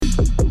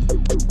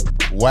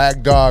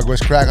Wag Dog,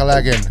 what's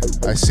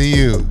crack-a-lackin'? I see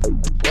you.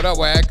 What up,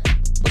 Wag?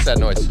 What's that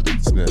noise?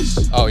 It's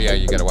this. Oh, yeah,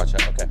 you gotta watch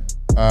that. Okay.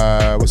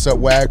 What's up,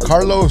 Wag?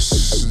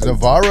 Carlos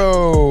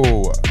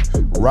Navarro.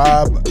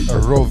 Rob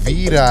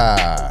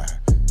Rovira.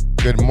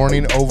 Good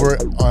morning over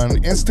on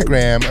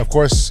Instagram. Of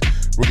course,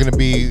 we're going to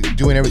be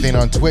doing everything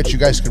on Twitch. You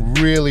guys can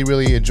really,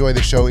 really enjoy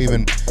the show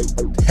even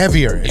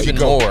heavier. Even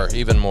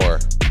more.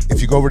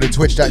 If you go over to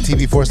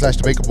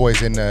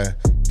twitch.tv/BAKABUZZ and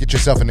get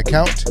yourself an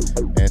account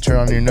and turn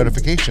on your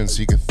notifications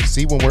so you can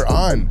see when we're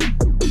on.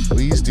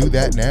 Please do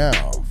that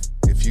now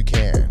if you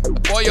can.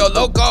 Pollo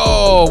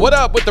Loco, what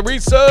up with the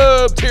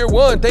resub tier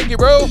 1? Thank you,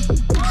 bro.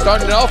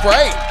 Starting it off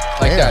right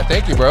like that.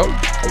 Thank you, bro.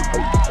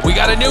 We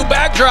got a new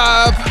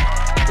backdrop.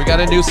 We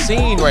got a new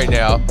scene right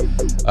now.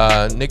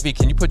 Nick V,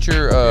 can you put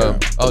your oh,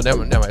 never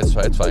mind. It's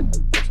fine.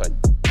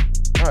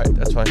 All right,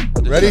 that's fine.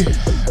 Ready?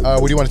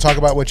 What do you want to talk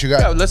about? What you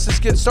got? Yeah, let's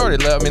just get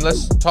started. I mean,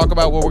 let's talk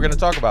about what we're going to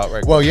talk about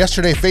right now. Well,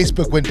 yesterday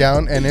Facebook went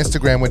down and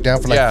Instagram went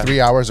down for like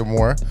 3 hours or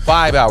more.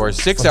 5 hours,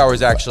 6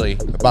 hours actually.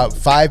 About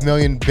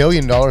 $5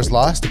 billion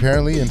lost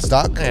apparently in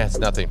stock. It's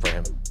nothing for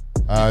him.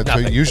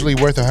 They're usually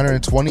worth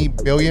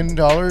 $120 billion.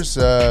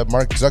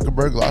 Mark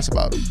Zuckerberg lost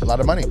about a lot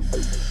of money.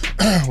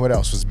 What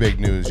else was big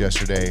news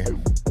yesterday? We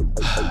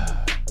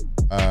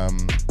got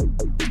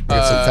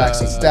some facts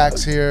and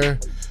stacks here.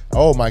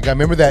 Oh my God!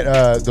 Remember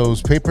that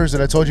those papers that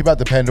I told you about,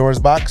 the Pandora's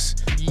box?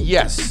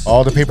 Yes.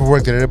 All the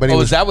paperwork that everybody.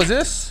 Was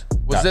this?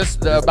 Was this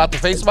about the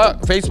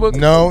Facebook?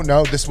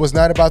 No, this was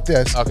not about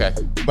this. Okay.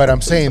 But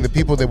I'm saying the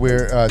people that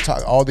we're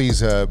all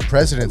these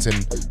presidents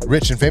and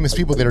rich and famous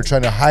people that are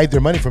trying to hide their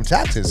money from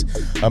taxes.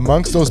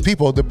 Amongst those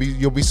people,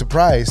 you'll be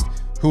surprised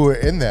who are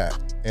in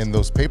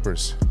those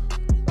papers.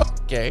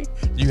 Okay.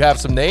 You have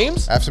some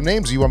names? I have some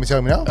names. You want me to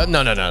tell them now?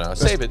 No.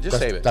 Save it. Just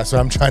save it. That's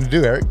what I'm trying to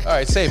do, Eric. All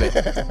right, save it.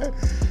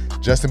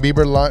 Justin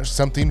Bieber launched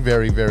something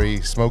very,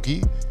 very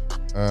smoky.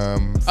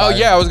 Oh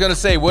yeah, I was gonna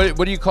say, what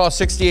do you call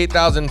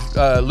 68,000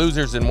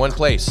 losers in one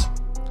place?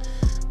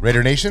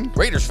 Raider Nation?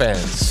 Raiders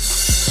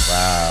fans.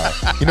 Wow.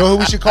 You know who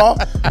we should call?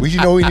 You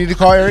know who we need to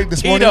call, Eric,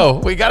 this morning? Tito.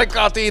 We gotta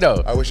call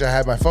Tito. I wish I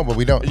had my phone, but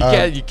we don't.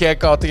 You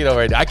can't call Tito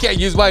right now. I can't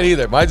use mine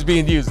either. Mine's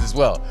being used as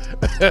well.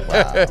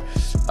 Wow.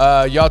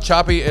 Y'all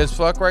choppy as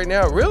fuck right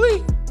now.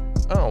 Really?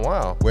 Oh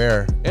wow.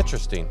 Where?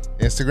 Interesting.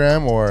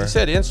 Instagram or? You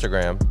said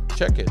Instagram.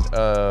 Check it.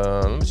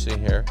 Let me see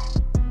here.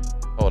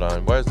 Hold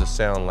on. Why is the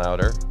sound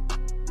louder?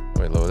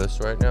 Let me load this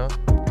right now.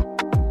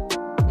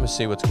 Let me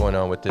see what's going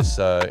on with this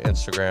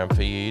Instagram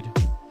feed.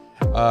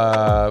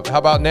 How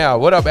about now?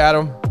 What up,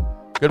 Adam?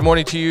 Good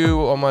morning to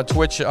you. I'm on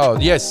Twitch. Oh,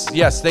 yes.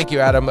 Thank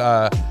you, Adam.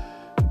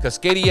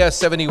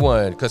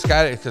 Cascadia71.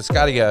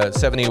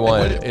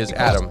 Cascadia71 is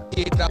Adam.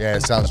 Yeah,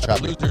 it sounds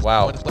choppy.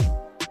 Wow.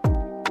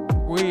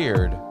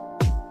 Weird.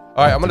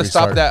 All right, I'm gonna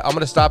stop that. I'm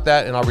gonna stop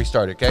that, and I'll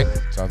restart it. Okay.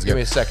 Sounds good. Give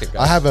me a second,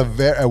 guys. I have a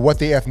what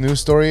the F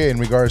news story in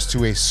regards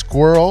to a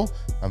squirrel.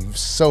 I'm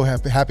so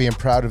happy and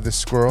proud of this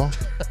squirrel.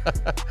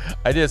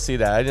 I did see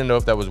that. I didn't know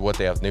if that was what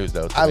the F news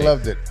though. I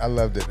loved it.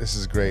 This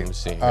is great. Let me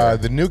see here.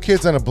 The New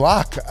Kids on the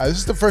Block. This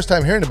is the first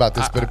time hearing about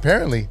this, but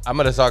apparently I'm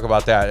gonna talk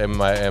about that in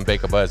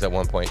BAKABUZZ at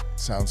one point.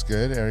 Sounds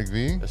good, Eric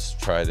V. Let's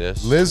try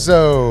this.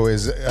 Lizzo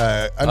is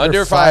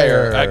under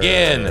fire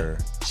again.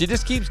 She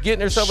just keeps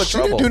getting herself in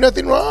trouble. She didn't do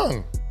nothing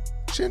wrong.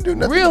 She didn't do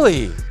nothing.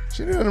 Really?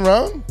 She didn't do nothing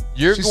wrong.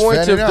 You're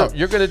going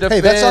to defend.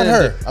 Hey, that's on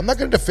her. I'm not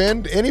going to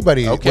defend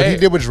anybody. Okay. What he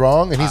did was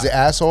wrong, and he's an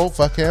asshole.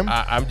 Fuck him.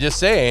 I'm just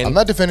saying. I'm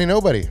not defending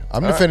nobody.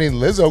 I'm defending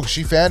Lizzo.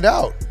 She fanned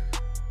out.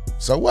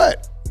 So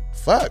what?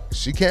 Fuck.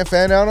 She can't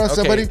fan out on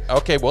somebody.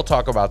 Okay, we'll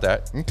talk about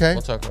that. Okay.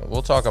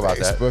 We'll talk about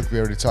that. Facebook. We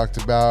already talked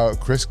about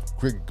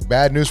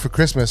bad news for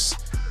Christmas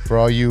for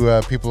all you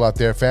people out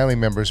there. Family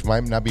members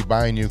might not be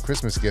buying you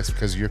Christmas gifts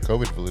because of your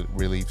COVID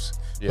beliefs.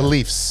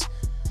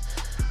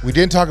 We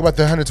didn't talk about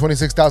the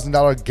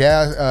 $126,000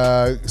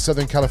 gas,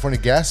 Southern California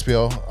gas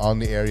spill on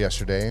the air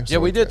yesterday. So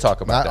we did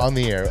talk about that. Not on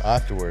the air,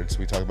 afterwards.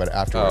 We talked about it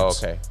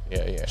afterwards. Oh, okay.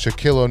 Yeah.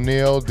 Shaquille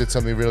O'Neal did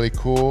something really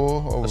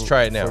cool. Let's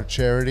try it now. For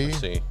charity.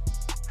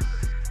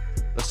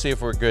 Let's see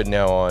if we're good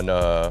now on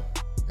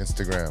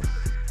Instagram.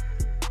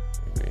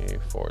 /the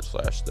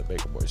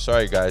BAKABOYZ.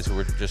 Sorry, guys.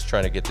 We're just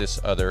trying to get this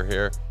other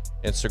here.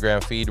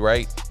 Instagram feed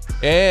right.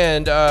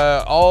 And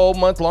all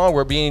month long,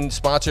 we're being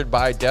sponsored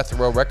by Death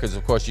Row Records.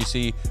 Of course, you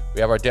see we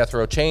have our Death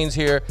Row chains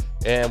here,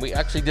 and we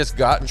actually just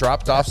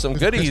dropped off some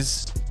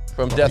goodies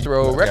from Death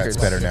Row Records.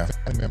 Yeah, it's better now.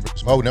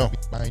 Oh, no.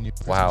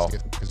 Wow.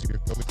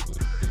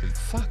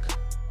 Fuck.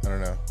 I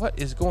don't know. What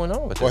is going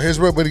on with this? Well, here's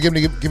what we're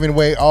giving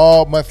away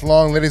all month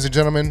long, ladies and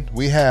gentlemen.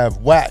 We have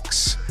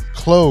wax,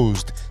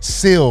 closed,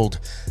 sealed,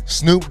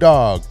 Snoop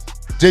Dogg,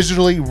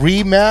 digitally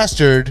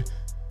remastered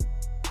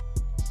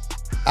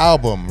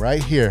album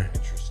right here.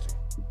 Interesting.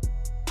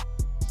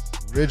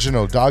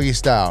 Original doggy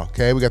style.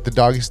 Okay, we got the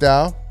doggy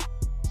style.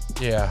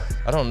 Yeah,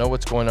 I don't know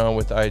what's going on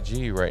with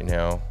IG right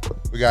now.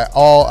 We got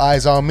All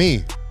Eyes on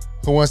Me.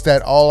 Who wants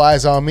that All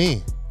Eyes on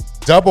Me?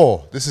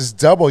 Double. This is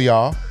double,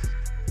 y'all.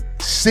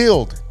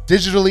 Sealed,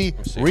 digitally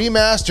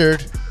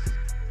remastered.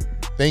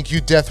 Thank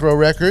you, Death Row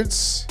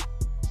Records.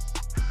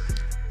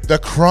 The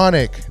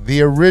Chronic,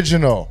 the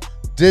original,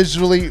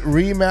 digitally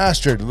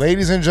remastered.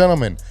 Ladies and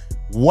gentlemen,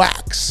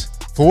 Wax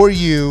for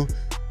you.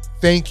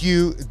 Thank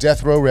you,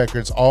 Death Row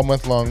Records. All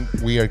month long,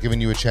 we are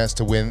giving you a chance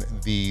to win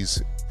these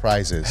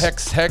prizes.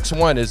 Hex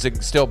 1, is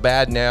it still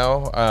bad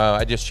now?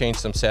 I just changed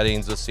some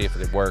settings. Let's see if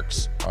it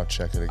works. I'll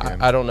check it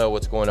again. I don't know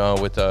what's going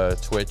on with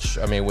Twitch.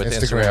 I mean, with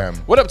Instagram.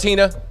 What up,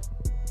 Tina?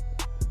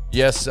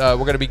 Yes, we're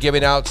going to be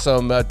giving out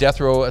some Death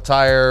Row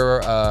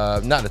attire.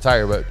 Not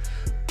attire, but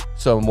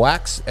some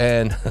wax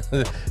and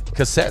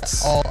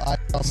cassettes.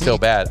 Still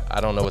bad.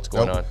 I don't know what's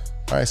going on.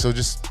 All right, so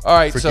just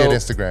forget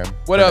Instagram.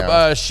 What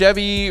up,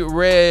 Chevy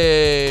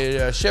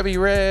Red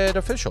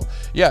Official?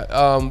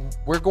 Yeah,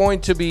 we're going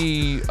to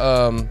be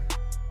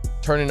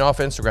turning off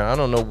Instagram. I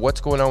don't know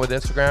what's going on with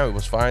Instagram. It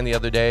was fine the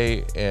other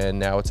day, and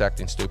now it's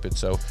acting stupid.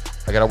 So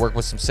I got to work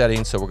with some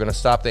settings. So we're going to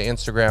stop the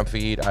Instagram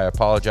feed. I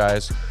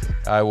apologize.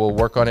 I will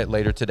work on it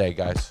later today,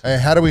 guys.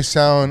 And how do we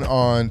sound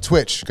on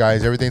Twitch,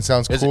 guys? Everything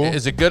sounds cool?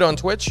 Is it good on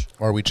Twitch?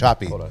 Or are we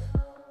choppy? Hold on.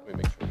 Let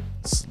me make sure.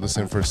 Let's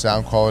listen for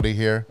sound quality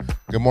here.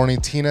 Good morning,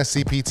 Tina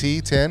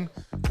CPT 10.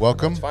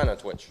 Welcome. It's fine on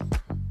Twitch.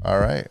 All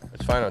right.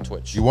 It's fine on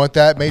Twitch. You want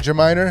that, Major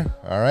Minor?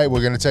 All right,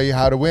 we're going to tell you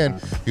how to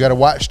win. You got to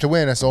watch to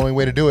win. That's the only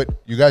way to do it.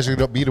 You guys are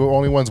going to be the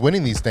only ones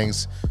winning these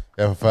things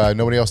if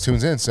nobody else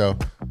tunes in. So,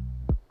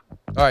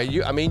 all right.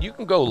 You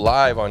can go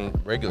live on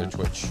regular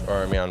Twitch, or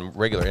on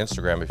regular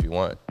Instagram if you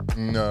want.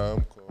 No,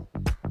 I'm cool.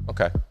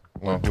 Okay.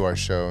 We're going to do our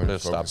show and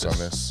focus on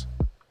this.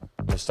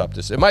 I'm going to stop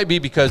this. It might be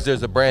because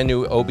there's a brand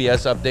new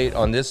OBS update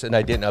on this and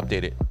I didn't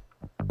update it.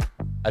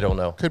 I don't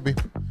know. Could be.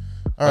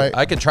 All right.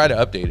 I can try to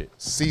update it.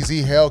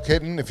 CZ Hail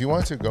Kitten, if you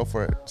want to, go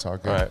for it. It's all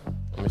good. All right.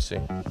 Let me see.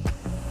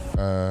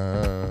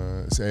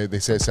 They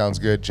say it sounds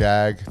good.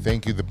 Jag,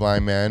 thank you, the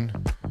blind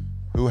man.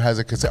 Who has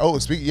a cassette? Oh,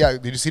 yeah.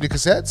 Did you see the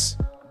cassettes?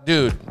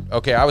 Dude,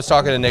 okay. I was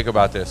talking to Nick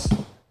about this.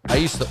 I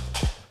used to.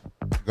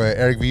 Go ahead.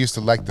 Eric V used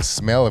to like the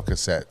smell of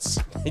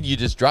cassettes. You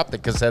just dropped the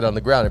cassette on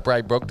the ground. It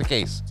probably broke the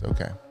case. It's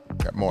okay.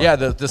 Got more. Yeah,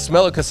 the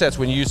smell of cassettes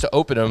when you used to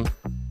open them,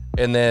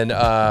 and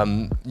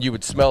then you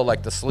would smell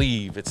like the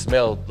sleeve. It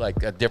smelled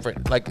like a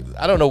different,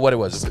 I don't know what it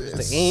was.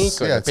 The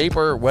ink or the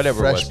paper,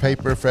 whatever it was. Fresh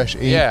paper, fresh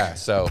ink. Yeah,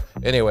 so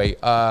anyway,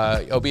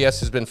 OBS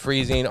has been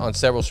freezing on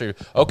several streams.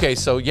 Okay,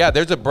 so yeah,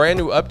 there's a brand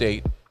new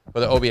update for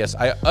the OBS.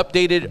 I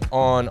updated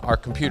on our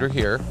computer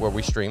here where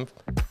we stream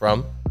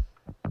from,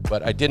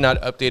 but I did not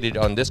update it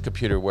on this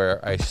computer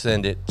where I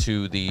send it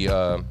to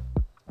the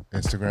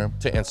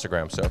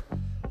Instagram. So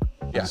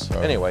yeah.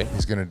 So anyway,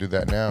 he's gonna do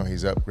that now.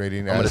 He's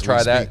upgrading. I'm gonna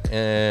try that,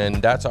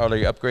 and that's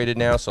already upgraded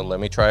now. So let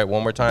me try it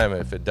one more time.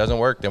 If it doesn't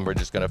work, then we're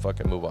just gonna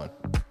fucking move on.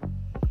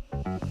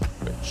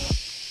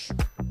 Let's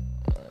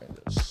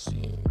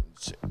see.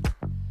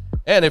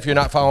 And if you're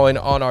not following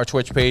on our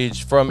Twitch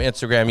page from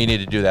Instagram, you need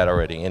to do that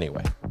already.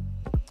 Anyway,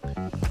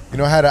 you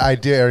know, I had an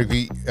idea, Eric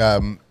V.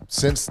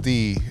 Since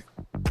the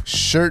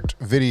shirt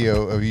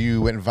video of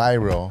you went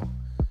viral,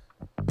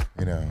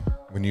 you know,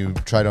 when you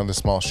tried on the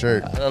small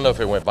shirt. I don't know if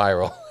it went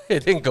viral.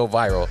 It didn't go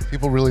viral.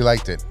 People really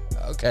liked it.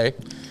 Okay.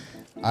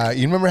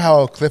 You remember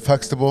how Cliff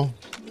Huxtable?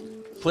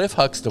 Cliff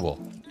Huxtable.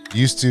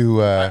 Used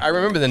to. I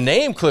remember the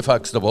name Cliff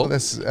Huxtable.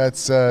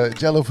 That's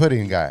Jello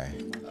Pudding guy.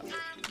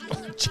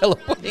 Jello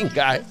Pudding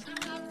guy.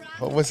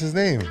 What's his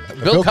name?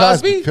 Bill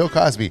Cosby? Bill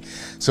Cosby.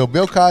 So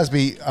Bill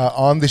Cosby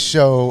on the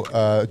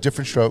show,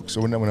 Different Strokes.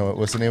 Or no,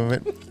 what's the name of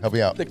it? Help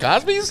me out. The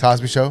Cosbys?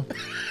 Cosby Show.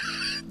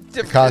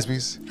 The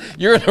Cosbys.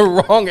 You're in the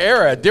wrong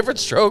era. Different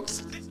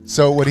Strokes.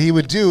 So what he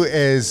would do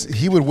is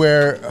he would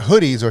wear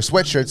hoodies or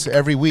sweatshirts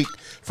every week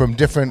from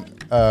different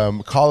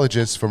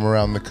colleges from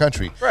around the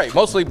country. Right,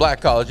 mostly black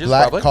colleges.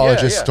 Black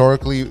colleges,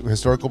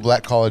 historical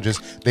black colleges.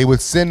 They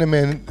would send him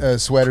in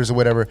sweaters or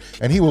whatever,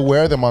 and he would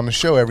wear them on the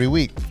show every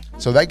week.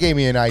 So that gave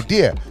me an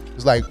idea.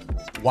 It's like,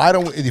 why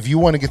don't, if you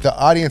want to get the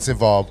audience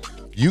involved,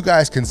 you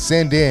guys can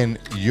send in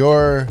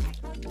your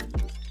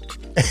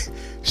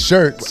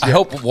shirts. I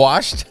hope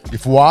washed.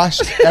 If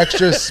washed,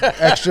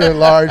 extra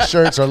large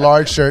shirts or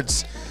large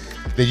shirts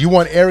that you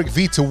want Eric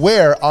V to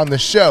wear on the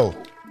show.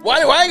 Why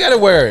do I gotta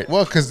wear it?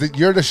 Well, because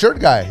you're the shirt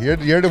guy.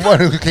 You're the one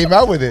who came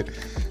out with it.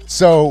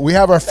 So we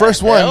have our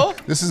first one.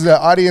 This is an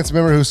audience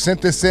member who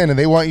sent this in, and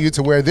they want you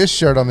to wear this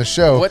shirt on the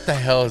show. What the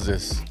hell is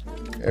this?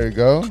 There you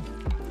go.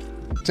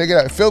 Check it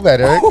out. Feel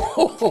that, Eric.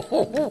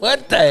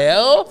 What the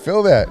hell?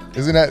 Feel that.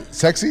 Isn't that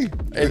sexy?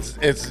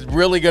 It's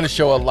really going to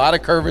show a lot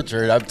of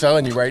curvature. I'm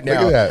telling you right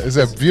now. Look at that. It's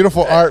a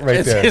beautiful art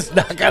right there. It's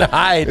not going to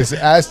hide. It's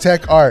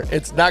Aztec art.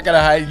 It's not going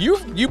to hide.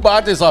 You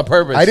bought this on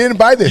purpose. I didn't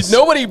buy this.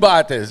 Nobody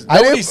bought this.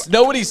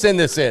 Nobody sent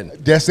this in.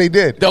 Yes, they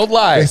did. Don't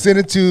lie. They sent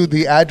it to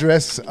the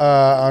address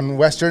on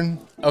Western.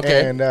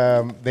 Okay.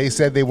 And they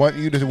said they want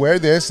you to wear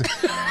this.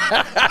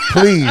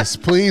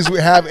 please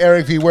have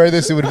Eric V wear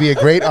this. It would be a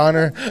great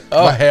honor.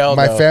 Oh, hell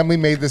My no. family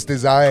made this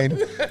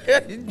design.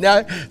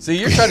 Now, see,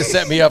 you're trying to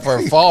set me up for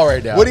a fall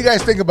right now. What do you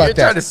guys think about You're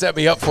that? trying to set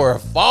me up for a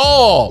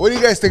fall. What do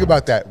you guys think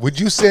about that? Would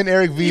you send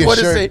Eric V You a want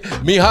to shirt? say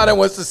Mihana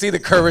wants to see the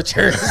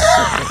curvature?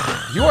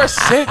 You are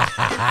sick.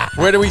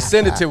 Where do we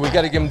send it to? We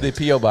got to give him the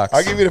PO box.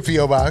 I'll give you the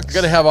P.O. box. We're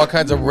gonna have all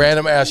kinds of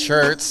random ass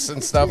shirts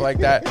and stuff like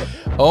that.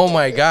 Oh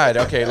my God.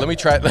 Okay, let me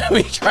try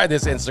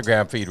this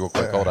Instagram feed real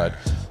quick. Hold on.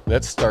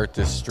 Let's start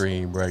this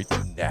stream right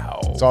now.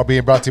 It's all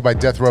being brought to you by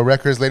Death Row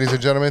Records, ladies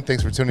and gentlemen.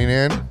 Thanks for tuning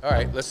in. All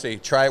right, let's see.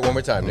 Try it one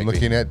more time, I'm Nick.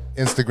 looking at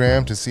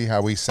Instagram to see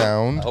how we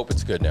sound. I hope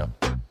it's good now.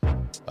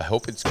 I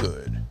hope it's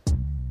good.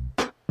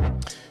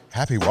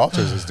 Happy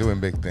Walters is doing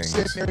big things.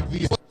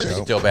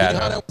 Still bad,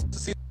 huh?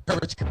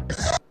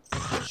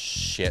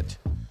 Shit.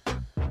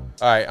 All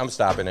right, I'm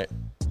stopping it.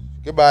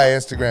 Goodbye,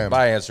 Instagram.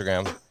 Bye,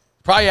 Instagram.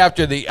 Probably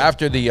after the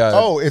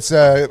Oh, it's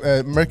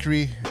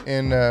Mercury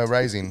in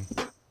Rising.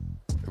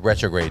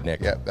 retrograde,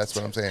 Nick. Yeah, that's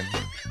what I'm saying.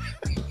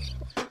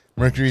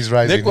 Mercury's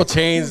Rising. Nick will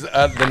change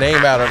the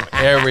name out of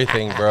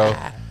everything, bro.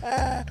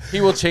 He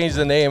will change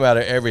the name out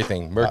of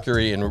everything.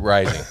 Mercury and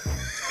Rising.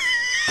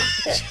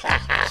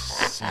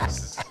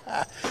 Jesus.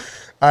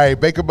 All right,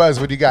 BAKABUZZ,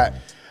 what do you got?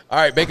 All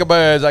right,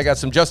 BAKABUZZ. I got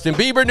some Justin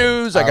Bieber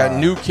news. I got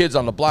New Kids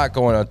on the Block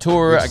going on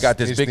tour. I got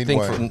this big thing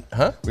one.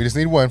 huh? We just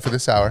need one for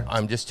this hour.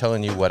 I'm just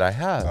telling you what I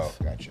have. Oh,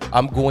 gotcha.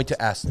 I'm going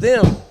to ask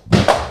them.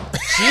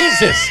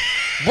 Jesus.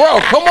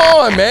 Bro, come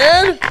on,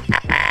 man.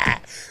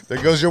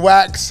 There goes your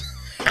wax.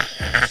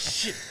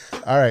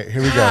 All right,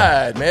 here we go.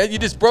 God, man, you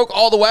just broke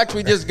all the wax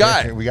we just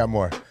got. We got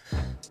more.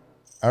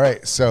 All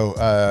right, so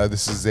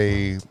this is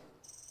a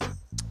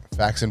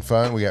facts and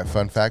fun. We got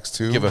fun facts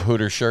too. Give a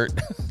Hooter shirt.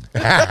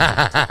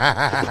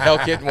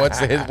 Hellkitten wants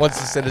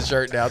to send a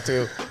shirt now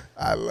too.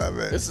 I love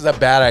it. This is a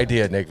bad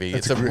idea, Nick V.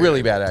 It's a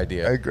really bad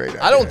idea. A great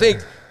idea. I don't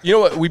think, you know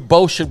what, we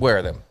both should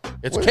wear them.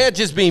 It can't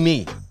just be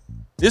me.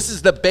 This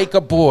is the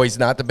Bakaboyz,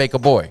 not the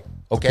Bakaboy.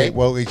 Okay?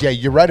 Well, yeah,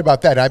 you're right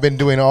about that. I've been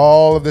doing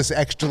all of this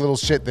extra little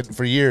shit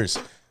for years.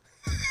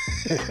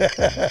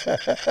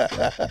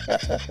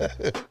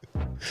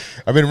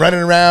 I've been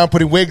running around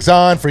putting wigs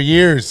on for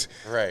years.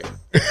 Right.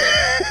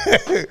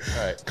 Okay.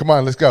 All right. Come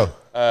on, let's go.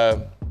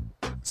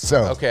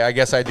 Okay, I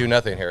guess I do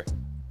nothing here.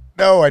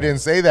 No, I didn't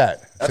say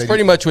that. That's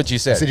pretty much what you I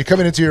said. said you're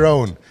coming into your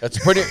own. That's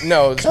pretty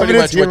much what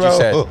you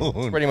said.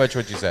 That's pretty much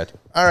what you said.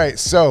 All right,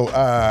 so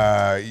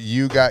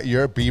you got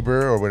your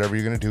Bieber or whatever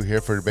you're going to do here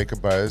for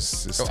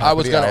BAKABUZZ. So I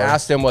was going to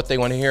ask them what they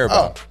want to hear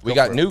about. We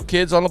got New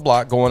Kids on the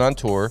Block going on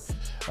tour.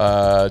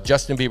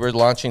 Justin Bieber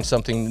launching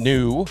something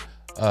new.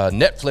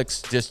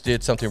 Netflix just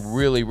did something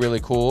really,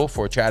 really cool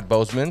for Chad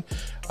Boseman.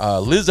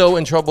 Lizzo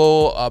in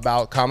trouble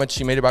about comments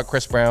she made about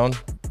Chris Brown.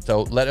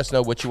 So let us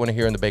know what you want to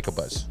hear in the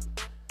BAKABUZZ.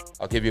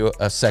 I'll give you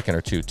a second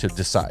or two to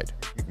decide.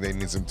 They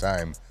need some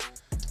time.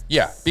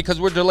 Yeah, because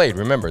we're delayed.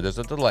 Remember, there's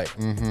a delay.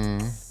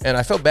 Mm-hmm. And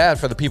I feel bad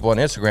for the people on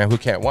Instagram who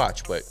can't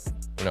watch, but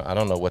I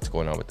don't know what's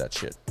going on with that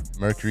shit.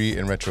 Mercury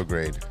in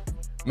retrograde.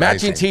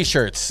 Matching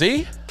T-shirts.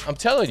 See, I'm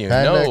telling you,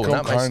 Panda no,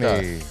 not my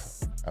Concarne.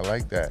 stuff. I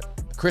like that.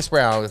 Chris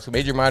Brown.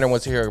 Major Minor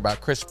wants to hear about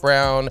Chris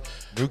Brown.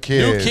 New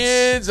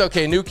Kids.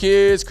 Okay, New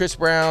Kids. Chris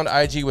Brown.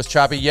 IG was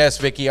choppy. Yes,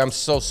 Vicky, I'm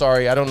so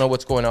sorry. I don't know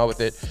what's going on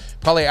with it.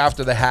 Probably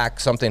after the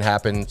hack, something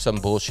happened. Some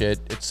bullshit.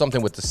 It's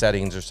something with the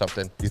settings or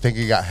something. You think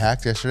he got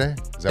hacked yesterday?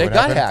 Is that They what got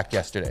happened? hacked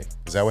yesterday.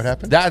 Is that what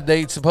happened? That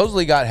they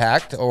supposedly got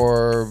hacked,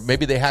 or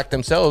maybe they hacked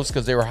themselves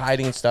because they were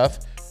hiding stuff.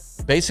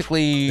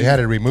 Basically, They had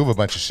to remove a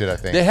bunch of shit, I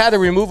think. they had to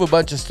remove a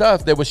bunch of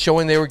stuff that was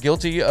showing they were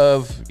guilty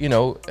of,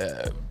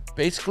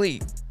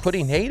 basically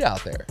putting hate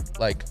out there,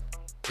 like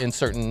in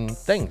certain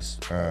things.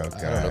 I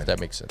don't know if that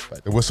makes sense,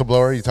 but The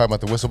whistleblower? You talking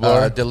about the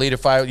whistleblower? deleted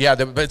file. Yeah,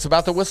 but it's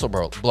about the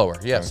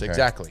whistleblower. Yes, Okay.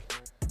 exactly.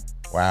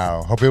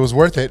 Wow. Hope it was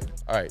worth it.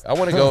 All right, I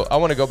want to go. I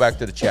want to go back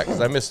to the chat because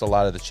I missed a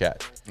lot of the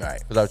chat. All right.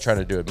 Because I was trying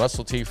to do it.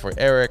 Muscle T for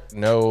Eric.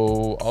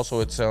 No.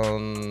 Also, it's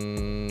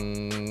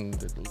on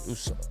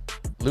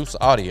loose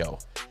audio,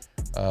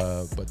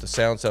 but the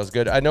sound sounds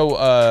good. I know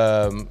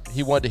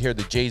he wanted to hear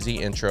the Jay-Z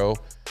intro.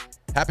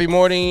 Happy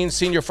morning,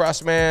 Senior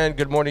Frostman.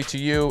 Good morning to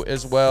you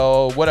as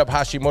well. What up,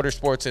 Hashi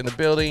Motorsports in the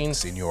building?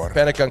 Senor.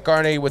 Panic on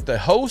Carne with the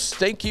host.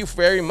 Thank you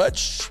very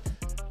much.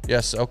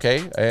 Yes,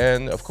 okay.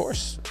 And, of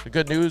course, the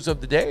good news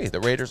of the day. The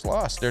Raiders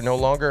lost. They're no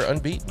longer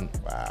unbeaten.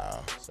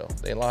 Wow. So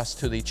they lost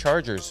to the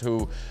Chargers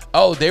who,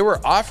 they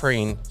were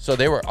offering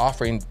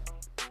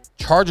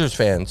Chargers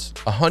fans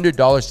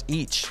 $100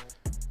 each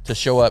to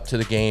show up to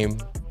the game,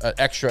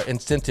 extra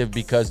incentive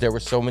because there were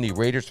so many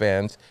Raiders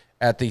fans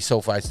at the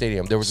SoFi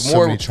Stadium. There was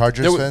So many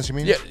Chargers fans, you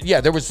mean?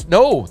 Yeah, there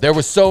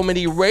was so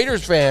many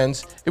Raiders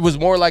fans. It was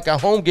more like a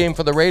home game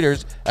for the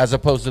Raiders as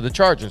opposed to the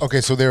Chargers. Okay,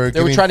 so they were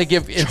trying to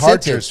give incentive.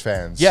 Chargers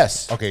fans.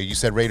 Yes. Okay, you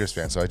said Raiders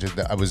fans, so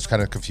I was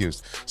kind of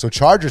confused. So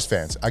Chargers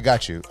fans, I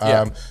got you.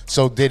 Yeah.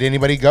 So did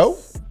anybody go?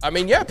 I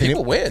mean, yeah,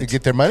 people win. To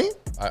get their money?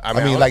 I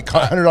mean, like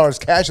 $100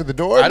 cash at the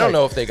door? I don't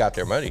know if they got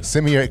their money.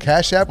 Send me your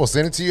Cash App. We'll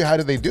send it to you. How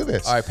did they do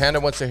this? All right,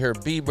 Panda wants to hear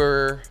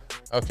Bieber.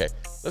 Okay,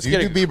 let's You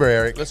do Bieber,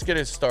 Eric. Let's get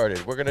it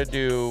started. We're gonna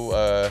do.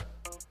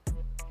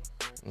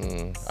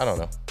 I don't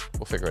know.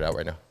 We'll figure it out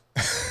right now.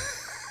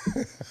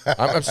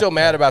 I'm still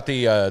mad about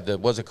the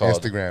what's it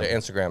called? Instagram. The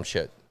Instagram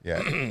shit. Yeah.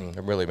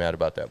 I'm really mad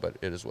about that, but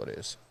it is what it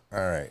is. All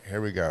right,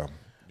 here we go.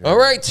 All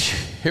right,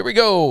 here we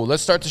go.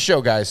 Let's start the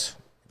show, guys.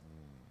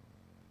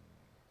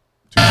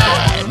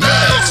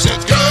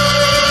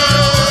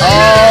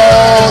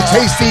 Oh,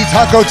 tasty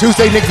Taco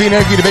Tuesday. Nick V and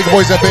Energy, the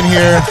Bakaboyz up in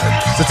here.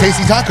 It's a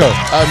tasty taco.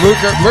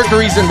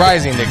 Mercury's in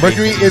rising, Nick.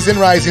 Mercury is in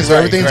rising, so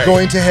everything's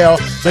going to hell,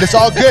 but it's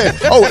all good.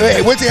 Oh,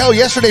 it went to hell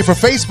yesterday for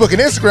Facebook and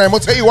Instagram.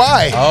 We'll tell you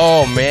why.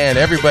 Oh, man,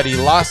 everybody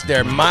lost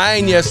their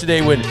mind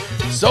yesterday when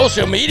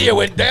social media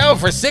went down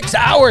for 6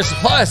 hours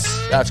plus.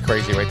 That's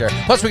crazy right there.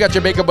 Plus, we got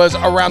your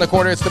BAKABUZZ around the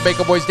corner. It's the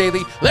BAKABOYZ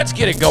Daily. Let's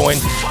get it going.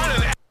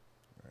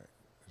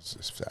 It's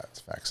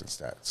stats, facts, and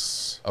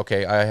stats.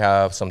 Okay, I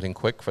have something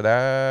quick for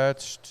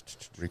that.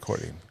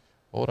 Recording.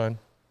 Hold on.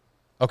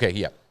 Okay,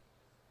 yeah.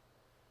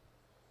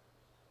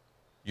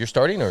 You're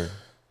starting, or?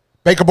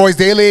 BAKABOYZ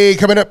Daily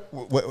coming up.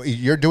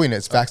 You're doing it.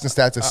 It's facts and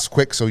stats. It's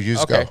quick, so you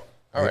just go.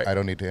 All right. I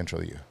don't need to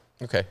intro you.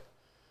 Okay.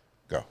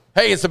 Go.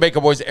 Hey, it's the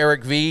BAKABOYZ,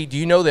 Eric V. Do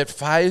you know that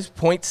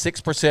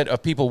 5.6%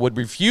 of people would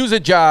refuse a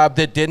job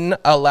that didn't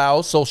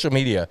allow social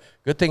media?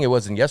 Good thing it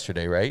wasn't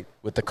yesterday, right?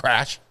 With the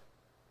crash.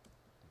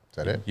 Is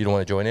that it? You don't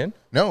want to join in?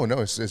 No,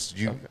 it's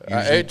you.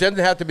 It doesn't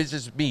have to be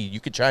just me. You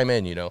could chime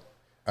in, you know.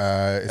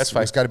 That's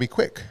fine. It's got to be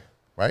quick,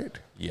 right?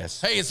 Yes.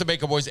 Hey, it's the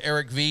BAKABOYZ,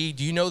 Eric V.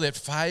 Do you know that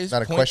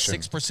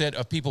 5.6%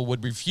 of people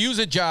would refuse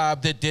a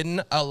job that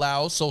didn't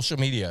allow social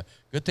media?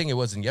 Good thing it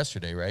wasn't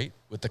yesterday, right?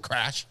 With the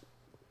crash.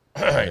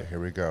 All right, here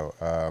we go.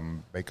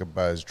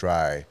 BAKABUZZ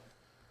dry.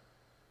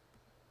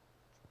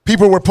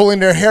 People were pulling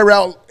their hair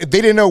out.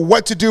 They didn't know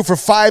what to do for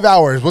 5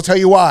 hours. We'll tell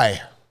you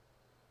why.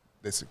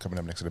 This is coming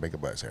up next to the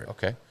BAKABUZZ here.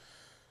 Okay.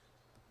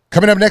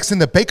 Coming up next in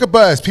the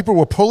BAKABUZZ, people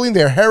were pulling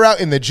their hair out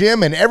in the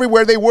gym and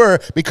everywhere they were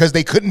because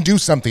they couldn't do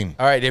something.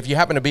 All right, if you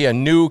happen to be a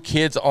new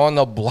Kids on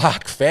the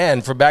Block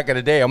fan from back in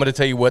the day, I'm going to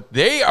tell you what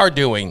they are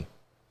doing.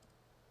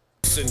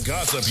 And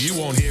gossip you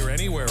won't hear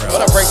anywhere else.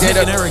 What up, Break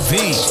Data? Eric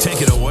V,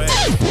 take it away.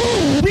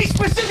 We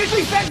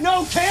specifically said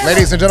no camera.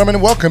 Ladies and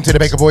gentlemen, welcome to the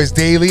BAKABOYZ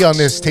Daily on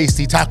this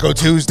tasty Taco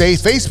Tuesday.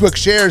 Facebook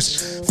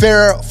shares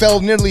fell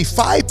nearly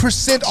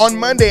 5% on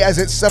Monday as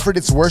it suffered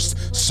its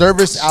worst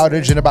service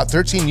outage in about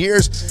 13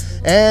 years.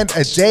 And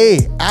a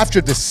day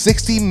after the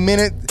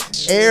 60-minute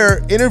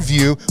air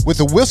interview with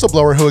a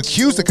whistleblower who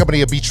accused the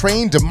company of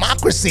betraying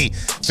democracy,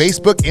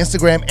 Facebook,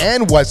 Instagram,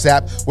 and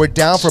WhatsApp were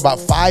down for about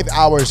 5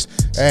 hours.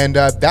 And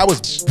that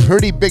was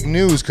pretty big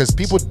news because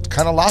people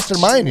kind of lost their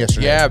mind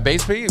yesterday. Yeah,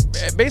 basically,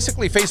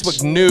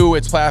 Facebook knew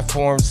its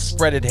platforms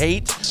spreaded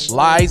hate,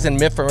 lies, and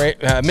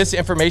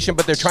misinformation,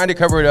 but they're trying to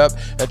cover it up.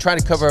 They're trying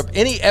to cover up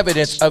any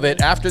evidence of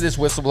it after this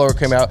whistleblower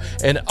came out.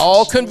 And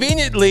all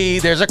conveniently,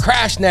 there's a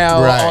crash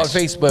now on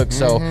Facebook.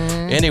 So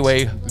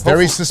anyway,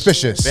 very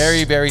suspicious.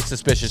 Very, very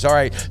suspicious. All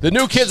right, the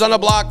new Kids on the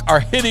Block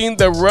are hitting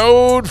the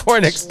road for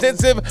an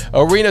extensive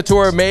arena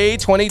tour May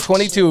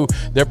 2022.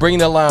 They're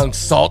bringing along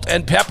Salt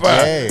and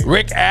Pepper,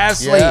 Rick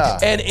Astley,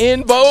 and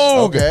In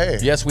Vogue.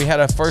 Yes, we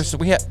had a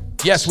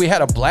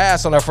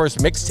blast on our first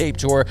mixtape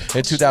tour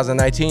in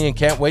 2019 and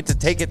can't wait to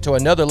take it to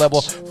another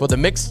level for the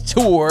Mix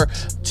Tour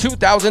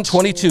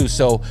 2022.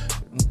 So,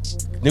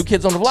 new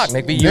Kids on the Block.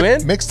 Nick, be you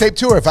in? Mixtape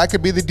tour. If I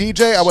could be the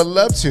DJ, I would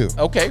love to.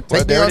 Okay.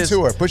 Take me on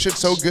tour. Push it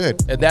so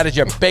good. And that is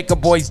your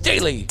BAKABOYZ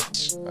Daily.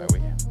 All right,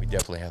 we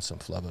definitely have some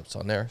flub ups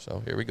on there.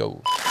 So here we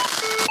go.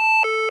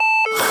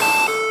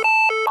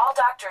 All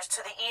doctors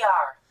to the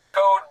ER.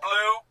 Code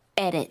blue.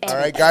 Edit. All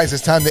right, guys,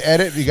 it's time to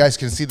edit. You guys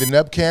can see the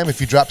nub cam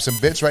if you drop some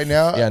bits right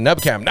now. Yeah, nub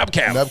cam. Nub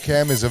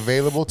cam is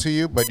available to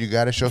you, but you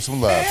got to show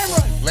some love.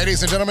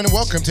 Ladies and gentlemen,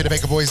 welcome to the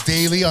BAKABOYZ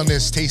Daily on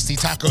this tasty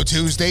Taco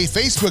Tuesday.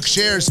 Facebook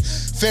shares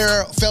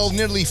fell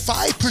nearly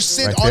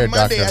 5% on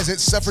Monday as it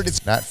suffered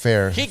its... Not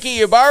fair.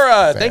 Kiki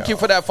Ibarra, thank you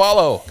for that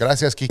follow.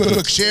 Gracias, Kiki.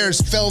 Facebook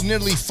shares fell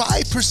nearly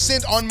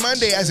 5% on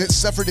Monday as it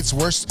suffered its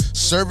worst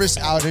service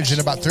outage in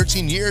about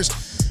 13 years.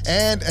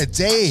 And a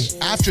day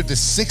after the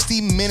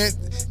 60-minute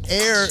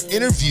air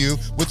interview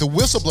with the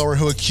whistleblower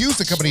who accused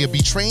the company of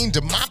betraying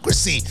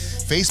democracy,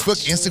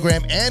 Facebook,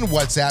 Instagram, and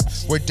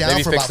WhatsApp were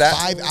down for about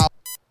 5 hours.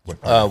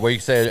 Where you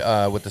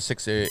said with the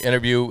 6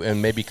 interview and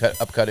maybe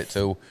upcut it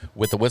to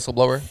with the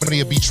whistleblower?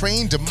 Company of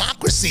betraying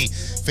democracy,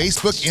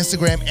 Facebook,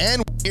 Instagram,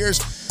 and years.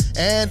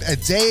 And a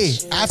day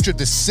after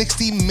the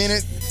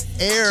 60-minute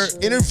air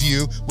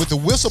interview with the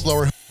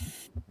whistleblower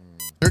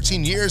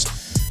 13 years.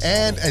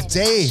 And a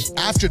day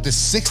after the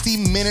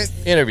 60-minute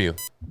interview.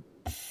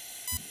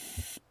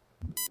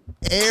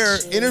 Air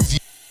interview.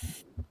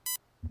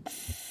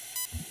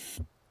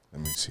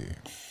 Let me see.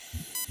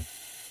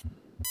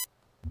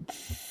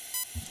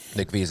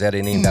 Nick V is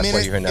editing. That's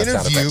why you're hearing that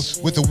sound effect.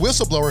 With the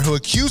whistleblower who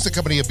accused the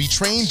company of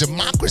betraying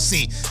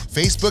democracy.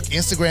 Facebook,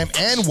 Instagram,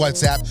 and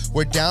WhatsApp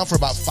were down for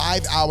about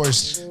 5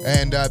 hours.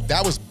 And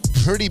that was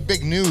pretty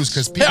big news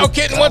because people... Hell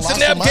Kitten wants a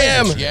nub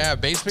cam. Yeah,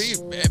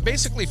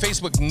 basically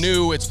Facebook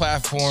knew its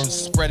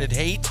platforms spreaded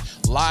hate,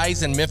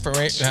 lies, and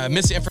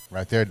misinformation.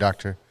 Right there,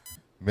 doctor.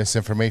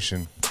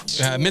 Misinformation.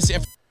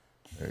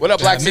 What up,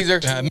 Black Caesar?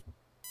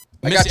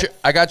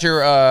 I got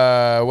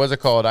your what's it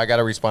called? I got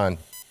to respond.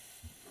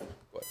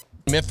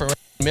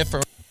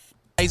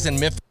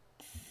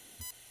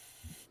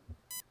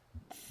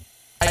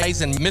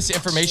 And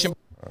misinformation.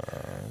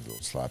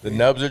 The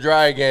nubs are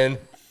dry again.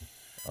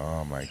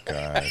 Oh my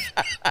God.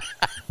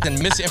 And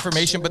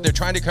misinformation, but they're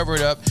trying to cover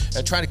it up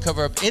and trying to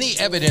cover up any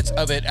evidence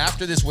of it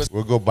after this was.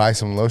 We'll go buy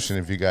some lotion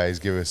if you guys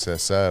give us a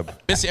sub.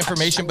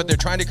 Misinformation, but they're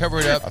trying to cover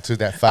it up. I'll do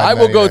that. I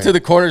will go to the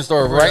corner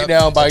store right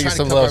now and buy you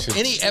some lotion.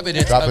 Any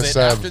evidence of it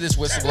after this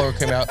whistleblower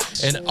came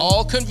out, and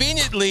all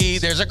conveniently,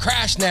 there's a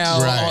crash now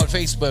on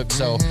Facebook.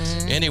 So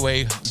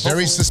anyway,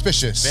 very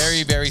suspicious.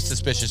 Very, very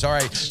suspicious. All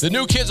right, the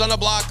new kids on the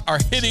block are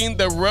hitting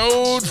the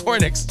road for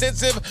an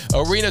extensive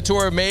arena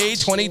tour May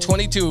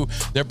 2022.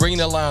 They're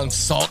bringing along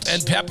Salt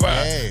and Pepper,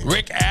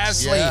 Rick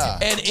Astley,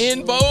 and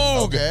In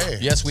Vogue.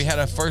 Yes, we had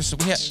a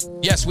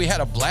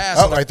blast.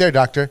 Oh, right there,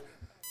 doctor.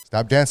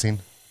 Stop dancing.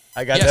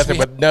 I got nothing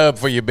but nub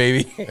for you,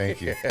 baby.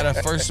 Thank you. And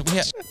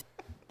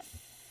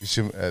You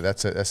should. That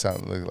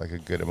sounds like a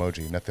good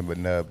emoji. Nothing but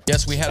nub.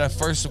 Yes, we had a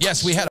blast.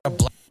 Yes, we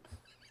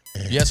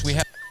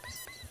had.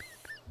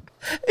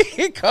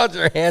 He called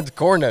your hands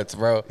corn nuts,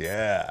 bro.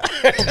 Yeah.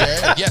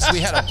 Yes, we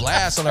had a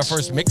blast on our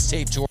first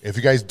mixtape tour. If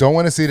you guys don't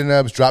want to see the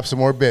nubs, drop some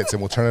more bits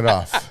and we'll turn it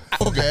off.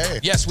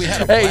 Yes, we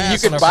had a blast. Hey, you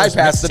can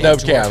bypass the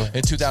nub cam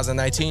in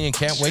 2019 and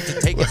can't wait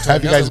to take it to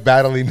have you guys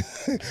battling.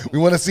 We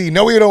want to see.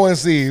 No, we don't want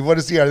to see. We want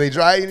to see. Are they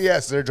dry?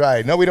 Yes, they're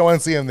dry. No, we don't want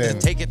to see them then.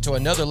 Take it to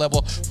another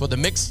level for the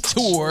mixed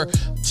tour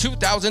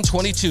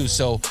 2022.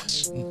 So.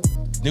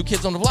 New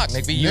Kids on the Block,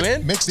 Nick V, you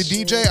in? Mix the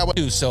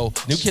DJ. So,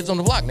 New Kids on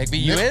the Block, Nick V,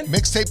 you in?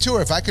 Mixtape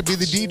tour. If I could be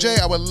the DJ,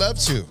 I would love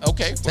to.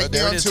 Okay. Take me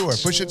on tour.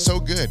 Push it so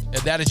good.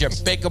 And that is your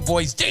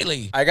Bakaboyz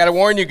Daily. I got to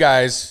warn you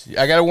guys.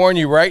 I got to warn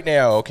you right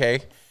now, okay,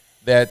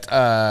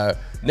 that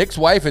Nick's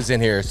wife is in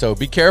here. So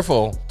be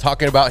careful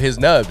talking about his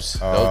nubs.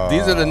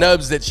 These are the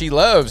nubs that she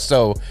loves.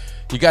 So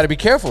you got to be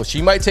careful.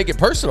 She might take it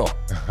personal.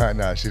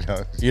 No, she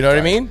don't. You know what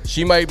I mean?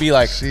 She might be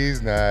like,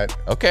 she's not.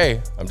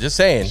 Okay, I'm just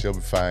saying. She'll be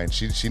fine.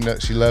 She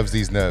loves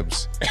these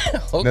nubs.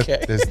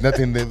 Okay. There's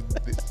nothing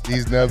that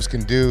these nubs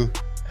can do.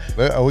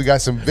 Oh, we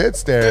got some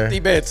bits there. 50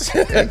 bits.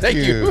 Thank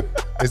you.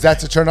 Is that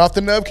to turn off the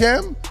nub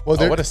cam? Well,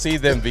 I want to see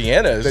them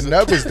Viennas. The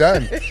nub is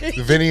done.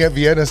 The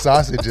Vienna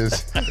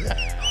sausages.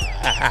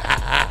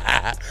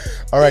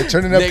 All right,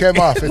 turn the nub cam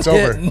off. It's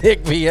over.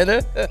 Nick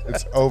Vienna.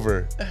 It's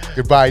over.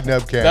 Goodbye,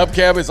 nub cam. Nub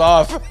cam is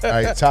off. All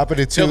right, top of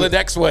the two. Till the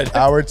next one.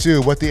 Hour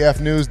 2. What the F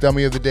news?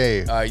 Dummy of the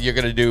day. You're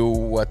gonna do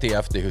what the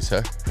F news,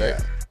 huh?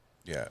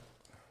 Yeah.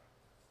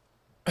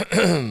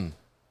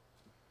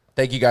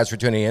 Thank you guys for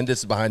tuning in. This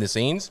is Behind the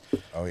Scenes.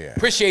 Oh yeah.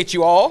 Appreciate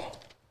you all.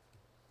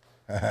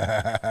 All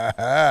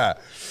right,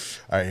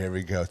 here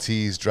we go.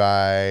 Tease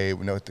dry.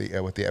 We know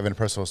what the Evan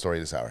personal story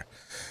this hour.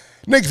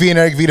 Nick V and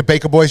Eric V, the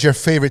Bakaboyz, your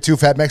favorite two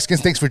fat Mexicans.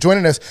 Thanks for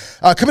joining us.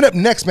 Coming up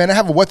next, man, I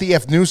have a What the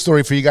F news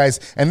story for you guys.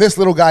 And this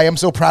little guy, I'm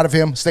so proud of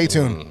him. Stay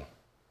tuned.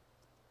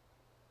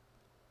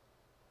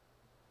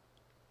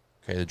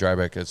 Okay, the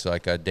dryback is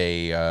like a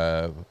day.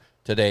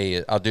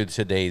 Today, I'll do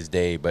today's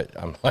day, but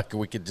I'm like,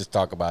 we could just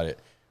talk about it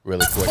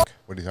really quick.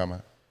 What are you talking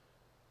about?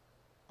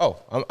 Oh,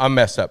 I'm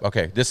messed up.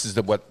 Okay, this is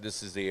the What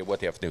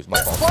the F news.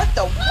 My fault. What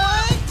the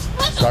what?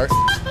 Start.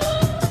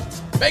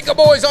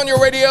 Bakaboyz on your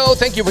radio.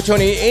 Thank you for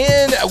tuning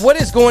in. What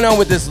is going on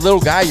with this little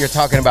guy you're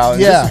talking about?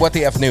 And this is What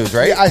the F news,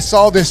 right? Yeah, I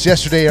saw this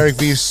yesterday, Eric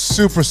V.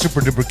 Super,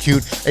 super duper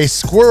cute. A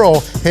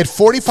squirrel hid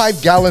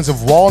 45 gallons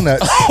of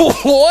walnuts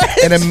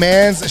in a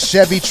man's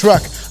Chevy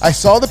truck. I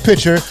saw the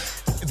picture.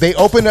 They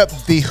opened up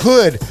the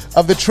hood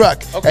of the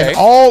truck, and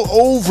all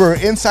over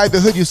inside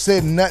the hood, you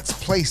said nuts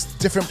placed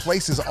different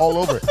places all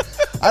over.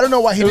 I don't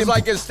know why he didn't. It was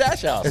like his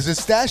stash house. It's his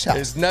stash house.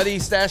 His nutty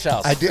stash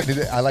house.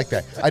 I like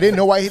that. I didn't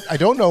know why.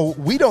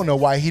 We don't know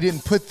why he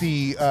didn't put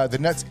the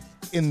nuts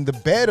in the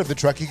bed of the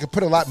truck. He could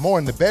put a lot more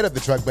in the bed of the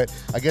truck, but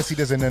I guess he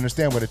doesn't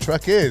understand what a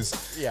truck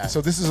is. Yeah.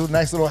 So this is a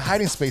nice little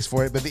hiding space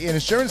for it. But the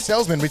insurance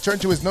salesman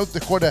returned to his North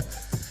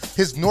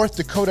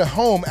Dakota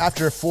home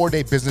after a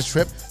 4-day business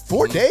trip.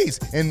 4 days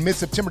in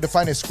mid-September to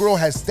find a squirrel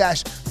has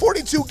stashed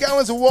 42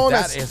 gallons of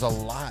walnuts. That is a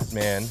lot,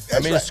 man. I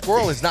mean, a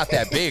squirrel is not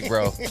that big,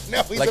 bro.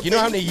 No, like, you know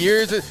how many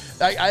years?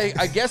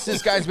 I guess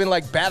this guy's been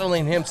like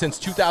battling him since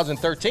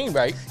 2013,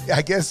 right?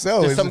 I guess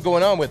so. There's something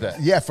going on with it.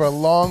 Yeah, for a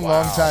long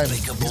time.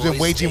 He's been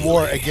waging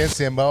war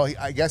against him. Well,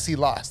 I guess he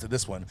lost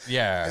this one.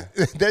 Yeah.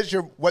 That's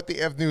your What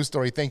the F news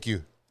story. Thank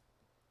you.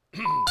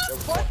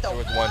 What the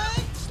what?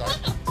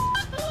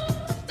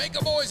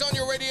 Bakaboyz on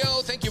your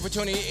radio. Thank you for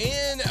tuning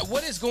in.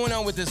 What is going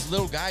on with this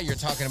little guy you're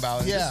talking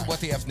about? Yeah. This is What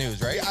the F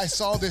news, right? Yeah, I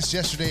saw this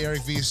yesterday,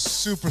 Eric V.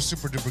 Super,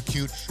 super duper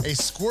cute. A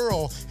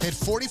squirrel hid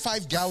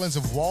 45 gallons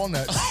of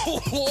walnuts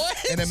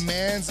in a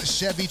man's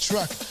Chevy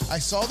truck. I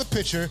saw the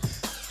picture.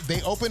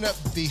 They opened up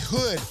the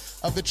hood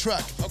of the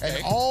truck,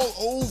 and all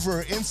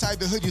over inside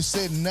the hood, you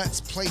said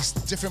nuts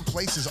placed different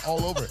places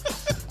all over.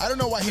 I don't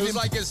know why he didn't. It was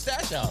like his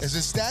stash house. It's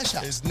his stash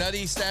house. His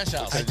nutty stash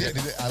house.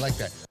 I like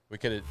that. We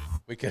could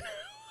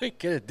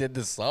have did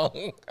the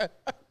song.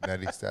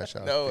 Nutty stash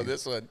house. No,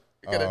 this one.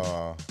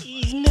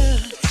 These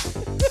nuts.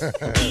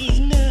 These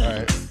nuts. All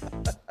right.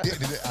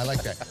 I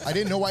like that. I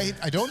didn't know why.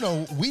 I don't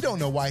know. We don't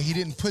know why he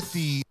didn't put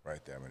the.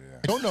 Right there. I'm gonna do that.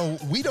 I don't know.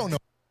 We don't know.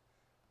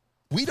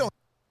 We don't.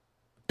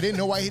 I didn't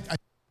know why.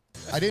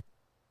 I didn't.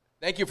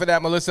 Thank you for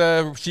that,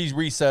 Melissa. She's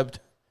resubbed.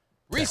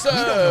 Resubbed.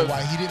 We don't know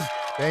why he didn't.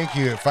 Thank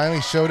you. It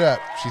finally showed up.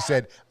 She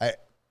said,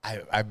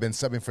 I've been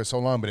subbing for so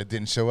long, but it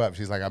didn't show up.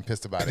 She's like, I'm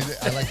pissed about it.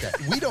 I like that.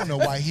 We don't know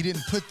why he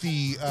didn't put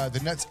the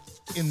nuts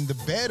in the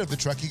bed of the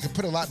truck. He could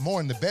put a lot more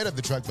in the bed of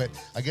the truck, but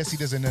I guess he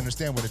doesn't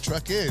understand what a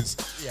truck is.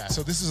 Yeah.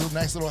 So this is a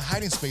nice little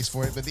hiding space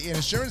for it. But the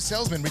insurance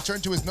salesman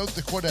returned to his North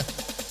Dakota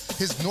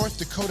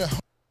home.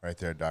 Right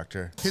there,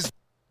 doctor. His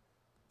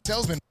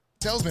salesman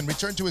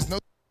returned to his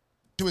note.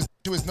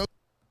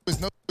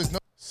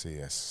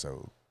 CS.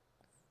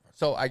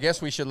 So I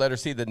guess we should let her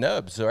see the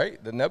nubs,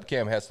 right? The nub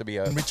cam has to be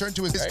up. And return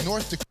to his right?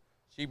 North Dakota.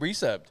 She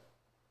resubbed.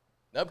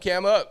 Nub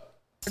cam up.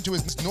 Return to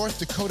his North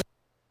Dakota.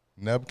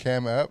 Nub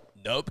cam up.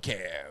 Nub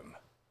cam.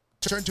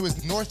 Returned to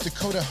his North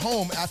Dakota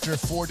home after a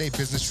 4-day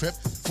business trip.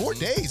 4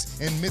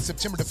 days in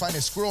mid-September to find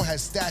a squirrel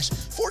has stashed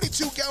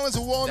 42 gallons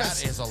of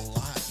walnuts. That is a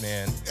lot,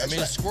 man. That's I mean,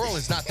 right. A squirrel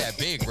is not that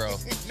big, bro.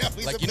 No,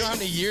 like, you know how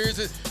many years?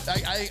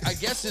 I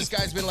guess this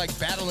guy's been like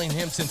battling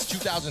him since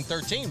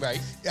 2013,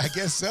 right? I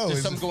guess so.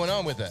 There's something going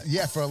on with that.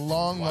 Yeah, for a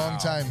long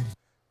time.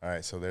 All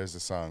right, so there's the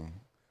song.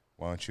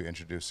 Why don't you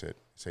introduce it?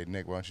 Say,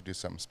 Nick, why don't you do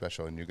something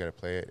special, and you got to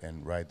play it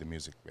and ride the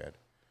music bed.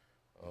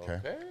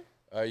 Okay.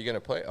 Are you going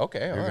to play?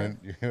 Okay, all right.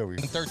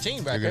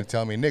 13, right? You're going to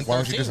tell me, Nick, why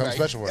don't you do something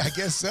special for it? I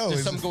guess so.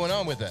 There's something going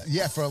on with that.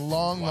 Yeah, for a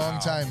long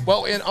time.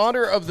 Well, in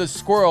honor of the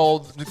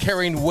squirrel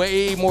carrying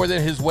way more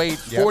than his weight,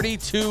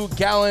 42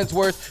 gallons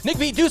worth. Nick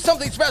B, do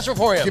something special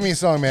for him. Give me a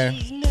song, man.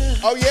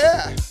 Oh,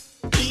 yeah.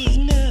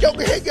 Go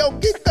ahead, go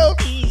get those.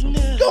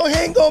 Go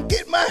ahead and go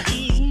get my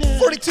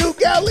 42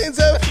 gallons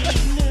of.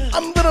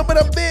 I'm a little bit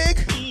of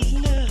big.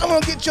 I'm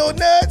gonna get your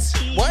nuts.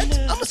 What?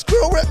 I'm a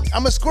squirrel.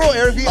 I'm a squirrel,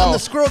 Eric V. I'm the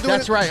squirrel doing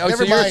That's right. Oh,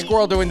 so you're a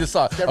squirrel doing the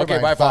song. Okay,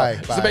 bye.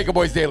 It's the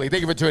Bakaboyz Daily. Thank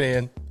you for tuning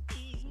in.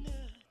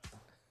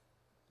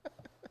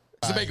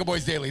 It's the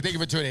Bakaboyz Daily. Thank you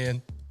for tuning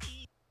in.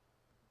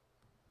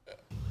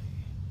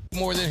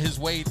 More than his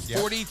weight,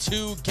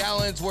 42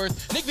 gallons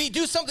worth. Nick V,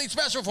 do something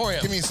special for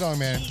him. Give me a song,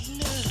 man.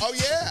 Oh,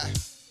 yeah.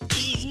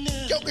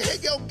 Go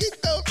ahead, go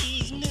get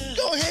those.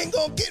 Go ahead and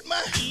go get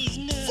my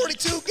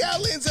 42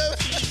 gallons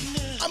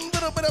of. I'm a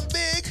little bit of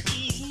big.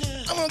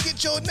 I'm gonna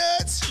get your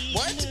nuts.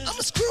 What? I'm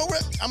a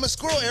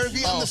squirrel, Eric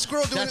V. I'm the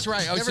squirrel doing That's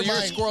right. Oh, so you're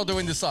a squirrel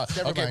doing the song.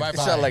 Okay, bye. It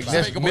sounded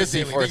like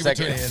Missy for a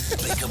second.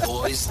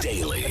 Bakaboyz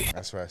Daily.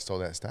 That's where I stole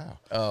that style.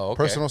 Oh, okay.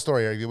 Personal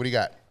story, Eric V. What do you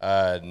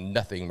got?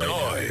 Nothing right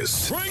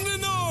Noise. Bring the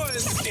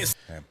noise.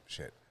 Damn,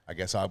 shit. I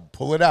guess I'll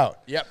pull it out.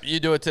 Yep, you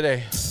do it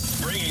today.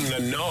 Bringing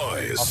the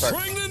noise.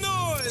 Bring the noise.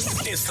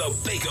 It's the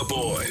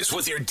Bakaboyz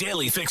with your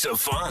daily fix of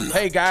fun.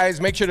 Hey guys,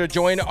 make sure to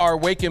join our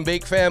Wake and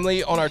Bake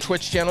family on our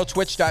Twitch channel,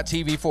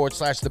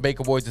 twitch.tv/the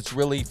Bakaboyz. It's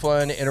really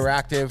fun,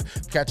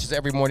 interactive. Catch us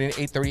every morning at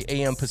 8:30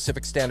 a.m.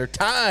 Pacific Standard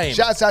Time.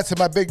 Shouts out to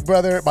my big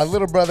brother, my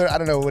little brother. I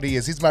don't know what he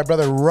is. He's my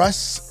brother,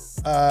 Russ.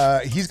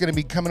 He's going to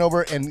be coming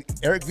over, and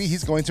Eric V,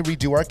 he's going to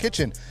redo our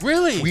kitchen.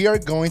 Really? We are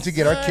going to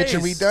get our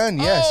kitchen redone,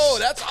 yes. Oh,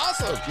 that's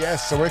awesome.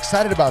 Yes, so we're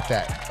excited about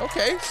that.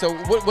 Okay, so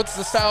what's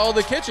the style of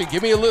the kitchen?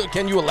 Give me a little,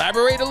 can you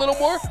elaborate a little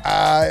more?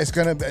 There's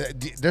going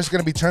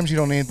to be terms you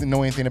don't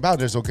know anything about.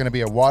 There's going to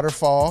be a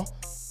waterfall.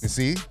 You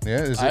see?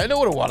 Yeah, I know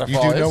what a waterfall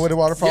is. You do know what a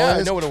waterfall is?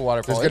 Yeah, I know what a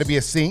waterfall is. There's going to be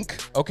a sink.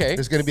 Okay.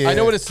 There's going to be I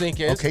know what a sink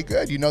is. Okay,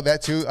 good. You know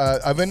that too.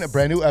 Oven, a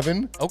brand new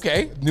oven.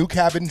 Okay. New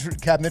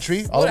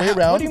cabinetry all the way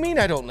around. What do you mean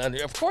I don't know?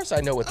 Of course I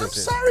know what this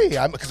is. Sorry,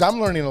 because I'm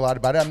learning a lot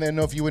about it. I didn't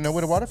know if you would know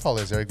what a waterfall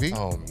is, Eric V.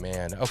 Oh,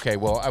 man. Okay,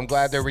 well, I'm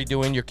glad they're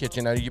redoing your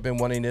kitchen. I know you've been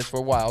wanting this for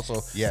a while, so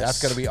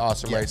that's going to be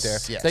awesome right there.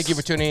 Yes. Thank you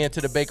for tuning in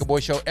to the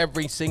Bakaboyz Show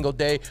every single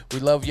day.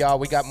 We love y'all.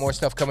 We got more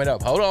stuff coming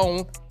up. Hold on.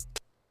 We'll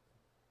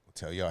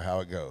tell y'all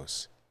how it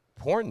goes.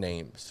 Porn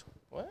names.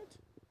 What?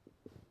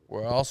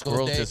 We're all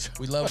squirrels.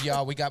 We love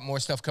y'all. We got more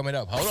stuff coming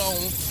up. Hold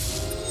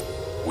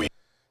on.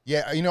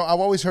 Yeah, you know,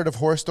 I've always heard of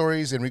horror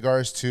stories in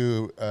regards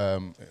to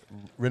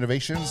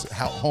renovations,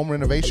 home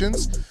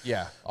renovations.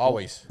 Yeah,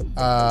 always.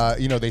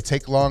 You know, they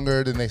take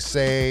longer than they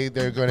say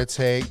they're going to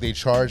take. They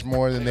charge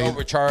more than they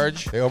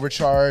overcharge. They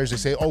overcharge. They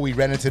say, "Oh, we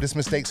ran into this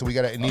mistake, so we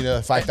need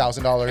a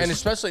 $5,000." And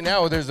especially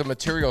now, there's a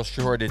material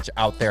shortage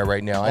out there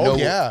right now. I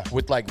know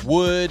with like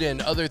wood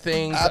and other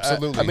things.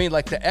 Absolutely. I mean,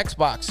 like the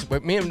Xbox.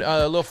 But me and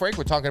Lil Frank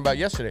were talking about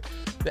yesterday.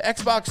 The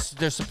Xbox,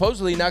 they're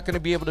supposedly not going to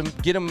be able to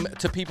get them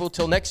to people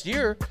till next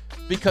year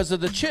because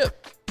of the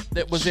chip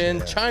that was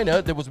in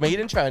China, that was made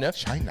in China.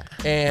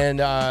 And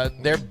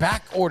they're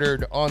back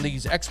ordered on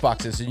these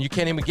Xboxes, and you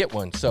can't even get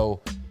one.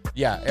 So,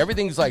 yeah,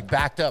 everything's like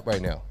backed up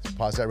right now.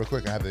 Pause that real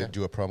quick. I have to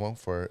do a promo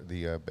for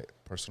the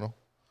personal.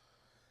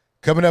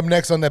 Coming up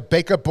next on the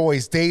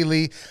Bakaboyz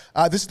Daily.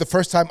 This is the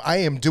first time I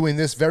am doing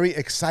this. Very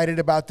excited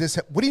about this.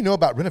 What do you know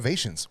about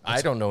renovations?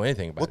 I don't know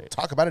anything about it. We'll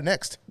talk about it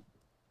next.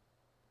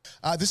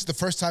 This is the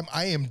first time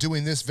I am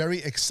doing this. Very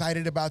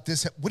excited about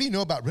this. What do you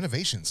know about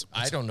renovations?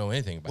 I don't know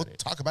anything about it. We'll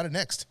talk about it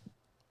next.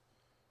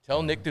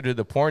 Tell Nick to do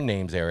the porn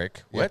names,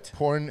 Eric. What? Yeah,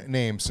 porn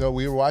names. So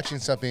we were watching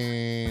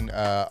something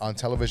on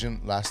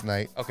television last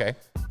night. Okay.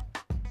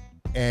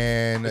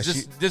 And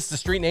Is this the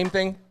street name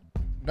thing?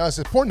 no, it's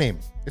a porn name.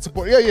 It's a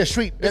porn. Yeah,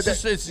 street.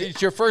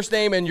 It's your first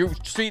name and your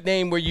street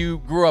name where you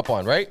grew up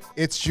on, right?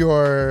 It's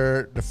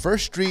the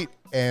first street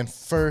and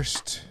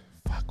first.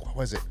 Fuck, what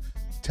was it?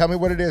 Tell me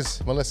what it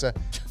is, Melissa.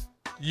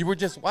 You were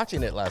just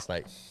watching it last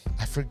night.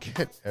 I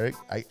forget, Eric.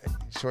 I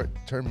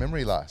short-term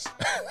memory loss.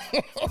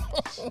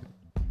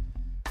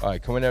 All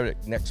right, coming up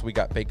next, we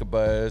got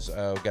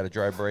BAKABUZZ. We got a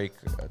dry break,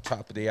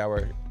 top of the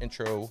hour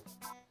intro.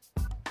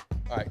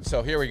 All right,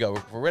 so here we go.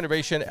 For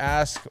renovation,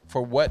 ask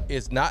for what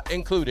is not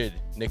included,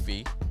 Nick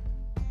V.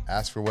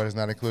 Ask for what is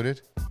not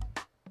included?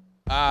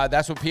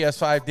 That's what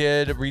PS5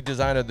 did.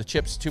 Redesign of the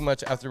chips too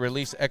much after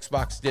release.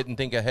 Xbox didn't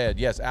think ahead.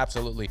 Yes,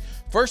 absolutely.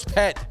 First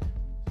pet.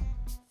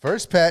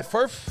 First pet.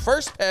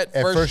 First pet,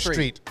 at first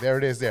street. There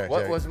it is there.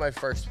 What was my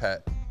first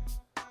pet?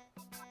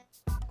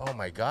 Oh,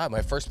 my God.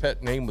 My first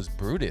pet name was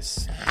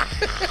Brutus.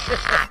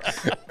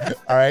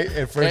 All right,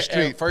 and first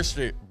street. First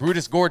street.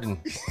 Brutus Gordon.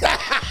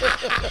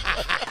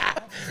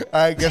 All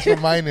right, guess what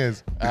mine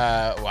is?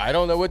 Well, I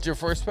don't know what your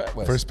first pet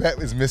was. First pet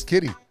is Miss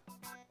Kitty.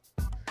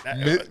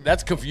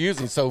 That's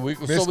confusing.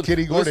 Miss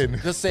Kitty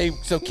Gordon. Let's say,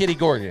 Kitty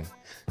Gordon.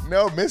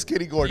 No, Miss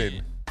Kitty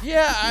Gordon.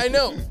 Yeah, I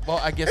know. Well,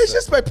 I guess it's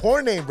just my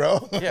porn name,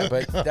 bro. Yeah,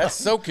 but that's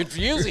so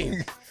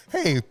confusing.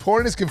 Hey,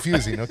 porn is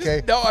confusing,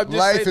 okay? No, I'm just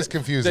Life saying is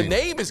confusing. The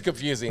name is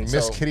confusing.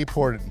 Miss Kitty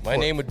Porn. My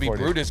name would be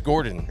Brutus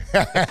Gordon.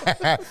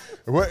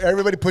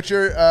 Everybody put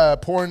your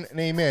porn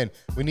name in.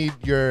 We need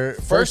your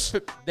first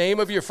name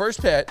of your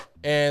first pet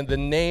and the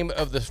name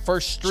of the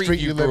first street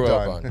you grew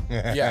up on.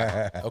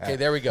 Yeah. Okay,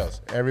 there we go.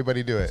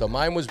 Everybody do it. So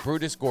mine was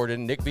Brutus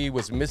Gordon. Nick V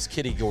was Miss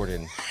Kitty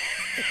Gordon.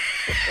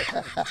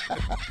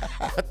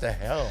 What the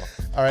hell?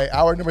 All right,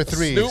 hour number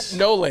 3. Snoop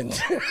Noland.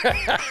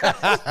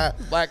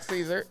 Black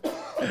Caesar.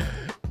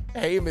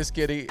 Hey, Miss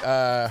Kitty.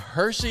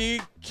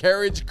 Hershey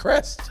Carriage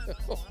Crest.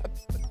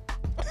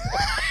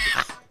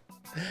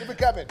 Keep it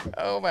coming.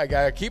 Oh, my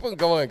God. Keep them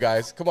going,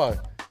 guys. Come on.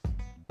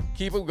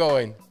 Keep them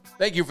going.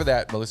 Thank you for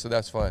that, Melissa.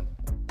 That's fun.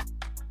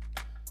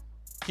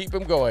 Keep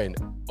them going.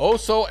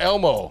 Oso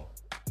Elmo.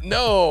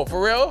 No,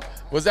 for real?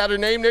 Was that her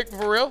name, Nick,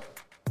 for real?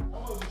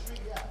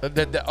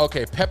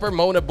 Okay, Pepper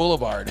Mona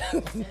Boulevard.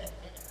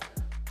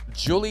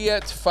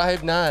 Juliet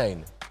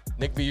 59.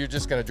 Nick V, you're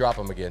just going to drop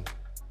them again.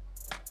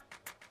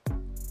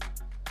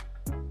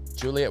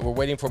 Juliet, we're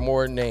waiting for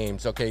more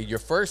names. Okay, your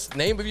first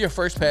name of your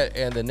first pet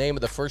and the name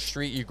of the first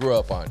street you grew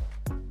up on.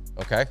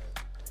 Okay?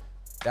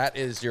 That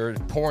is your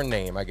porn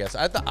name, I guess.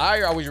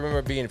 I always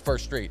remember being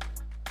First Street.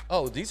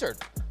 Oh, these are...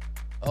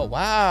 Oh,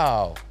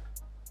 wow.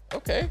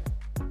 Okay.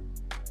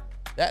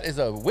 That is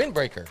a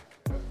windbreaker.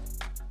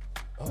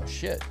 Oh,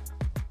 shit.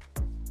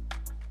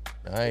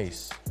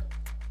 Nice.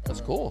 That's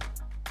cool.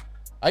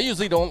 I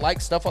usually don't like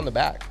stuff on the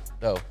back,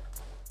 though.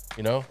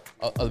 You know?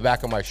 On the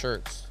back of my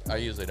shirts. I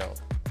usually don't.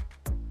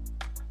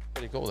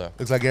 Pretty cool, though.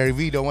 Looks like Gary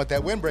V don't want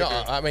that windbreaker.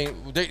 No, I mean,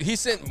 he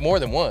sent more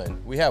than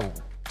one. We have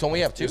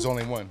 2. There's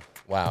only one.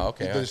 Wow,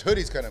 okay. There's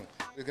hoodies coming.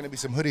 There's going to be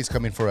some hoodies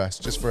coming for us,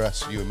 just for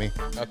us, you and me.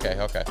 Okay.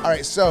 All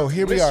right, so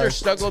here we are.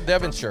 Mr. Stuggle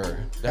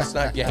Devonshire. That's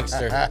not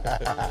gangster.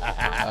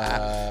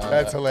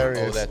 That's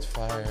hilarious. Oh, that's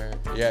fire.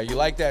 Yeah, you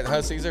like that,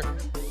 huh, Caesar?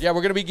 Yeah,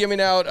 we're going to be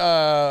giving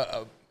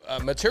out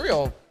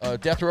material,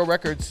 Death Row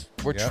Records.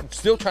 We're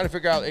still trying to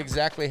figure out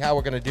exactly how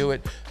we're going to do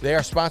it. They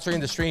are sponsoring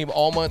the stream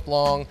all month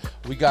long.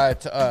 We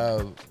got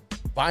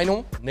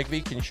vinyl. Nick V,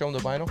 can you show them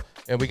the vinyl?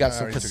 And we got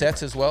some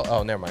cassettes as well.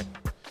 Oh, never mind.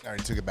 I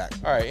already took it back.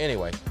 All right,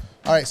 anyway.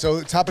 All right,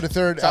 so top of the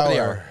third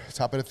hour.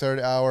 Top of the third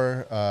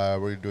hour,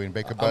 we're doing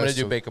BAKABUZZ. I'm going to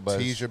do BAKABUZZ.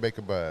 Tease your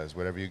BAKABUZZ,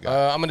 whatever you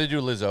got. I'm going to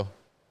do Lizzo.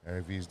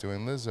 Eric V's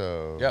doing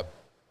Lizzo. Yep.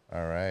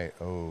 All right.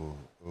 Oh.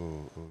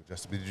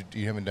 Justin Bieber.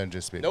 You haven't done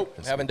Just Bieber. Nope,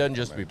 haven't done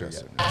Just Bieber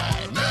yet.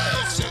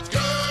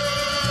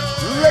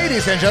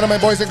 Ladies and gentlemen,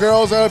 boys and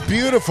girls, a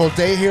beautiful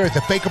day here at the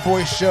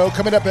BAKABOYZ show.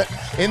 Coming up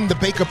in the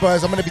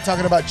BAKABUZZ, I'm going to be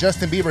talking about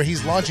Justin Bieber.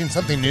 He's launching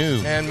something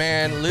new. And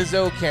man,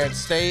 Lizzo can't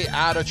stay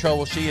out of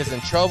trouble. She is in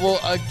trouble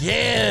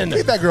again.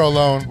 Leave that girl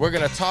alone. We're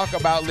going to talk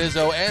about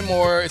Lizzo and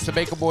more. It's the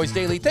BAKABOYZ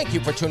Daily. Thank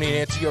you for tuning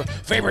in to your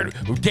favorite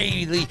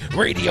daily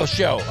radio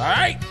show. All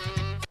right?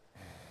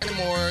 And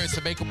more. It's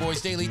the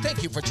BAKABOYZ Daily.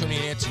 Thank you for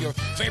tuning in to your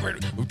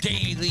favorite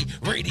daily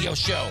radio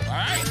show. All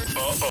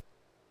right?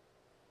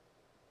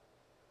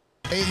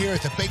 Hey, here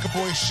at the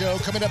BAKABOYZ show.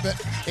 Coming up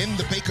in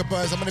the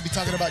BAKABUZZ, I'm going to be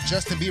talking about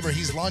Justin Bieber.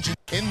 He's launching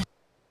in the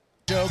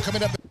show.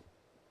 Coming up.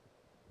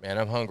 Man,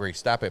 I'm hungry.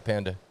 Stop it,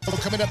 Panda.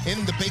 Coming up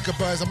in the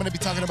BAKABUZZ, I'm going to be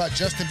talking about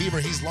Justin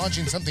Bieber. He's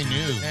launching something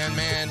new. And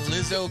man,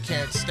 Lizzo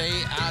can't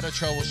stay out of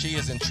trouble. She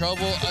is in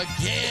trouble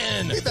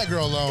again. Leave that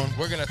girl alone.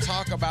 We're going to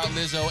talk about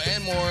Lizzo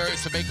and more.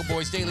 It's the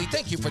BAKABOYZ Daily.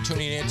 Thank you for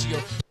tuning in to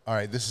your... All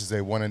right, this is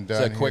a one and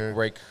done. It's a quick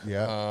break.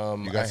 Yeah.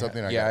 You got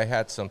something? I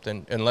had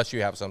something, unless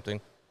you have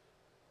something.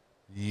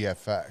 Yeah,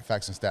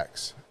 facts and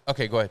stacks.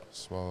 Okay, go ahead.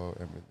 Swallow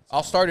everything.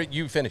 I'll start it.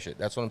 You finish it.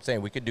 That's what I'm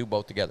saying. We could do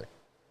both together.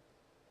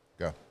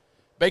 Go.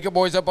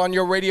 BAKABOYZ up on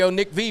your radio.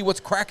 Nick V, what's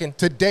cracking?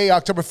 Today,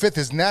 October 5th,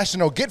 is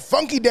National Get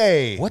Funky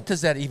Day. What does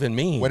that even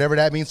mean? Whatever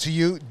that means to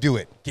you, do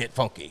it. Get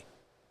funky.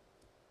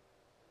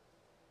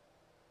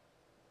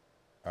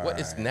 What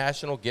is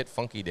National Get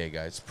Funky Day,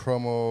 guys?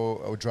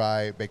 Promo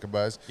dry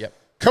BAKABUZZ. Yep.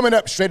 Coming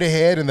up straight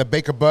ahead in the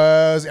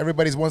BAKABUZZ,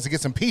 everybody wants to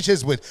get some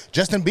peaches with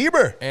Justin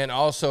Bieber. And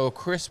also,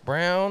 Chris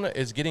Brown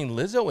is getting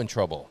Lizzo in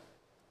trouble.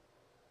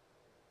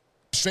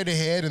 Straight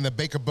ahead in the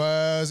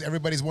BAKABUZZ,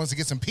 everybody wants to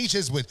get some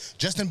peaches with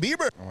Justin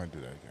Bieber. I want to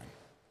do that again.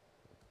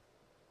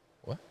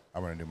 What? I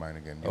want to do mine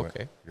again.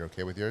 Okay. You're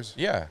okay with yours?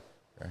 Yeah.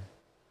 Okay.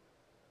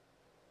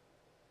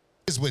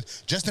 Is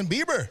with Justin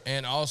Bieber.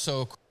 And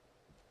also,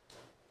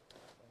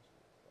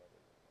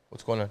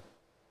 what's going on?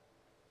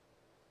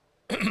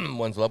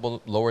 One's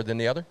level lower than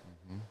the other?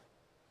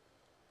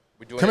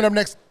 We doing Coming it? up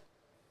next.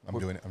 I'm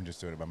doing it. I'm just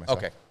doing it by myself.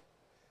 Okay.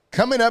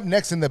 Coming up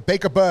next in the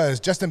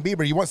BAKABUZZ, Justin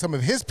Bieber, you want some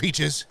of his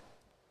peaches?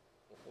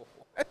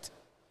 What?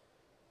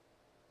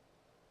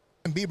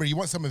 Justin Bieber, you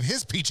want some of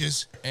his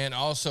peaches? And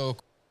also,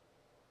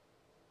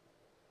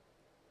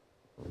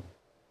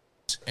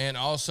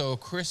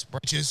 Chris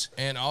Brown. Peaches.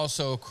 And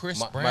also,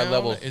 Chris Brown my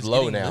level's is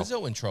low getting now.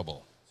 Lizzo in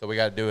trouble. So we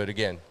got to do it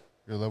again.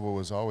 Your level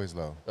was always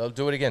low. I'll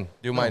do it again.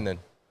 Do mine then.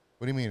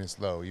 What do you mean it's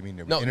low? You mean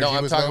the No, energy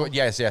I'm was talking low? about,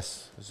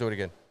 yes. Let's do it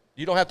again.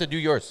 You don't have to do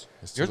yours.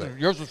 too late.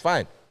 Yours was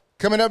fine.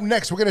 Coming up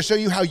next, we're going to show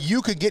you how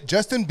you could get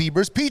Justin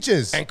Bieber's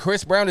peaches. And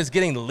Chris Brown is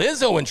getting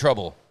Lizzo in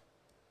trouble.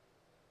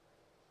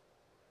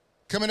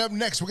 Coming up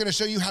next, we're going to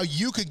show you how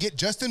you could get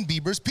Justin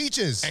Bieber's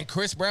peaches. And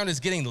Chris Brown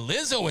is getting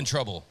Lizzo in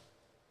trouble.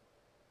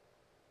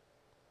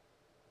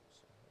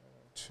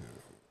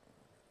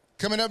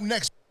 Coming up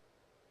next,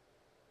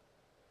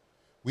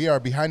 we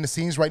are behind the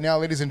scenes right now,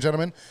 ladies and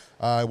gentlemen,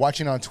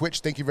 watching on Twitch.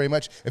 Thank you very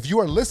much. If you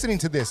are listening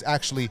to this,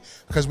 actually,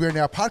 because we are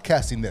now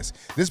podcasting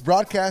this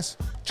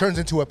broadcast turns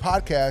into a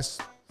podcast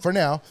for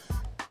now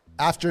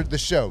after the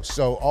show.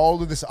 So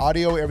all of this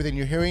audio, everything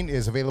you're hearing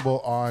is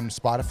available on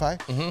Spotify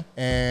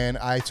and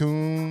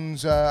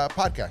iTunes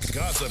podcast.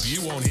 Gossip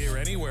you won't hear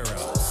anywhere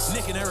else.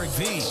 Nick and Eric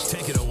V,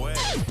 take it away.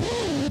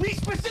 We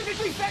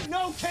specifically said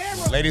no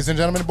camera. Ladies and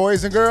gentlemen,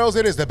 boys and girls,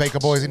 it is the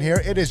BAKABOYZ in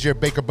here. It is your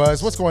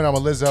BAKABUZZ. What's going on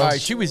with Lizzo? All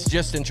right, she was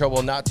just in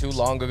trouble not too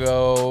long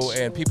ago,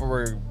 and people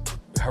were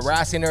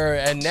harassing her,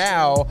 and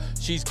now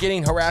she's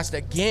getting harassed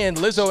again.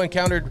 Lizzo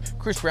encountered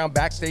Chris Brown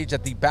backstage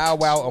at the Bow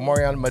Wow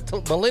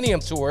Omarion Millennium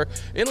Tour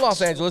in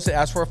Los Angeles and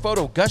asked for a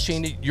photo,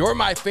 gushing, "You're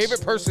my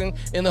favorite person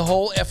in the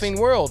whole effing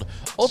world."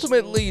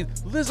 Ultimately,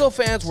 Lizzo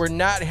fans were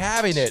not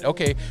having it.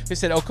 Okay, they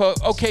said,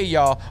 okay,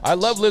 y'all, I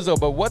love Lizzo,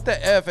 but what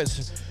the F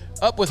is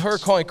up with her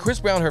calling Chris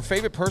Brown her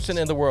favorite person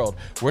in the world?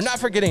 We're not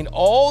forgetting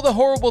all the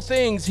horrible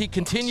things he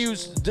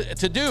continues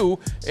to do.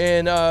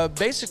 And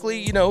basically,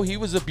 you know, he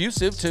was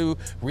abusive to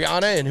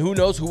Rihanna and who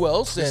knows who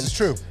else. This is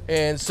true.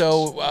 And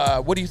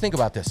so what do you think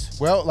about this?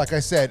 Well, like I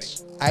said,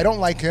 I don't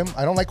like him.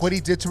 I don't like what he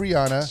did to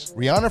Rihanna.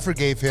 Rihanna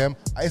forgave him.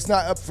 It's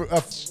not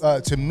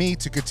up to me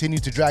to continue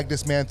to drag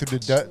this man through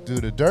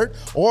the dirt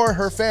or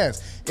her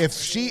fans. If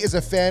she is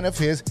a fan of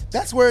his,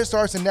 that's where it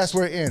starts and that's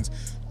where it ends.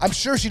 I'm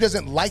sure she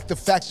doesn't like the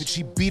fact that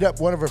she beat up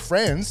one of her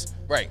friends.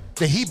 Right.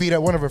 That he beat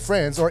up one of her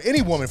friends, or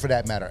any woman for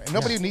that matter. And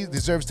nobody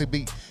deserves to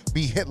be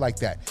hit like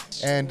that.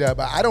 And but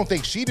I don't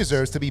think she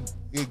deserves to get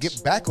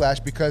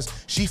backlash because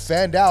she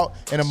fanned out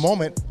in a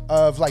moment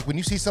of, like, when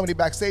you see somebody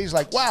backstage,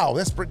 like, wow,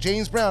 that's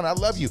James Brown, I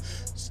love you.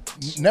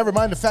 Never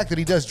mind the fact that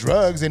he does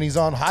drugs and he's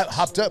on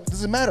hopped up.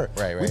 Doesn't matter.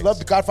 Right. We love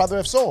the Godfather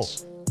of Soul.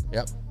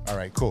 Yep. All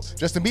right, cool.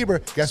 Justin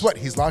Bieber, guess what?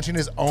 He's launching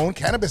his own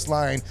cannabis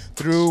line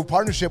through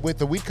partnership with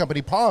the weed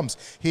company Palms.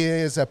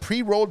 His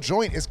pre-rolled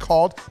joint is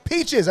called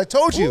Peaches. I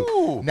told you.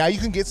 Ooh. Now you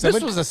can get some.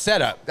 This was a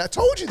setup. I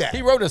told you that.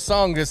 He wrote a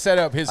song to set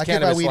up his I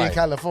cannabis get my weed line. in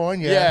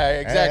California.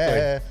 Yeah,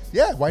 exactly.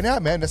 Yeah, why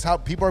not, man? That's how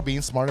people are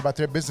being smart about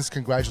their business.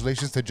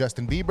 Congratulations to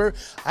Justin Bieber.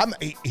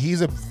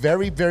 He's a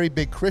very, very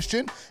big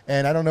Christian,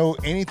 and I don't know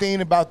anything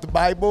about the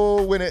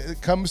Bible when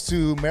it comes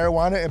to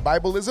marijuana and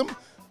Bibleism.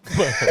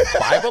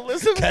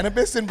 Bibleism?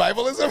 Cannabis and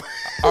Bibleism?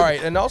 All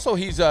right, and also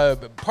he's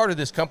part of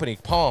this company,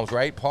 Palms,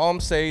 right?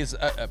 Palms says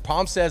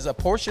a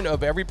portion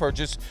of every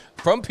purchase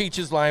from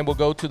Peaches line will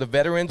go to the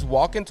Veterans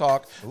Walk and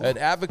Talk, an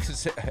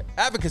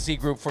advocacy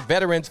group for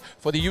veterans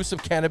for the use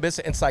of cannabis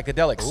and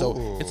psychedelics.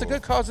 So it's a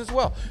good cause as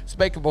well. It's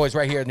BAKABOYZ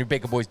right here at New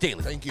BAKABOYZ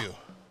Daily. Thank you.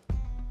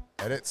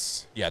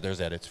 Edits. Yeah, there's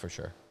edits for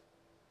sure.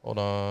 Hold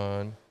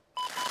on.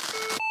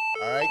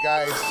 All right,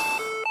 guys.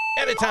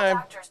 Edit time.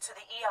 Doctors to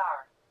the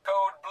ER.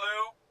 Code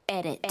blue.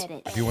 Edit.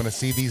 If you want to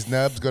see these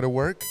nubs go to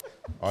work,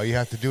 all you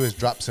have to do is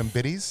drop some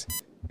biddies,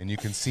 and you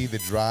can see the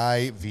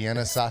dry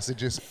Vienna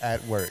sausages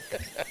at work.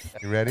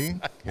 You ready?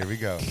 Here we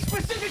go.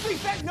 Specifically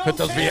said no Put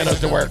those camera. Viennas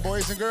to work.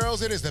 Boys and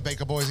girls, it is the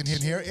BAKABOYZ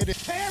in here. It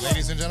is,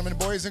 ladies and gentlemen,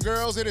 boys and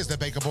girls, it is the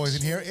BAKABOYZ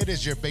in here. It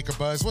is your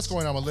BAKABUZZ. What's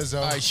going on with Lizzo?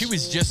 All right, she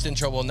was just in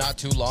trouble not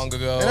too long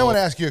ago. And I want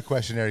to ask you a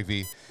question, Eric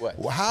V. What?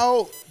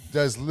 How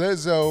does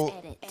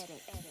Lizzo...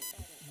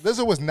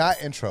 Lizzo was not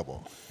in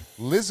trouble.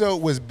 Lizzo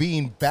was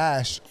being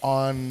bashed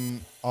on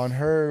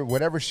her,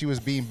 whatever she was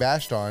being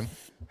bashed on.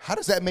 How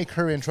does that make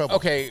her in trouble?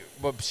 Okay,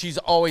 but she's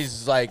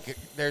always like,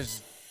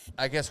 there's,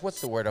 I guess,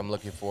 what's the word I'm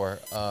looking for?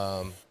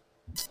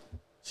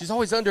 She's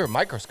always under a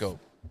microscope.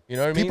 You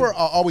know what I mean? People are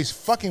always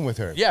fucking with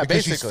her. Yeah,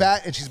 because she's basically.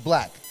 fat and she's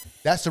black.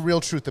 That's the real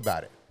truth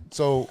about it.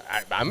 So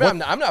I'm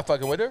not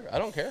fucking with her. I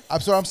don't care.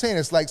 So I'm saying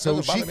it's like, so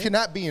Doesn't she bother me.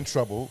 cannot be in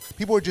trouble.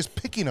 People are just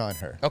picking on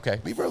her. Okay.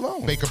 Leave her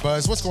alone.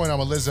 BAKABUZZ, what's going on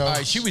with Lizzo? All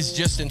right, she was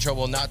just in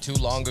trouble not too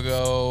long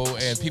ago,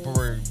 and people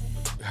were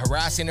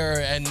harassing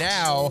her, and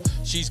now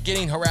she's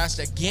getting harassed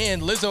again.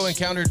 Lizzo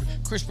encountered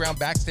Chris Brown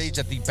backstage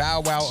at the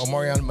Bow Wow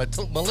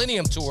Omarion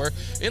Millennium Tour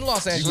in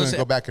Los You're Angeles. going to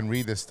go back and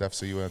read this stuff,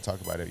 so you want to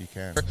talk about it, you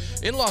can.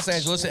 In Los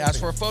Angeles,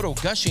 asked for a photo,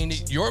 gushing,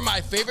 "You're my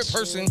favorite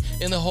person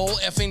in the whole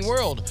effing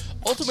world."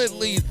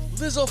 Ultimately,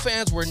 Lizzo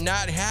fans were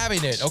not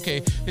having it. Okay,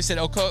 they said,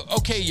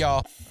 okay,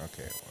 y'all.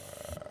 Okay.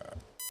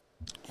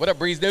 What up,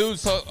 Breeze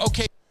News? So,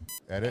 okay.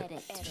 Edit.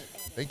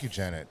 Thank you,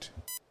 Janet.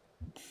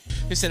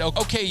 He said,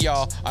 okay,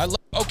 y'all.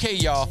 Okay,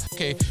 y'all.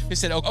 Okay. He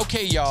said,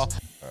 okay, y'all.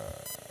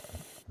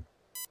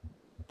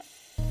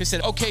 He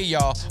said, okay,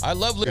 y'all. I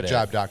love Lizzo. Good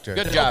job, Doctor.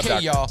 Good job,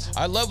 okay, y'all.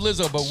 I love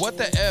Lizzo, but what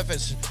the F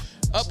is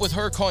up with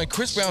her calling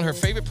Chris Brown her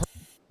favorite person?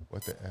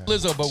 What the F?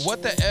 Lizzo, but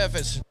what the F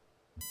is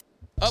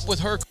up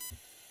with her?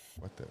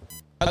 What the?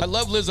 I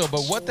love Lizzo,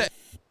 but what the?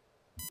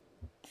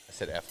 I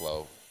said F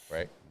low,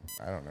 right?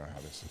 I don't know how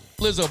this is.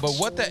 Lizzo, but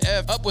what the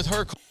F up with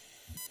her?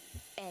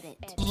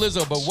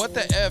 Lizzo, but what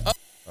the F up?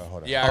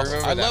 Hold on. Yeah, I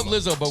remember that. I love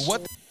Lizzo, but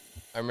what?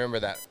 I remember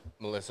that,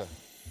 Melissa.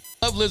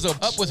 Love Lizzo,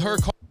 up with her.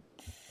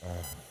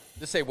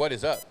 Just say what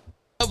is up.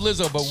 Love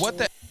Lizzo, but what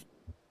the?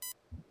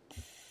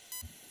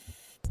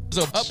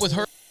 Lizzo, up with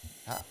her.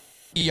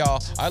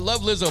 Y'all, I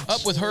love Lizzo,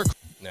 up with her.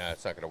 Nah,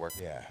 it's not gonna work.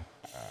 Yeah.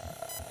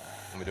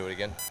 Let me do it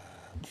again.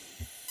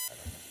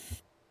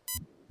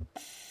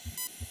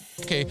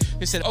 Okay,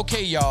 he said,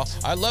 okay, y'all,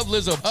 I love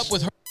Lizzo, up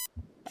with her.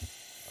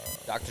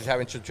 Doctor's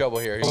having some trouble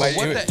here. He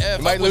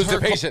might lose the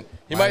patient.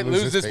 He might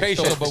lose this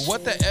patient. But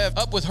what the F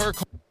up with her?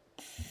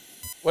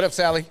 What up,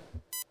 Sally?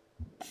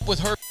 With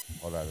her.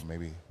 Hold on,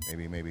 maybe.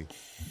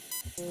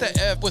 What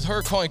the F with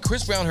her calling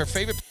Chris Brown her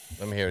favorite?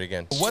 Let me hear it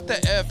again. What the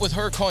F with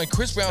her calling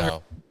Chris Brown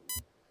her?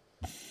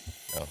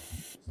 No,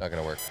 it's not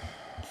gonna work.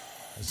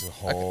 This is a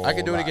whole I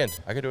can do it again.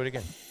 I can do it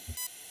again.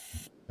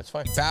 That's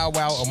fine. Bow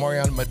Wow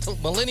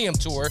Omarion Millennium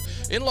Tour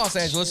in Los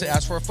Angeles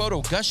asked for a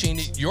photo,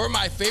 gushing, "You're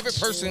my favorite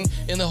person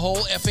in the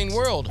whole effing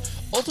world."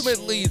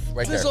 Ultimately,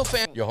 right Lizzo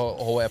fan. Your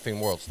whole effing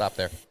world. Stop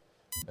there,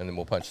 and then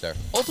we'll punch there.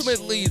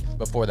 Ultimately,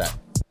 before that,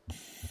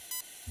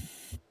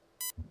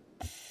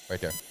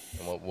 right there,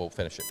 and we'll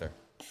finish it there.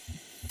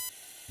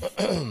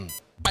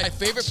 My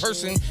favorite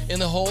person in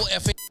the whole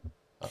effing.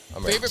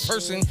 Favorite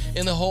person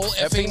in the whole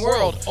effing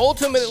world.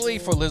 Ultimately,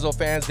 for Lizzo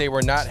fans, they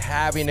were not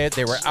having it.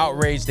 They were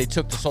outraged. They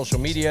took to social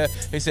media.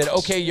 They said,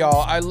 okay,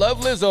 y'all, I love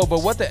Lizzo,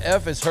 but what the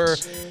F is her?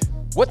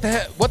 What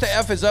the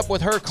F is up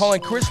with her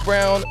calling Chris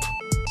Brown?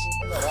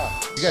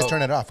 You gotta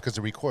turn it off because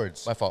it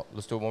records. My fault.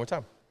 Let's do it one more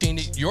time.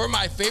 You're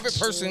my favorite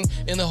person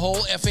in the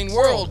whole effing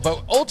world.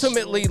 But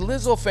ultimately,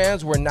 Lizzo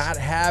fans were not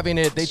having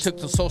it. They took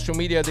to social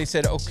media. They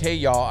said, okay,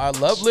 y'all, I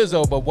love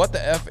Lizzo, but what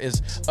the F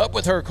is up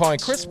with her calling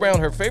Chris Brown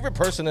her favorite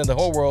person in the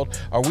whole world?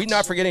 Are we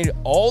not forgetting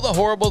all the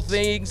horrible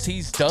things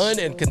he's done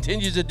and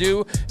continues to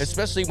do,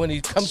 especially when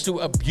it comes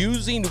to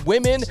abusing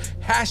women?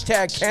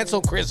 Hashtag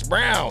cancel Chris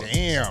Brown.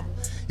 Damn.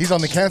 He's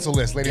on the cancel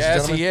list, ladies and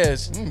gentlemen.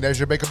 Yes, he is. There's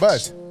your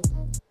BAKABUZZ.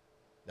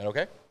 That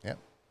okay? Yeah.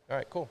 All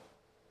right, cool.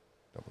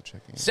 Double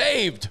checking.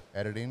 Saved.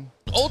 Editing.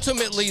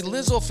 Ultimately,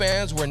 Lizzo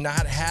fans were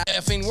not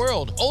effing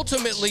world.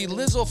 Ultimately,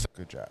 Lizzo.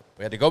 Good job.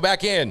 We had to go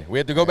back in. We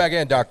had to go back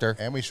in, Doctor.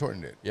 And we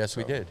shortened it. Yes,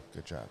 we did.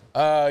 Good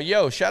job.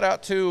 Yo, shout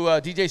out to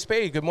DJ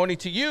Spade. Good morning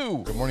to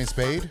you. Good morning,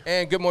 Spade.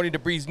 And good morning to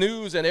Breeze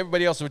News and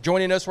everybody else for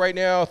joining us right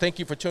now. Thank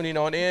you for tuning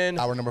on in.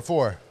 Hour number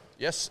 4.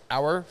 Yes,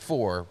 hour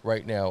 4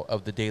 right now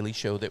of the daily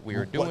show that we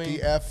are doing. What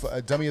the F,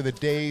 dummy of the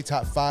day,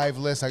 top 5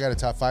 list. I got a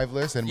top 5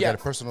 list, and we got a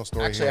personal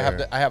story Actually,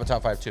 here. I have a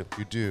top 5 too.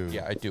 You do?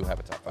 Yeah, I do have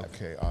a top 5.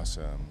 Okay,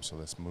 awesome. So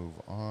let's move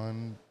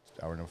on.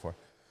 Hour number 4.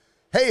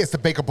 Hey, it's the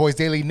Bakaboyz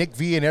Daily. Nick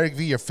V and Eric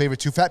V, your favorite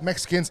 2 fat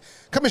Mexicans.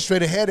 Coming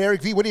straight ahead,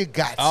 Eric V, what do you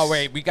got? All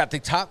right, we got the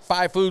top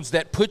 5 foods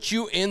that put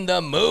you in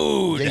the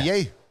mood.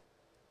 Yay.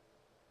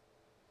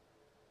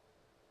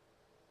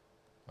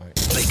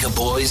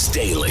 Bakaboyz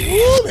Daily.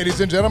 Woo, ladies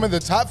and gentlemen,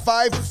 the top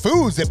 5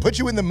 foods that put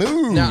you in the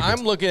mood. Now,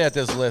 I'm looking at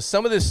this list.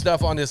 Some of this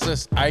stuff on this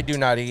list I do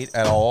not eat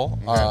at all.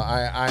 Okay.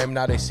 I am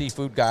not a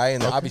seafood guy,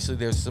 and obviously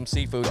there's some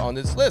seafood on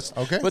this list.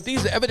 Okay. But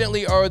these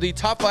evidently are the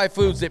top 5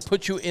 foods that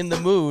put you in the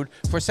mood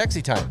for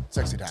sexy time.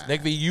 Sexy time. Nick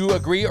V, you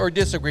agree or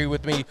disagree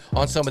with me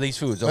on some of these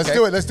foods, okay?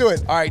 Let's do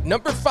it. All right,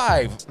 number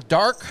 5,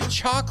 dark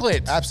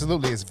chocolate.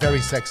 Absolutely, it's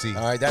very sexy.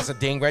 All right, that's a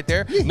ding right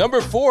there.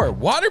 Number 4,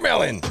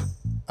 watermelon.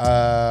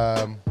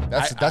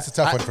 That's a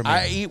tough one for me.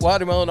 I eat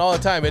watermelon all the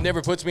time. It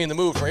never puts me in the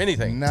mood for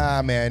anything.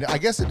 Nah, man. I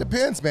guess it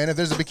depends, man. If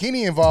there's a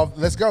bikini involved,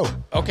 let's go.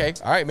 Okay.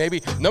 All right.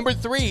 Maybe. Number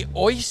 3,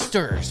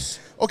 oysters.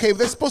 Okay,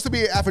 that's supposed to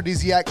be an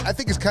aphrodisiac. I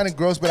think it's kind of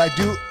gross, but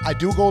I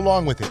do go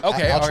along with it.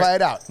 Okay. I'll try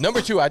it out.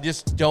 Number 2, I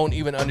just don't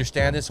even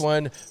understand this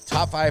one.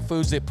 Top 5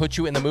 foods that put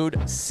you in the mood.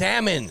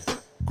 Salmon.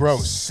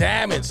 Gross.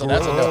 Salmon. So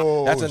that's a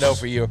no. That's a no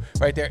for you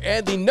right there.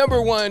 And the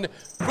number 1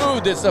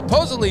 food that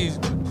supposedly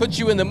puts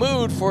you in the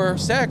mood for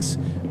sex.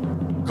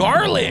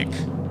 Garlic.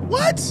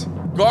 What?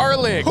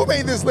 Garlic. Who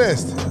made this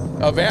list?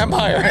 A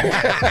vampire.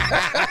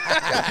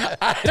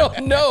 I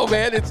don't know,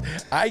 man.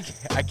 I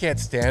can't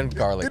stand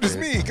garlic. It is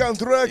dude. me, Count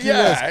Dracula.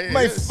 Yeah,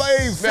 my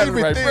smell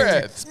favorite my thing.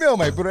 bread. Smell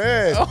my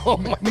bread. Oh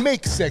my.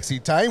 Make sexy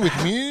time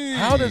with me.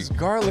 How does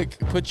garlic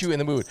put you in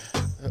the mood?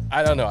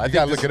 I don't know. I think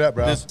gotta look it up,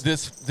 bro.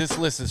 This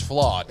list is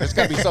flawed. There's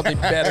got to be something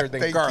better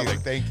than garlic.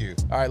 Thank you.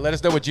 All right, let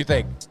us know what you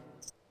think.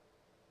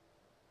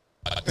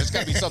 There's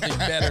got to be something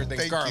better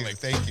than garlic.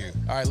 Thank you.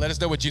 All right, let us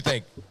know what you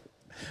think.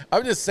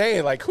 I'm just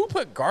saying, like, who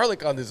put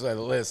garlic on this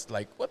list?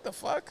 Like, what the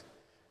fuck?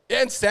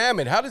 And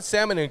salmon. How did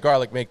salmon and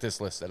garlic make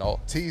this list at all?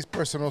 T's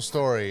personal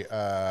story.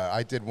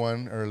 I did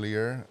one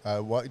earlier.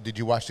 What did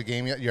you watch the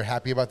game yet? You're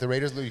happy about the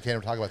Raiders? You can't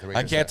even talk about the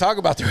Raiders. I can't talk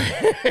about the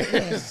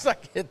Raiders. I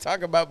can't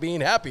talk about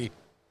being happy.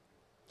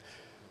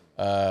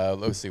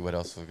 Let's see what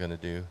else we're gonna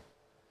do.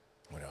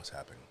 What else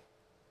happened?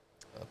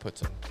 Put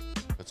some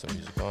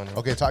music on.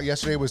 Okay,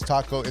 yesterday was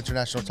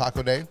International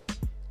Taco Day.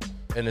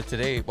 And then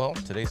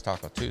today's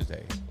Taco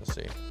Tuesday. Let's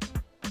see.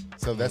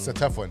 So that's a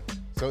tough one.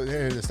 So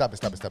stop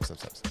it. Here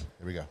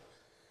we go.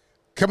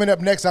 Coming up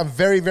next, I'm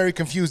very, very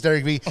confused,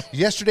 Derek V.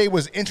 Yesterday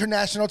was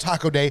International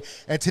Taco Day,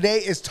 and today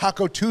is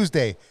Taco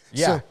Tuesday.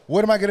 Yeah. So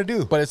what am I going to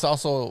do? But it's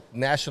also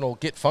National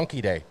Get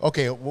Funky Day.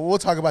 Okay, well, we'll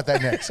talk about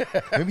that next.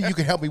 Maybe you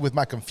can help me with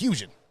my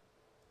confusion.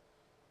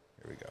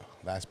 Here we go.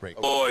 Last break.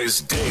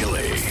 Boys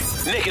Daily.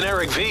 Nick and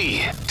Eric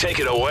V. Take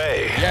it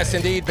away. Yes,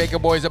 indeed.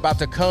 Bakaboyz about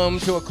to come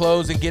to a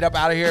close and get up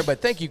out of here.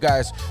 But thank you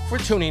guys for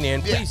tuning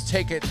in. Please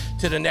take it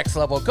to the next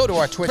level. Go to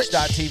our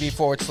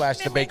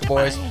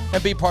twitch.tv/thebakaboyz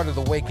and be part of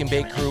the Wake and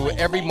Bake crew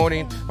every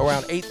morning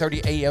around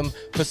 8:30 a.m.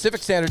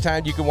 Pacific Standard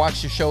Time. You can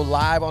watch the show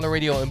live on the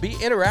radio and be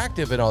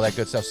interactive and all that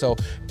good stuff. So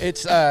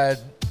it's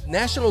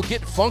National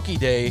Get Funky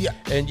Day,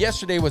 and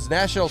yesterday was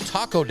National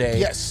Taco Day.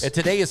 Yes. And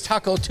today is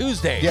Taco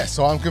Tuesday. Yes,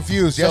 so I'm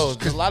confused. So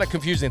there's a lot of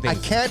confusing things. I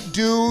can't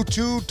do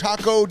 2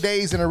 taco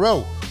days in a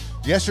row.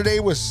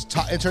 Yesterday was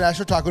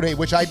International Taco Day,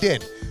 which I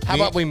did. How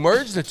about we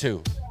merge the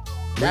two?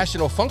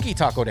 National Funky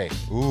Taco Day.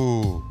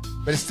 Ooh,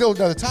 but it's still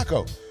another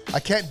taco.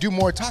 I can't do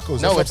more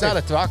tacos. No, it's not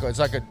a taco. It's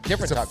like a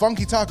different It's taco. a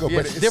funky taco, Yeah,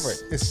 but it's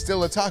different. It's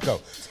still a taco.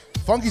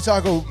 Funky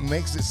taco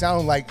makes it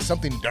sound like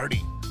something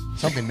dirty,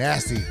 something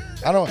nasty.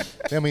 I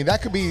mean,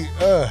 that could be.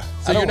 So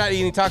you're not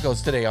eating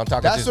tacos today on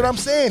Taco Tuesday? That's what I'm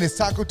saying. It's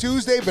Taco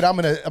Tuesday, but I'm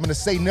gonna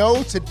say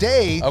no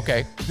today.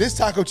 Okay. This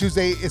Taco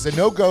Tuesday is a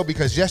no-go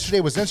because yesterday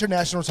was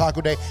International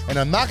Taco Day, and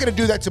I'm not gonna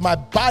do that to my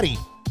body.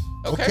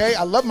 Okay?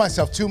 I love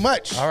myself too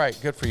much. All right,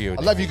 good for you.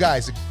 I love you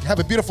guys. Have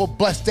a beautiful,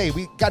 blessed day.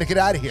 We got to get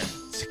out of here.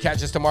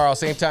 Catch us tomorrow,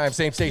 same time,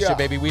 same station,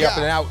 baby. We up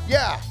and out.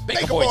 Yeah.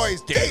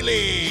 Bakaboyz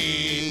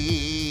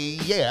Daily.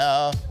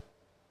 Yeah.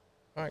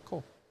 All right,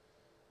 cool.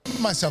 Love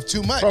myself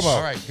too much.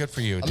 All right, good for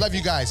you. I love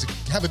you guys.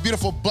 Have a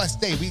beautiful, blessed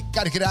day. We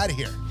got to get out of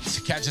here.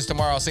 Catch us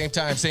tomorrow, same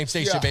time, same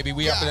station, baby.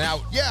 We up and out.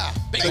 Yeah.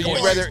 So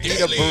you'd rather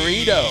eat a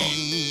burrito?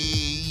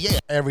 Yeah.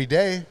 Every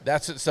day.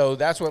 That's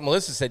what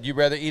Melissa said. You'd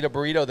rather eat a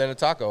burrito than a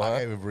taco, huh?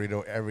 I have a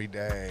burrito every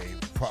day.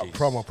 Jeez.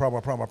 Promo.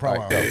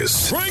 Right.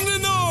 Bring the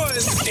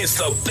noise. It's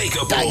the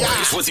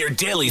Bakaboyz with your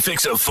daily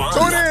fix of fun.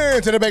 Tune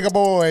in to the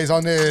Bakaboyz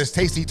on this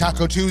tasty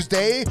Taco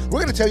Tuesday. We're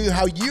going to tell you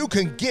how you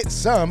can get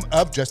some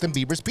of Justin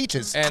Bieber's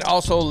peaches. And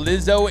also,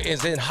 Lizzo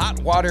is in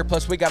hot water.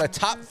 Plus, we got a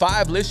top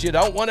 5 list you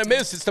don't want to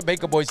miss. It's the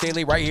Bakaboyz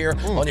Daily right here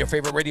on your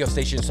favorite radio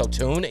station. So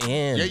tune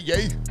in.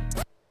 Yay.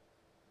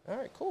 All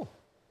right, cool.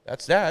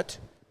 That's that.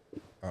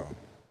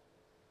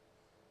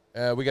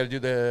 We got to do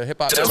the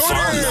hip hop. To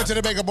fun. Tune in to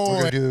the Bakaboyz. We're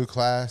going to do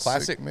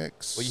classic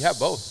mix. Well, you have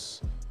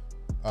both.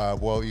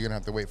 Well, you're going to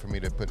have to wait for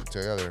me to put it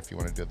together if you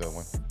want to do the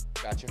one.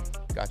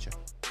 Gotcha.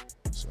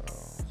 So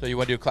you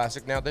want to do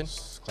classic now then?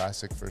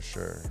 classic for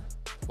sure.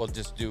 We'll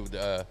just do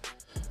the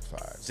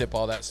 5. zip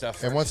all that stuff.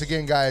 And first. once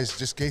again, guys,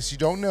 just in case you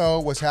don't know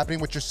what's happening,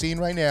 what you're seeing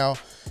right now,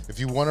 if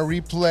you want to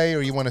replay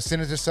or you want to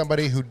send it to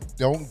somebody who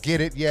don't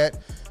get it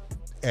yet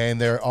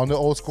and they're on the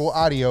old school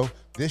audio,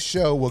 this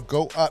show will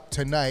go up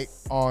tonight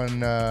on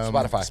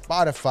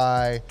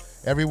Spotify,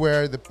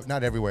 everywhere,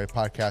 not everywhere,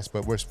 podcast,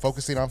 but we're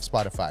focusing on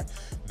Spotify.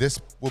 This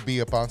will be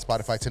up on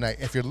Spotify tonight.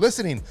 If you're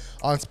listening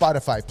on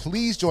Spotify,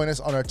 please join us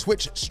on our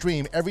Twitch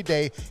stream every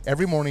day,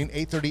 every morning,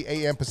 8:30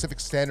 a.m.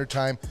 Pacific Standard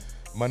Time,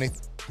 Monday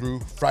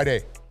through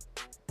Friday.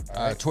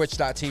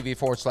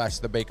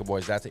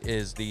 Twitch.tv/thebakaboyz. That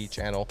is the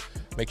channel.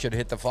 Make sure to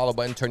hit the follow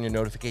button, turn your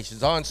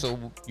notifications on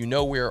so you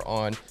know we're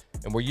on.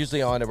 And we're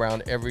usually on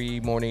around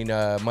every morning,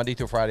 Monday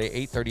through Friday,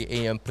 8:30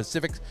 a.m.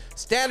 Pacific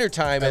Standard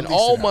Time. And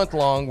all month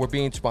long, we're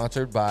being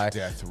sponsored by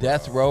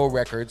Death Row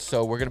Records.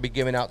 So we're going to be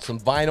giving out some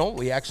vinyl.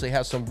 We actually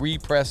have some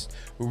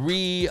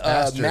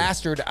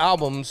mastered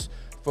albums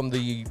from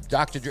the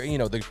Dr. Dre,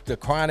 the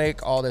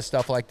Chronic, all this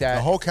stuff like that.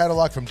 The whole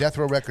catalog from Death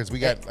Row Records. We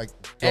got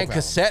and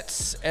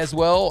cassettes as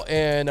well.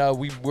 And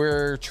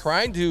we're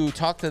trying to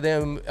talk to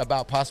them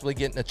about possibly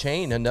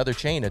getting another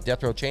chain, a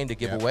Death Row chain to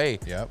give away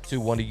to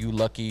one of you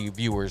lucky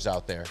viewers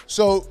out there.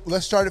 So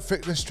let's try to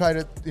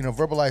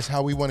verbalize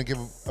how we want to give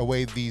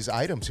away these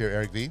items here,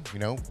 Eric V.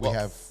 We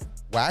have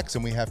wax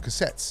and we have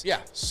cassettes. Yeah.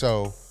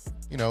 So,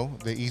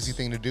 the easy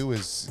thing to do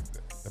is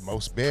the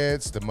most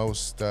bids, the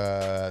most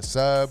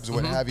subs,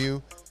 what have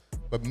you.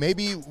 But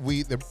maybe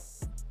the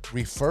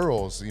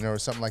referrals, you know, or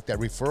something like that,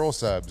 referral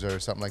subs or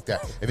something like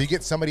that. If you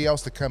get somebody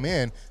else to come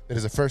in that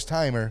is a first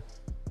timer,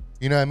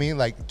 you know what I mean?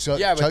 Like,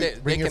 yeah,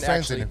 but bring your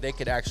friends in. they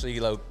could actually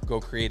go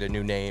create a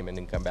new name and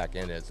then come back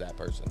in as that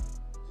person.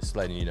 Just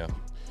letting you know,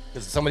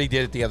 because somebody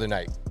did it the other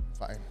night.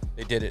 Fine.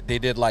 They did it. They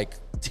did like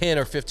 10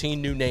 or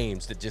 15 new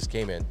names that just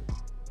came in.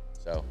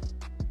 So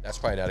that's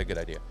probably not a good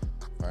idea.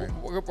 Fine.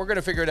 We're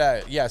gonna figure it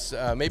out. Yes,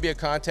 maybe a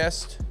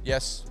contest.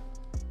 Yes,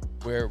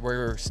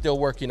 we're still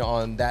working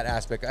on that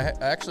aspect.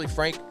 Actually,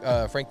 Frank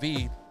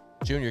V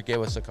Jr.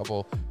 gave us a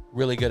couple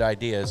really good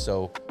ideas.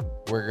 So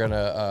we're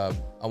gonna.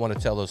 I want to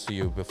tell those to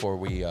you before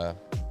we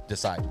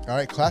decide. All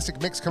right,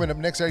 classic mix coming up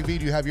next. Eric V,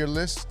 do you have your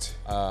list?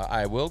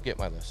 I will get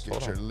my list.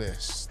 Get your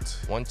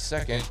list. 1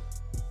 second.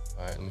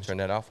 All right, let me turn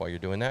that off while you're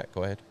doing that.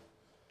 Go ahead.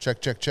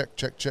 Check.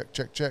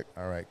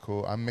 All right,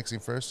 cool. I'm mixing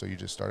first, so you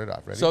just start it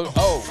off. Ready? So,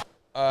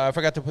 I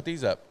forgot to put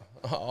these up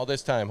all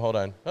this time. Hold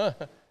on.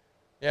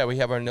 Yeah, we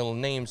have our little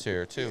names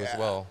here too as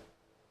well.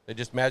 They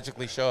just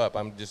magically show up.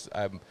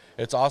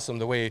 It's awesome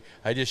the way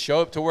I just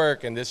show up to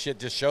work and this shit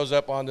just shows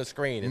up on the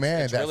screen.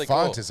 It's that really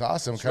font cool. is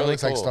awesome. It's Kind of really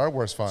looks like cool. Star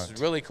Wars font. It's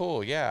really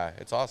cool. Yeah,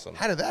 it's awesome.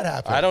 How did that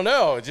happen? I don't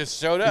know. It just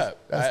showed up.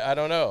 I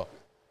don't know.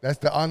 That's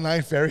the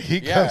online fairy. He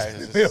Yeah, comes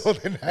in the middle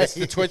of the night. it's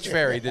the Twitch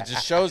fairy that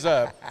just shows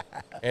up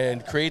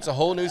and creates a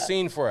whole new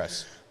scene for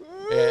us.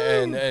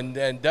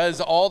 And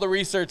does all the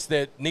research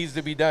that needs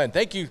to be done.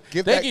 Thank you.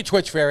 Thank you,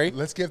 Twitch fairy.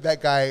 Let's give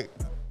that guy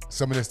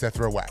some of this death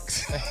row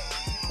wax.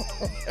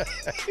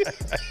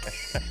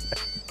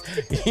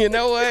 You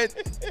know what?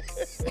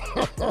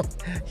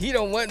 He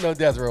don't want no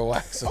death row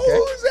wax, okay?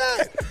 Who's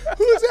that?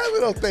 Who's that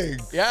little thing?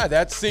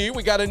 Yeah,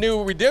 we got a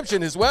new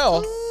redemption as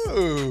well.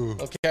 Ooh.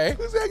 Okay.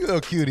 Who's that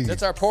little cutie?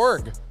 That's our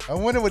porg. I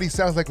wonder what he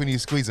sounds like when you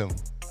squeeze him.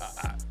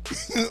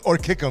 Or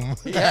kick him.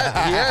 He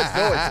has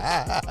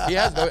noise. He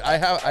has noise.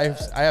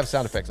 I have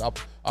sound effects.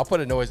 I'll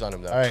put a noise on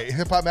him though. All right,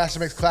 Hip Hop Master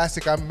Mix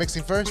Classic. I'm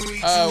mixing first.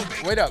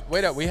 Wait up.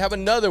 We have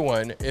another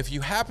one. If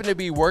you happen to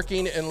be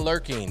working and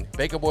lurking,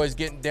 Bakaboyz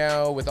getting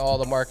down with all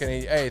the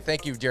marketing. Hey,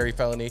 thank you, Jerry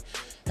Felony.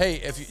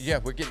 Hey,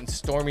 we're getting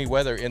stormy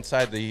weather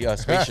inside the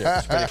spaceship.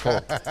 It's pretty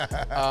cool.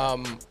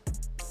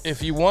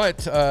 If you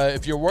want,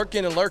 if you're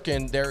working and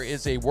lurking, there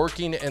is a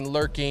working and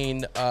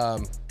lurking.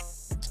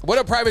 What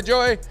up, Private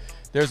Joy?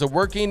 There's a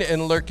working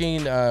and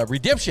lurking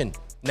redemption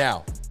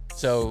now.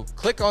 So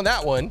click on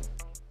that one.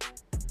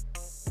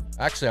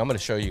 Actually, I'm going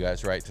to show you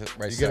guys right.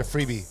 You get a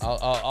freebie.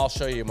 I'll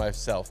show you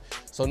myself.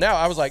 So now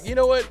I was like, you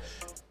know what?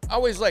 I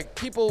always like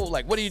people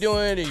like, what are you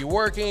doing? Are you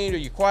working? Are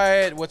you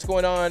quiet? What's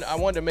going on? I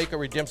wanted to make a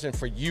redemption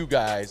for you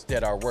guys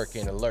that are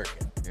working and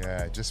lurking.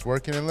 Yeah, just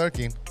working and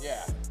lurking.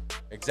 Yeah,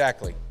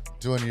 exactly.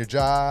 Doing your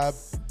job,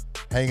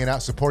 hanging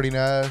out, supporting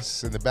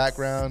us in the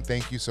background.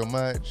 Thank you so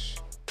much.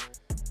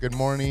 Good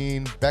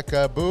morning,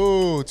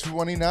 Bakaboyz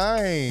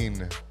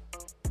 229.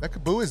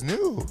 Bakaboyz is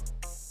new.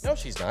 No,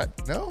 she's not.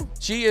 No?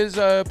 She is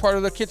part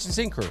of the kitchen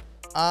sink crew.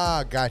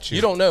 Ah, got you.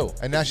 You don't know.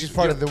 And now she's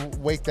part of the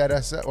Wake That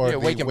Us Up, or the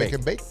Wake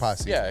and Bake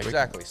posse. Yeah,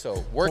 exactly.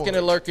 So working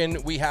and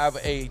lurking, we have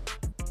a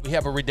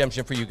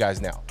redemption for you guys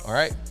now. All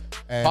right.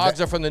 And Pogs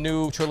are from the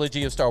new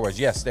trilogy of Star Wars.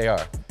 Yes, they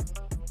are.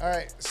 All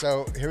right,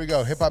 so here we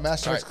go. Hip Hop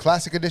Master Mix All right.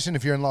 Classic Edition.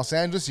 If you're in Los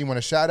Angeles, you want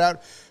to shout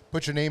out,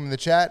 put your name in the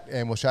chat,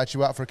 and we'll shout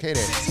you out for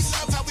K-Day.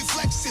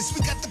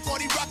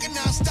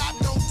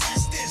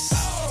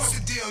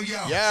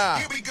 Yeah.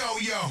 Here we go,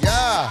 yo.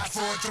 Yeah.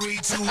 5, 4, 3,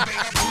 2,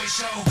 Bakaboyz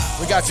show.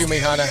 We got you,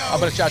 Mihana. I'm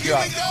gonna shout you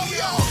out.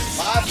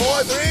 5,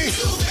 4, 3.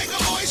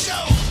 Bakaboyz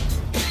show.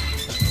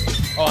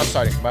 Oh, I'm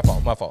sorry. My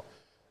fault.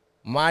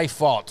 5,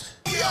 4, 3,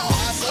 2,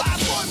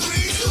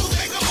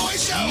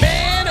 Bakaboyz show.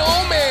 Man,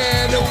 oh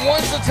man,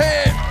 1 to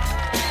 10.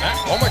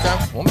 One more time.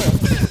 One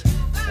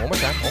more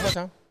time.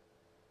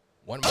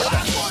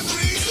 5, 4,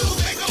 3, 2,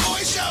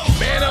 Bakaboyz show.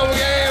 Man, oh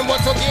man,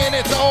 once again,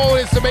 it's on.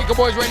 It's the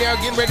Bakaboyz right now,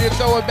 getting ready to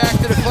throw it back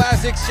to the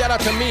classics. Shout out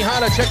to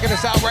Mihana checking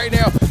us out right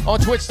now on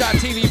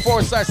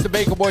twitch.tv/the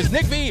Bakaboyz.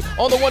 Nick V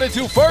on the 1 and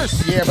 2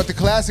 first. Yeah, but the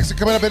classics are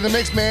coming up in the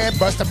mix, man.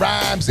 Busta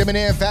Rhymes,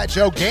 Eminem, Fat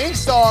Joe,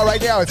 Gangstar right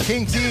now. It's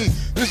King T.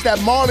 This is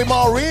that Marley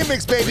Marl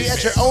remix, baby.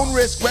 At your own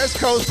risk, West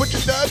Coast. Put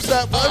your dubs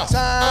up one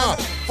time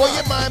for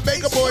your mind,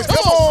 Bakaboyz.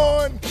 Come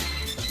on.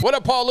 What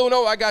up, Paul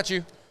Luno? I got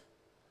you.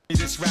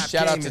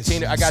 Shout out to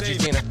Tina. I got you,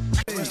 Tina.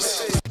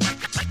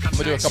 I'm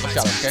gonna do a couple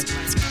shout outs,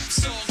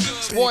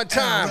 okay? One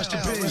time.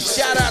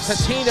 Shout out to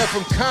Tina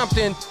from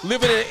Compton,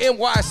 living in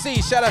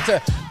NYC. Shout out to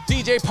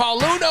DJ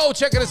Pauluno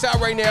checking us out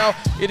right now.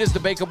 It is the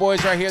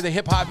Bakaboyz right here, the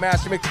Hip Hop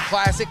Master Mix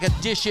Classic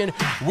Edition.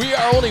 We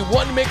are only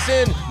one mix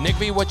in. Nick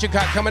V, what you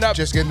got coming up?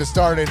 Just getting it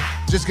started.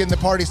 Just getting the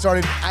party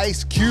started.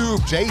 Ice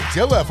Cube, Jay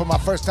Dilla for my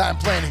first time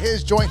playing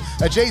his joint.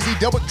 A Jay-Z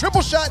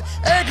triple shot,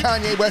 and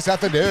Kanye West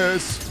after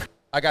this.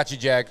 I got you,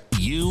 Jag.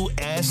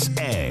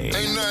 USA.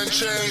 Ain't nothing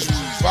changed.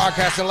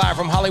 Broadcasting live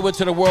from Hollywood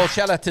to the world.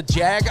 Shout out to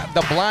Jag,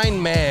 the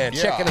blind man.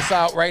 Yeah. Checking us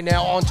out right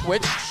now on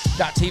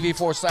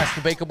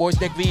twitch.tv/the Bakaboyz.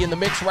 Nick V in the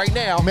mix right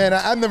now. Man,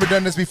 I've never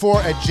done this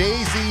before. A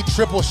Jay-Z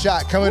triple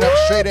shot coming up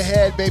straight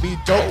ahead, baby.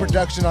 Dope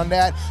production on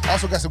that.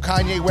 Also got some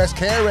Kanye West,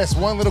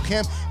 KRS-One, Little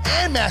Kim,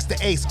 and Master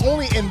Ace.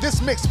 Only in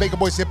this mix,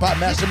 Bakaboyz Hip Hop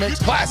Master Mix.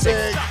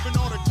 Classic.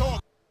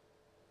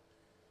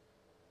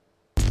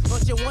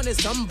 But you wanted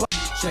somebody.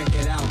 Check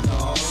it out,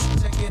 dog.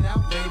 Check it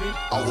out, baby.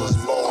 I was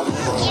born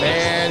from.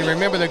 Man,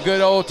 remember the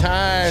good old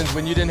times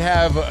when you didn't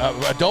have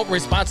adult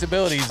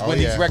responsibilities when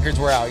these records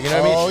were out. You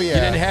know what I mean? Yeah.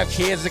 You didn't have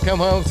kids to come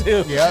home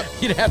to. Yep.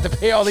 You didn't have to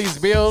pay all these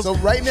bills. So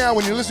right now,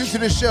 when you're listening to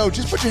this show,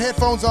 just put your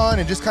headphones on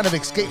and just kind of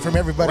escape from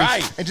everybody.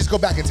 Right. And just go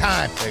back in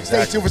time. Exactly.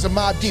 Stay tuned for some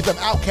Mob Deep and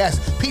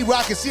Outkast,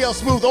 P-Rock and CL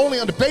Smooth, only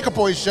on the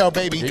Bakaboyz show,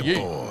 baby.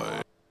 Yeah.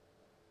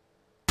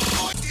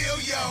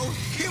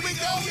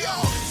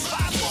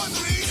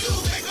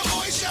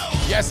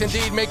 Yes,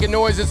 indeed, making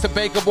noise. It's the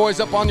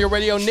Bakaboyz up on your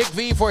radio. Nick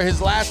V for his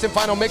last and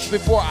final mix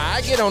before I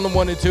get on the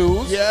 1 and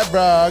 2s. Yeah,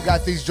 bro. I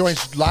got these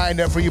joints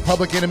lined up for you.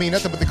 Public Enemy,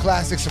 nothing but the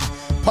classics from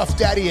Puff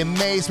Daddy and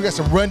Mace. We got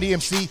some Run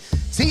DMC.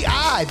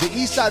 T.I., the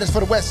East Side is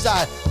for the West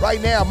Side.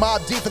 Right now,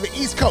 Mob Deep for the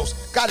East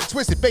Coast. Got it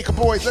twisted.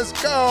 Bakaboyz, let's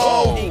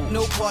go. Ain't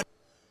nobody.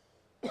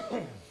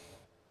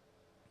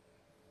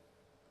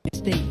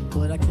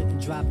 But I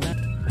couldn't drop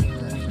that.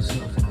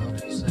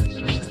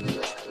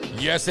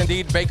 Yes,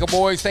 indeed,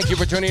 Bakaboyz. Thank you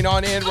for tuning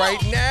on in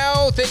right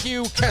now. Thank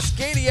you,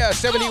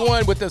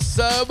 Cascadia71 with the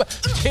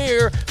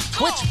sub-tier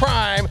Twitch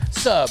Prime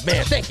sub.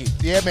 Man, thank you.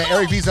 Yeah, man.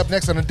 Eric V's up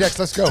next on the decks.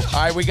 Let's go. All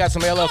right, we got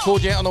some LL Cool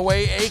J on the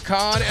way,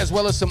 Akon, as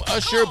well as some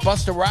Usher,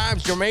 Busta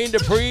Rhymes, Jermaine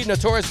Dupri,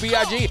 Notorious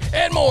B.I.G.,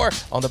 and more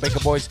on the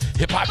Bakaboyz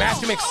Hip Hop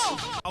Master Mix.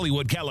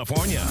 Hollywood,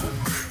 California.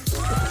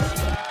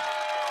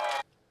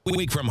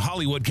 Week from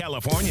Hollywood,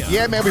 California.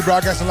 Yeah, man, we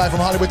broadcasting live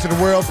from Hollywood to the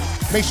world.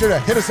 Make sure to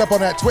hit us up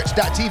on that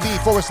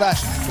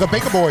twitch.tv/the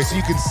Bakaboyz so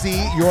you can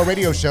see your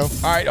radio show.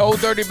 All right,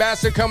 Old Dirty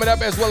Bastard coming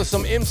up, as well as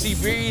some MC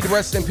Reed.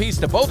 Rest in peace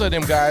to both of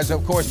them guys.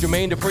 Of course,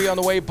 Jermaine Dupri on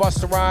the way,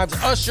 Busta Rhymes,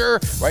 Usher.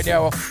 Right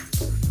now,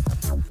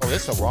 oh,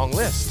 this is a wrong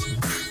list.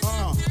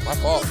 My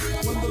fault.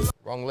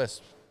 Wrong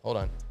list. Hold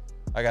on.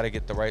 I got to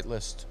get the right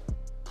list.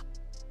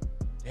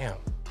 Damn.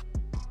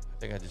 I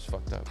think I just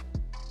fucked up.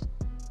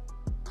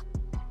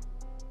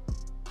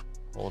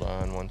 Hold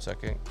on 1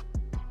 second.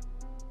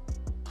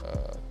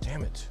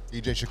 Damn it.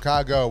 DJ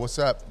Chicago, what's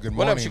up? Good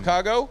What morning. up,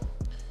 Chicago?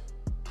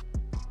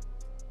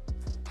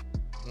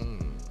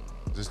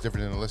 Is this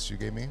different than the list you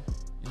gave me?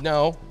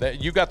 No,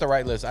 that you got the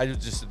right list. I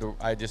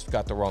just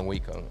got the wrong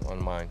week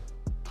on mine.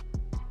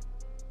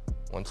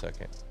 1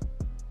 second.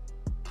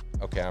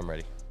 Okay, I'm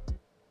ready.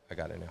 I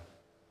got it now.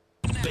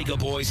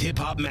 Bakaboyz Hip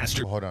Hop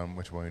Master. Hold on,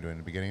 which one are you doing in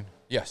the beginning?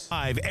 Yes.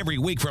 Live every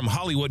week from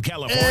Hollywood,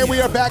 California. And we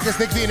are back as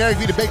Nick V and Eric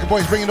V, the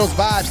Bakaboyz, bringing those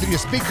vibes to your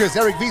speakers.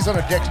 Eric V's on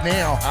the decks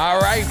now. All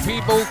right,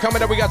 people,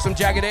 coming up, we got some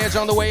Jagged Edge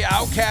on the way,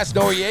 Outkast,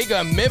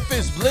 Noriega,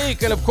 Memphis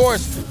Bleak, and of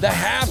course, the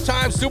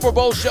halftime Super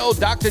Bowl show,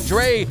 Dr.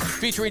 Dre,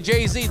 featuring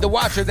Jay-Z, The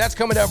Watcher. That's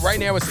coming up right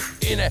now.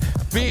 It's in a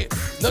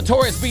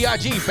Notorious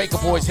B.I.G.,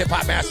 Bakaboyz Hip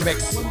Hop Master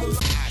Mix.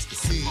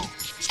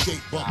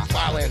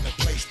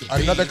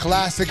 Another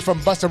classic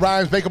from Busta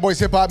Rhymes, Bakaboyz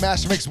Hip Hop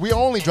Master Mix. We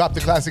only dropped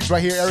the classics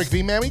right here, Eric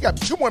V, man. We got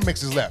 2 more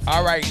mixes left.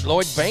 All right,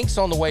 Lloyd Banks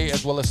on the way,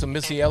 as well as some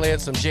Missy Elliott,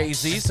 some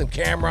Jay-Z, some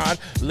Cameron,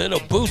 Little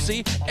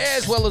Boosie,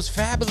 as well as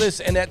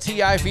Fabulous and that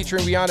T.I.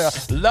 featuring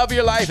Rihanna. Love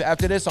Your Life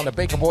after this on the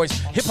Bakaboyz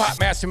Hip Hop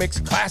Master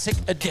Mix Classic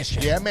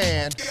Edition. Yeah,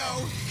 man.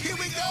 Here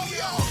we go,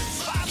 yo.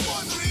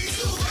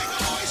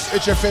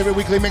 It's your favorite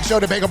weekly mix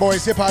show, the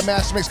Bakaboyz Hip Hop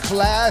Master Mix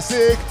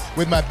Classic,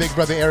 with my big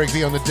brother Eric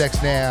V on the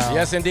decks now.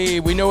 Yes,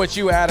 indeed. We know it's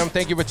you, Adam.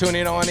 Thank you for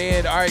tuning on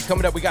in. All right,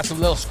 coming up, we got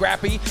some Lil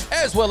Scrappy,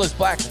 as well as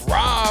Black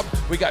Rob.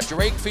 We got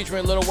Drake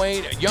featuring Lil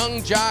Wayne,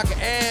 Young Jock,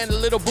 and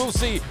Little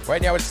Boosie.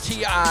 Right now, it's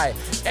T.I.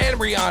 and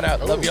Rihanna.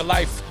 Love Your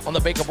Life on the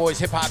Bakaboyz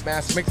Hip Hop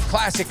Master Mix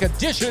Classic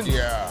Edition.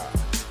 Yeah.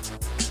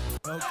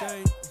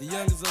 Okay, the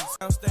youngest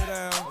of stay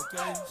down.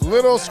 Okay.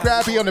 Little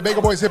Scrappy on the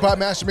Bakaboyz Hip Hop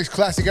Master Mix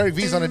Classic. Eric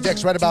V's on the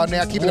decks right about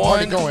now. Keeping the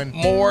party going.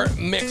 More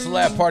mix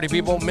left, party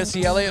people.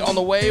 Missy Elliott on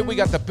the way. We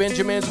got the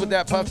Benjamins with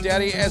that Puff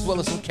Daddy, as well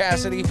as some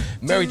Cassidy.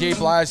 Mary J.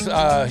 Blige.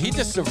 He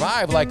just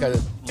survived like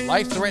a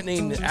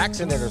life-threatening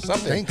accident or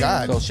something. Thank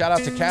God. So shout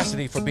out to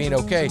Cassidy for being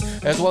okay,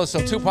 as well as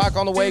some Tupac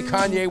on the way,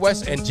 Kanye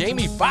West, and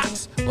Jamie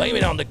Foxx. Blame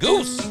it on the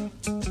goose.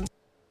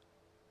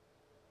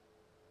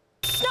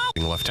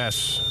 Left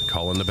S,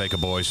 calling the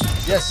Bakaboyz.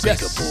 Yes.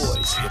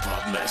 Bakaboyz Hip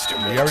Hop Master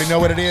Mix. You already know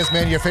what it is,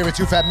 man. Your favorite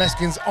 2 fat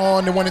Mexicans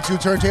on the 1 and 2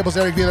 turntables.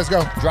 Eric V, let's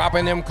go.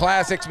 Dropping them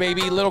classics,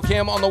 baby. Little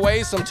Kim on the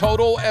way, some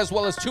Total, as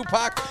well as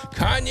Tupac.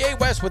 Kanye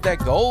West with that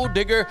Gold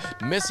Digger.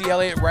 Missy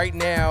Elliott right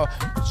now.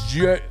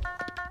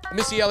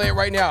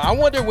 I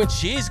wonder when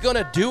she's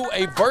gonna do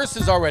a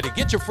verses already.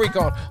 Get your freak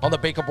on the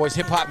Bakaboyz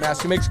Hip Hop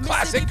Master Mix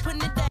Classic.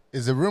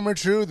 Is the rumor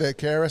true that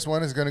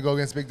KRS-One is going to go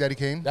against Big Daddy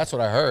Kane? That's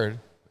what I heard.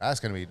 That's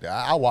going to be,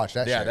 I'll watch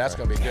that shit. Yeah, that's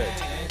bro. gonna be good.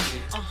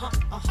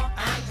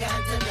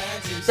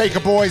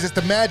 Bakaboyz, it's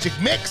the Magic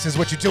Mix is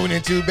what you're tuning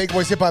into.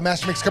 Bakaboyz Hip Hop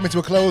Master Mix coming to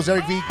a close.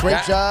 Eric V,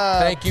 great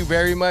job. Thank you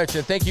very much.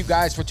 And thank you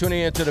guys for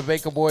tuning into the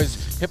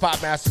Bakaboyz Hip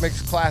Hop Master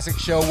Mix Classic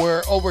Show.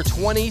 We're over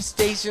 20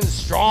 stations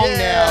strong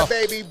now. Yeah,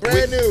 baby,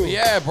 brand new.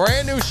 Yeah,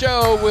 brand new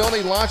show. We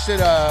only launched it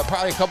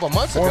probably a couple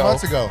months ago. 4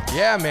 months ago.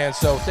 Yeah, man.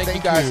 So thank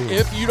you guys. you.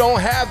 If you don't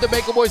have the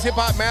Bakaboyz Hip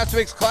Hop Master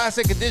Mix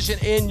Classic Edition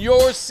in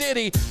your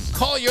city,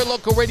 call your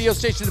local radio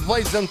station to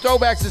play some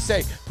throwbacks and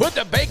say, put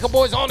the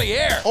Bakaboyz on the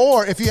air.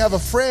 Or if you have a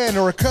friend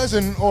or a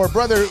cousin or a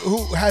brother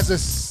who has a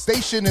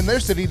station in their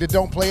city that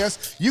don't play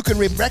us, you can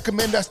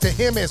recommend us to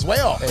him as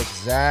well.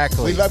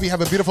 Exactly. We love you.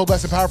 Have a beautiful,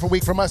 blessed, powerful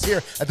week from us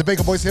here at the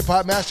Bakaboyz Hip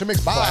Hop Master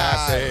Mix. Bye.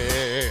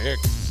 Classic.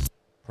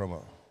 Promo.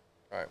 All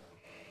right.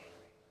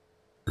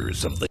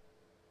 Of the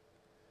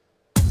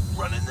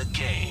running the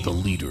game, the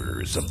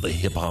leaders of the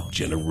hip hop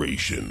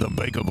generation, the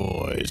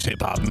Bakaboyz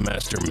Hip Hop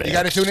Master Mix. You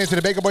got to tune into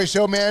the Bakaboyz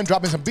Show, man.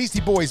 Dropping some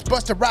Beastie Boys,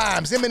 Busta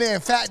Rhymes,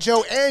 Eminem, Fat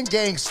Joe, and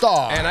Gang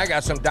Starr. And I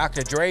got some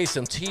Dr. Dre,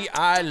 some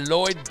T.I.,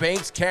 Lloyd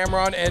Banks,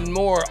 Cameron, and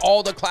more.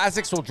 All the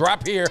classics will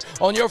drop here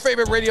on your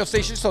favorite radio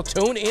station. So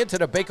tune in to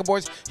the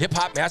Bakaboyz Hip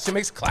Hop Master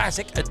Mix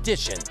Classic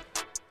Edition.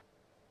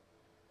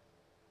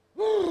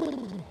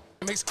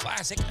 Mix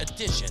Classic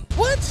Edition.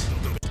 What?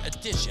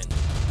 Edition.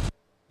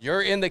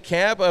 You're in the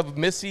camp of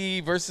Missy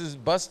versus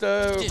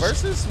Busta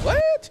versus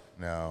what?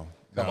 No.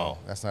 Come on.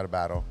 That's not a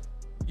battle.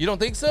 You don't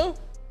think so?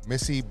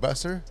 Missy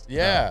Buster?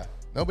 Yeah.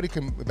 No. Nobody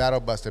can battle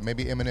Buster.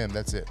 Maybe Eminem.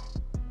 That's it.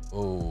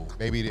 Oh.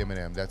 Maybe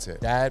Eminem. That's it.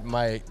 That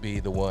might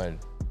be the one.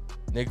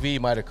 Nick V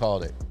might have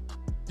called it.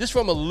 Just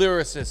from a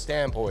lyricist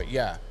standpoint,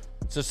 yeah.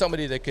 So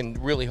somebody that can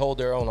really hold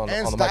their own on the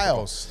microphone.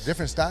 styles.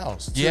 Different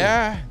styles, too.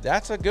 Yeah,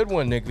 that's a good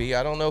one, Nick V.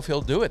 I don't know if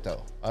he'll do it,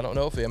 though. I don't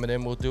know if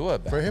Eminem will do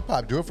it. For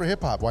hip-hop. Do it for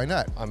hip-hop. Why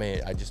not? I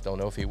mean, I just don't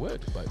know if he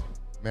would, but...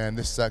 Man,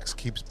 this sucks.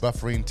 Keeps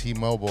buffering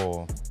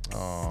T-Mobile.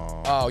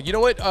 Oh, you know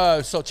what?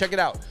 So check it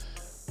out.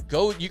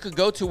 You could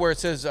go to where it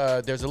says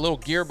there's a little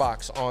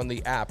gearbox on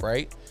the app,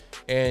 right?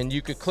 And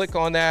you could click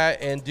on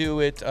that and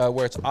do it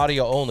where it's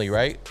audio only,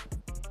 right?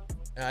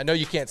 And I know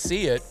you can't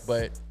see it,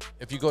 but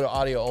if you go to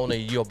audio only,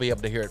 you'll be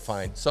able to hear it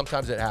fine.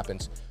 Sometimes it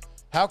happens.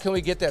 How can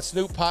we get that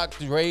Snoop Dogg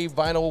Dre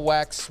vinyl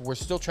wax? We're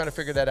still trying to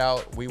figure that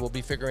out. We will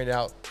be figuring it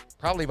out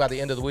probably by the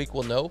end of the week.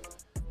 We'll know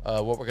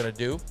what we're going to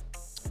do.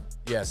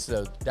 Yes,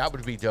 so that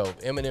would be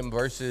dope. Eminem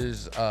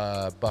versus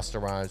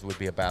Busta Rhymes would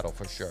be a battle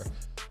for sure.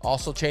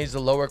 Also change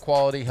the lower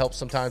quality, helps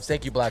sometimes.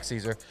 Thank you, Black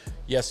Caesar.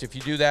 Yes, if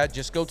you do that,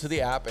 just go to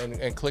the app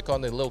and click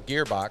on the little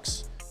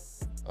gearbox.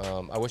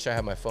 I wish I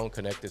had my phone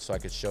connected so I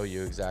could show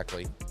you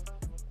exactly.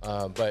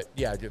 But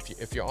yeah,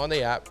 if you're on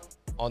the app,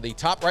 on the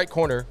top right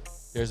corner,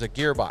 there's a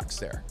gearbox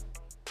there.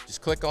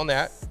 Just click on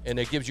that, and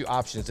it gives you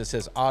options. It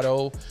says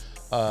auto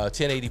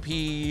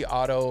 1080p,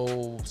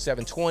 auto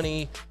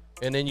 720,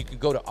 and then you can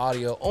go to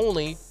audio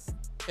only,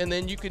 and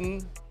then you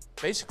can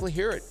basically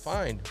hear it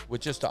fine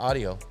with just the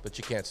audio, but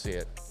you can't see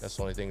it. That's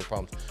the only thing, the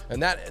problem.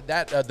 And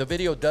the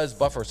video does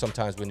buffer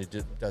sometimes when it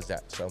does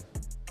that. So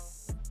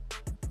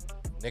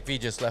Nick V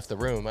just left the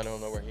room. I don't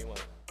know where he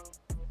went.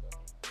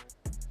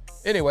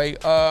 Anyway,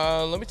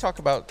 let me talk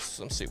about,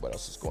 let's see what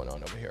else is going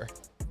on over here.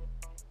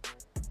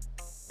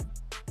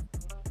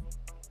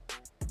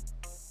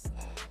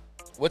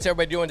 What's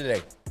everybody doing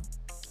today?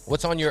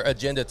 What's on your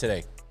agenda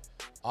today?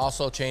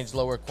 Also change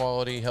lower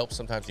quality, helps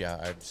sometimes. Yeah,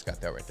 I just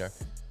got that right there.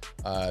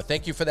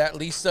 Thank you for that,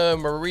 Lisa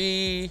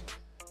Marie.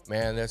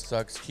 Man, that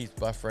sucks. Keeps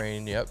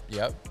buffering.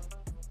 Yep.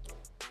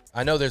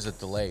 I know there's a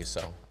delay,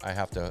 so I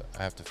have to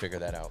figure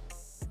that out.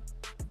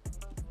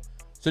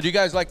 So do you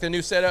guys like the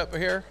new setup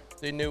here?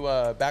 The new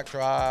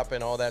backdrop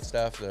and all that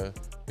stuff.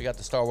 We got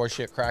the Star Wars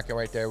shit cracking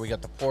right there. We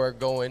got the Porg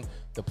going.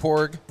 The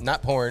Porg,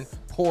 not porn.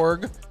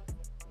 Porg.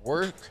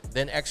 Work,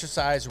 then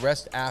exercise,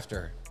 rest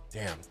after.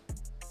 Damn.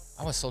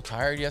 I was so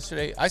tired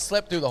yesterday. I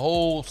slept through the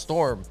whole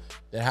storm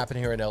that happened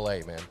here in LA,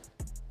 man.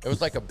 It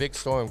was like a big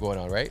storm going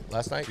on, right?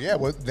 Last night? Yeah,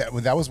 well,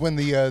 that was when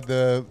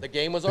the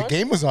game was on? The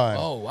game was on.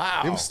 Oh,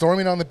 wow. It was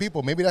storming on the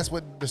people. Maybe that's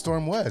what the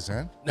storm was,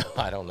 man. No,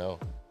 I don't know.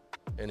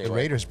 Anyway, the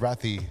Raiders brought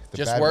the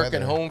just bad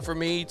working weather. home for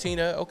me,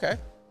 Tina. Okay.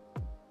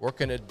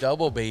 Working a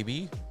double,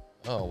 baby.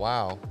 Oh,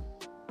 wow.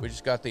 We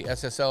just got the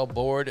SSL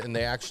board, and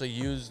they actually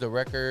used the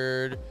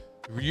record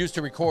used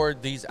to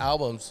record these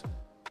albums.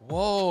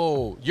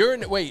 Whoa.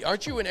 Wait,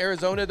 aren't you in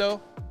Arizona,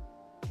 though?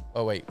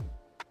 Oh, wait.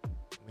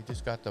 We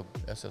just got the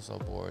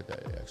SSL board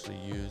that I actually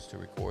used to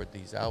record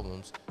these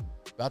albums.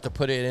 About to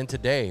put it in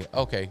today.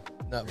 Okay.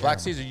 Now, Black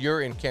Caesar,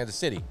 you're in Kansas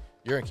City.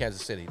 You're in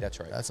Kansas City. That's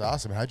right. That's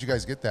awesome. How'd you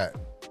guys get that?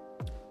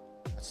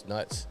 That's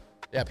nuts.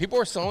 Yeah, people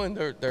are selling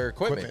their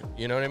equipment.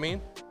 You know what I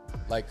mean?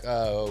 Like,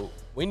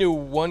 we knew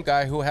one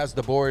guy who has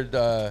the board.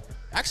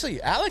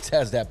 Actually, Alex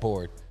has that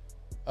board.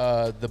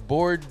 The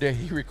board that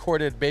he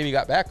recorded Baby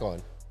Got Back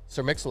on.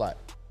 Sir Mix-a-Lot.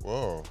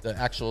 Whoa. The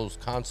actual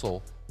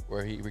console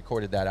where he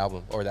recorded that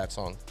album or that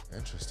song.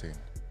 Interesting.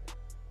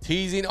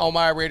 Teasing all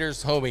my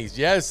Raiders homies.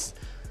 Yes.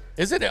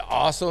 Isn't it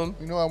awesome?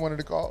 You know what I wanted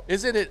to call?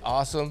 Isn't it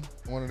awesome?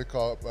 I wanted to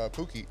call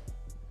Pookie.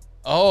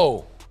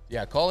 Oh,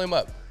 yeah. Call him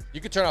up. You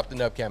can turn off the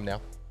nub cam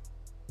now.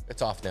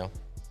 It's off now.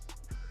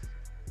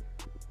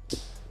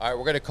 All right,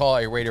 we're going to call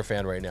a Raider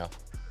fan right now.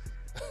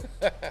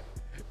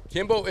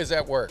 Kimbo is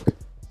at work.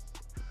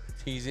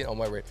 Teasing on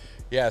my Raider.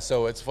 Yeah,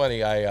 so it's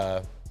funny.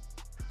 I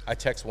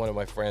text one of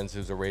my friends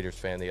who's a Raiders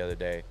fan the other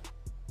day.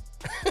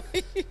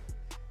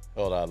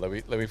 Hold on,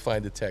 let me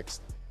find the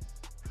text.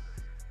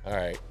 All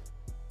right.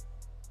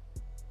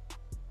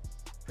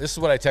 This is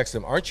what I text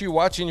him. Aren't you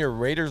watching your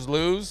Raiders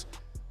lose?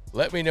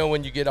 Let me know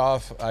when you get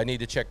off. I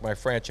need to check my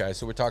franchise.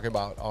 So we're talking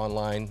about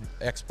online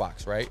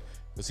Xbox, right?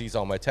 Because he's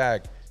on my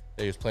tag.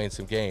 He was playing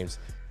some games.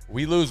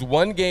 We lose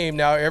one game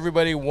now.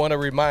 Everybody want to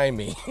remind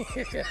me.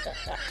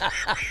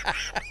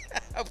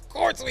 Of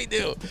course we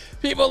do.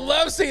 People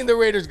love seeing the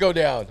Raiders go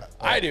down.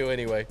 I do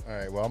anyway. All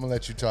right. Well, I'm gonna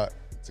let you talk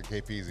to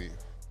KPZ.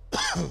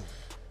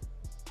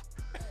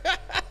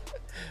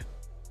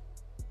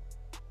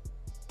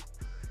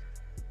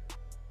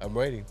 I'm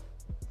waiting.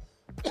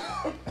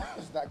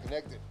 It's not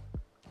connected.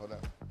 Hold on.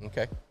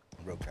 Okay.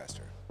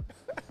 Roadcaster.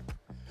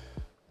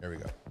 There we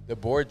go. The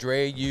board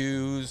Dre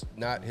used,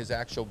 not his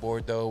actual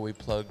board though. We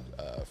plugged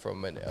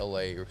from an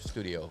LA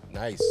studio.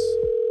 Nice.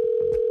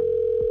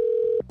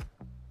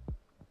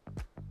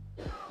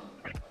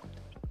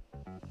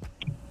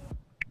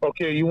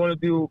 Okay, you want to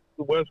do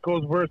the West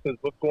Coast versus?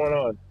 What's going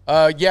on?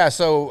 Yeah,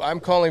 so I'm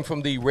calling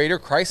from the Raider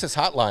Crisis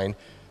Hotline.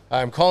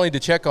 I'm calling to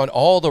check on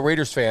all the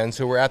Raiders fans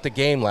who were at the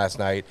game last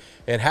night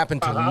and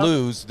happened to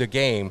lose the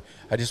game.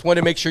 I just want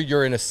to make sure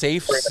you're in a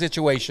safe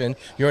situation,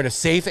 you're in a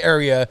safe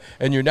area,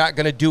 and you're not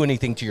going to do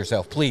anything to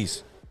yourself,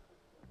 please.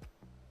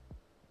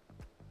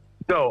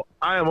 No,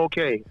 I am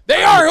okay.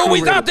 They are who we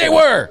thought they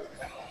were.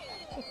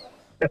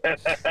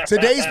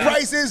 Today's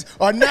prices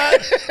are not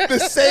the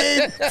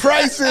same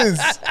prices.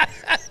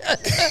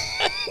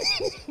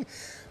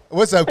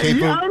 What's up,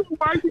 K-Poop? I don't know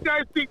why you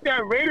guys think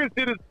that Raiders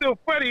did is still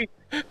funny.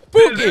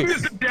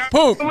 Pookie.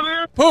 Poop.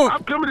 Poop.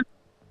 I'm coming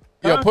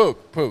to... Yo,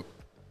 Poop. Poop.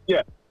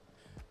 Yeah.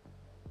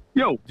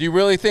 Yo. Do you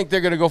really think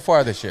they're going to go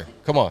far this year?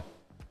 Come on.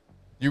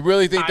 You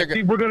really think they're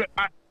going to...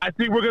 I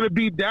think we're gonna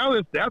beat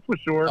Dallas, that's for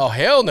sure. Oh,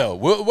 hell no.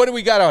 What do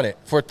we got on it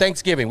for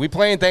Thanksgiving? We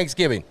playing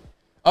Thanksgiving.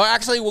 Oh,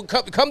 actually, we'll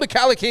come to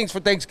Cali Kings for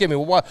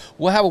Thanksgiving.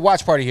 We'll have a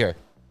watch party here.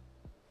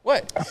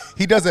 What?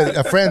 He does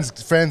a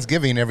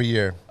Friendsgiving every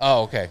year.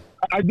 Oh, okay.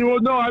 I do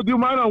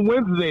mine on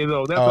Wednesday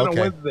though. That's on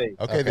Wednesday.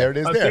 Okay, there it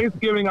is. On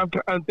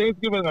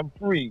Thanksgiving, I'm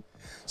free.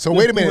 So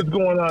wait a minute. What's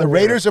going on the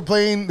Raiders are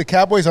playing the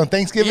Cowboys on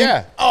Thanksgiving?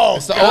 Yeah. Oh,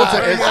 it's the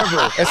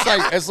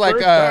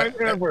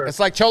it's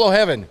like Cholo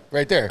heaven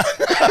right there.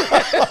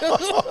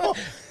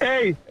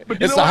 Hey,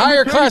 but it's the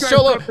higher class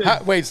Cholo.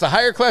 Wait, it's the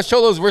higher class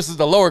Cholos versus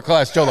the lower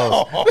class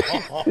Cholos.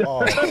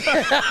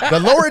 The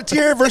lower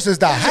tier versus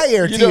the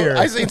higher tier.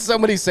 I seen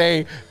somebody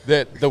say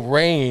that the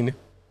rain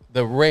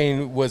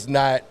was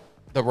not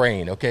the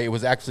rain, okay? It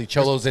was actually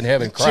Cholos in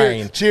heaven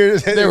crying.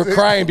 Cheers. They were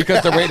crying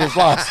because the Raiders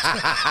lost.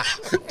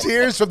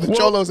 Tears from the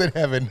Cholos in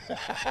heaven.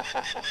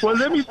 Well,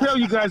 let me tell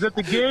you guys, at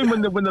the game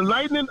when the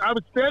Lightning, I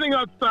was standing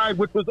outside,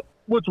 which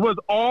was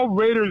all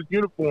Raiders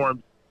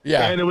uniforms.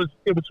 Yeah. And it was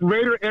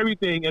Raider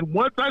everything. And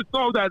once I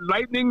saw that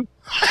lightning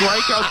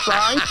strike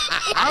outside,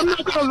 I'm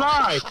not gonna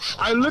lie.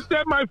 I looked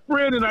at my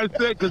friend and I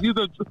said, because he's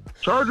a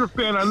Charger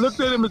fan, I looked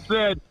at him and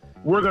said,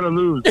 we're gonna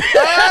lose.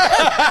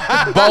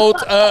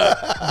 Bolt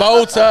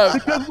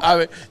up. I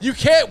mean, you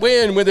can't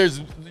win when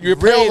you're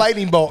playing real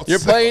lightning bolts. You're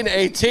playing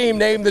a team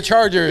named the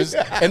Chargers,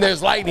 and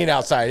there's lightning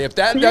outside. If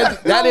that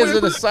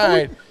isn't a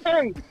sign.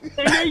 Hey,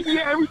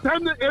 every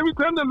time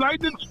the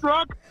lightning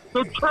struck,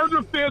 the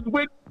Charger fans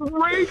went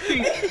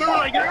crazy. They were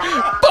like,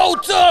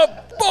 bolts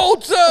up,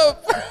 bolts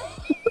up.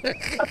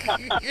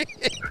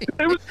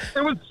 It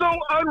was so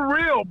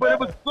unreal, but it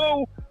was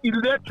so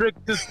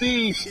electric to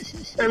see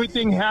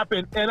everything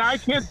happen. And I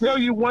can tell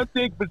you one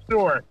thing for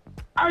sure.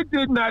 I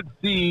did not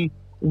see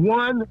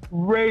one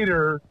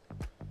Raider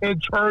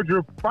and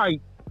Charger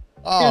fight.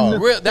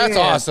 Oh, that's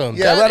awesome.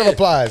 Yeah, round of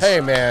applause. Hey,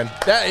 man,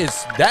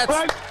 that's.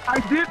 But I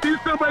did see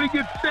somebody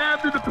get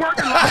stabbed in the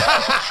parking lot.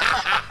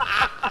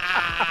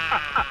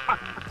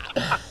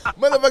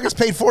 Motherfuckers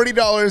paid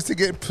 $40 to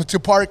get to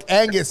park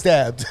and get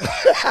stabbed.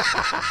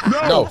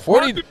 No,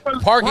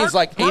 parking's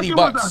like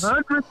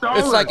 $80.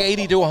 It's like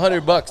 $80 to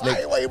 $100, Nick.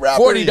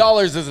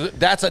 $40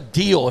 that's a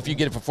deal if you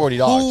get it for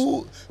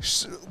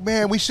 $40.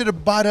 Man, we should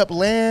have bought up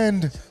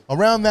land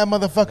around that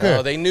motherfucker.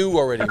 No, they knew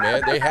already,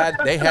 man. They had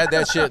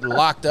that shit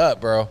locked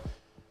up, bro.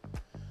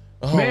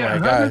 Oh man,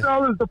 my God.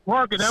 $100 to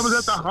park, and that was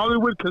at the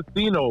Hollywood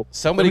Casino.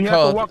 Somebody we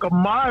called. had to walk a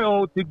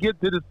mile to get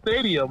to the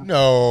stadium.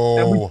 No.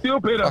 And we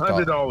still paid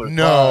 $100.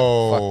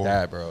 No. Fuck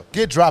that, bro.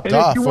 Get dropped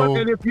off, fool.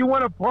 And if you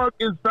want to park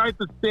inside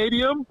the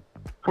stadium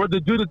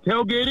do the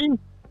tailgating,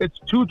 it's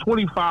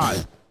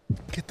 $225.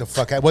 Get the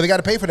fuck out. Well, they got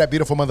to pay for that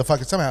beautiful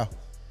motherfucker somehow.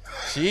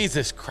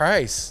 Jesus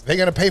Christ. They're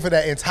going to pay for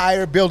that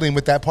entire building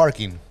with that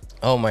parking.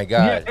 Oh, my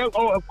God. Yeah,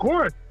 of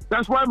course.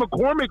 That's why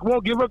McCormick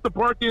won't give up the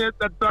parking at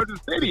Dodger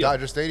Stadium.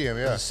 Dodger Stadium,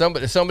 yeah.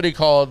 Somebody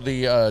called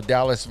the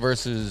Dallas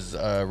versus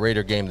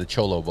Raider game the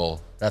Cholo Bowl.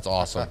 That's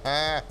awesome.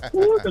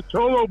 Ooh, the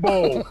Cholo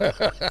Bowl.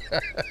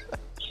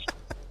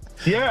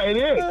 Yeah, it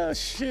is. Oh,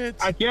 shit.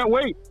 I can't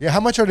wait. Yeah, how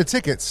much are the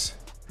tickets?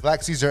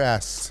 Black Caesar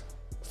asks.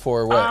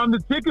 For what? The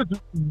tickets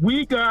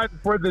we got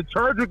for the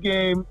Charger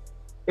game,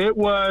 it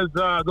was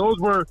those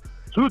were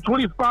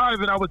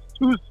 $225, and I was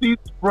 2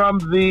 seats from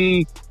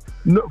the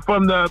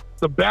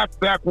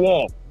back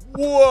wall.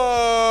 Whoa!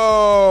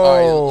 All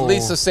right,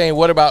 Lisa's saying,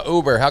 what about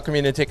Uber? How come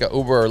you didn't take an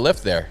Uber or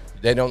Lyft there?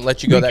 They don't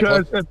let you go that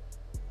close?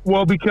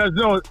 Because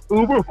no,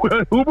 Uber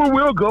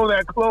will go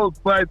that close,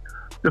 but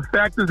the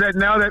fact is that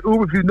now that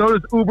Uber, if you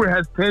notice, Uber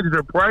has changed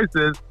their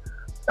prices.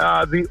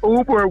 The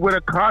Uber would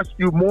have cost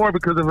you more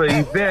because of an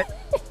event.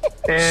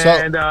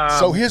 And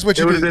so here's what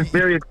you do. It would have been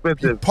very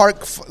expensive. You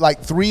park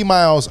like 3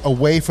 miles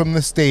away from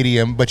the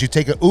stadium, but you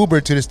take an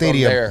Uber to the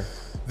stadium.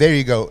 There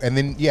you go. And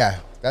then,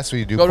 that's what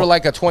you do. Go to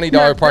like a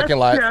 $20 parking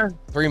lot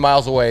 3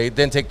 miles away,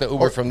 then take the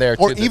Uber from there.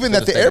 Or even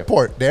at the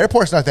airport. The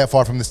airport's not that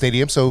far from the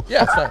stadium, so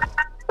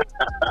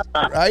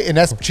right, and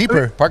that's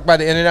cheaper. Park by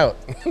the In-N-Out,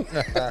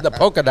 the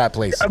polka dot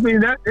place. I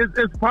mean,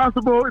 it's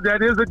possible.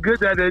 That is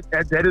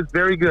that is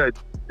very good.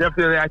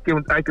 Definitely, I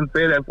can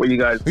say that for you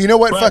guys. You know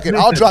what? Fuck it.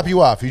 I'll drop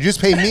you off. You just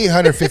pay me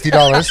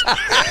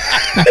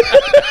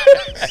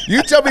 $150.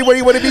 You tell me where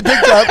you want to be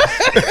picked up.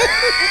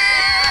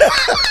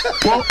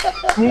 Well,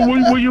 as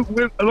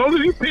long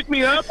as you pick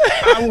me up,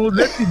 I will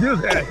let you do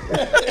that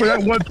for that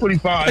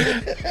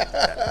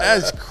 $125.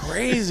 That's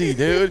crazy,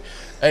 dude.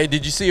 Hey,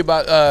 did you see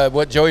about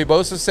what Joey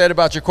Bosa said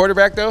about your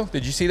quarterback, though?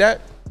 Did you see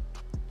that?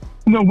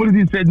 No, what did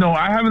he say? No,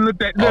 I haven't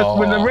looked at this.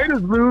 When the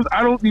Raiders lose,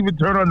 I don't even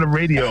turn on the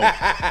radio.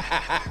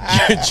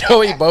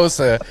 Joey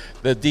Bosa,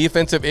 the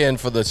defensive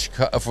end for the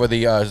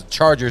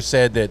Chargers,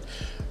 said that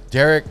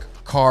Derek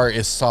Carr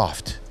is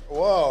soft.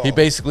 Whoa. He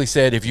basically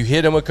said if you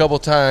hit him a couple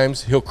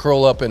times, he'll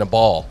curl up in a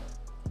ball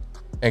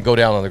and go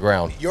down on the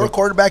ground. Your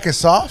quarterback is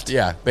soft?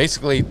 Yeah,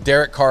 basically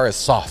Derek Carr is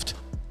soft.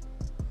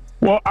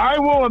 Well, I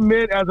will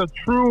admit as a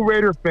true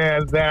Raider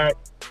fan that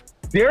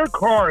Derek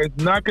Carr is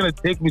not going to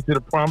take me to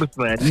the promised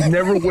land. He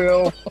never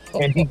will,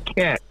 and he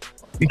can't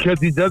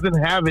because he doesn't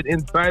have it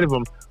inside of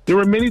him. There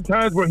were many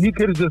times where he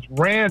could have just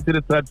ran to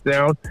the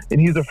touchdown, and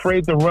he's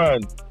afraid to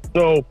run.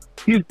 So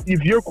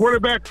if your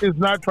quarterback is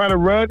not trying to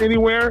run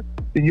anywhere,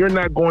 then you're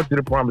not going to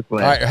the promised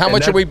land. All right, how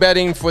much are we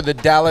betting for the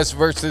Dallas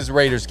versus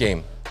Raiders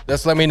game?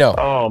 Just let me know.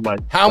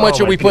 How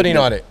much are we putting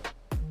on it?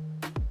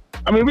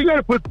 I mean, we got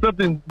to put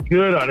something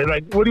good on it.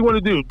 Like, what do you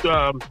want to do?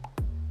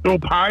 Throw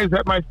pies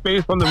at my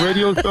face on the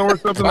radio show or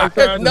something like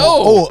that?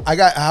 No.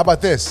 How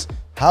about this?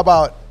 How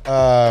about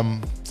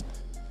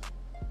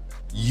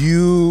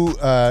you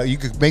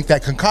could make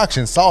that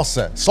concoction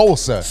salsa.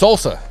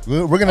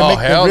 We're gonna make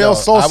the real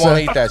salsa. I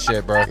won't eat that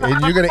shit, bro. And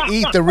you're gonna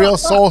eat the real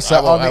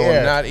salsa on the air. I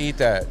will not eat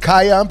that.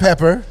 Cayenne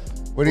pepper.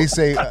 What do you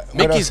say?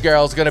 Mickey's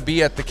girl's gonna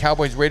be at the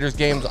Cowboys Raiders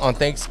games on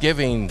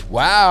Thanksgiving.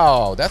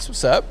 Wow, that's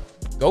what's up.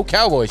 Go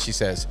Cowboys, she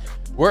says.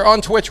 We're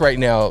on Twitch right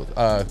now,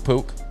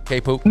 Pook.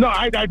 K-Pook. No,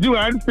 I do.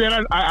 I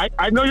understand.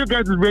 I know your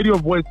guys' radio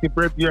voice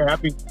compared to your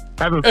having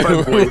fun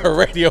voice.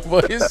 Radio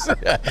voice?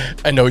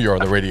 I know you're on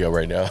the radio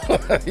right now.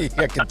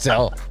 I can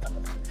tell.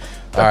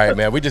 All right,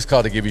 man. We just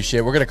called to give you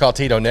shit. We're going to call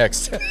Tito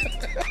next.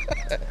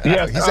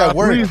 Yeah, he's at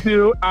work. Please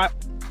do. I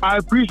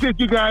appreciate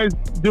you guys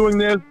doing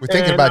this. We're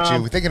thinking about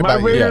you. We're thinking about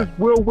you. My Raiders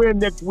will win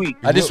next week.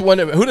 I just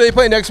wonder, who do they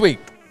play next week?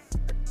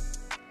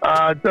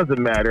 It doesn't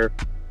matter.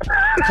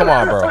 Come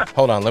on, bro.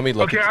 Hold on. Let me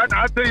look. Okay,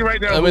 I'll tell you right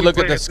now. Let me look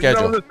at the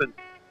schedule. No, listen.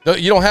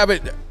 You don't have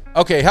it.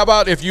 Okay, how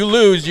about if you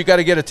lose, you got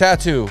to get a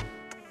tattoo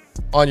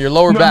on your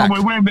lower back.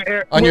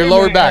 On your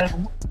lower back.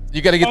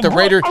 You got to get the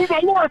Raider. On my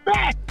lower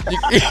back.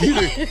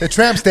 The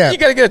tramp stamp. You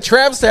got to get a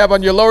tramp stamp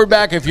on your lower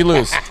back if you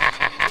lose.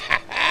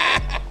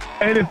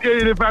 And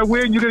if I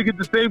win, you're going to get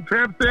the same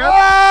tramp stamp?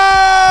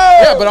 Oh!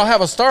 Yeah, but I'll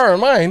have a star on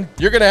mine.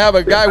 You're going to have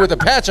a guy with a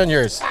patch on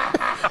yours.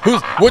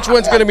 Which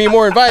one's going to be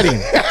more inviting?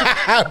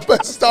 A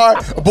star,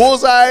 a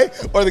bullseye,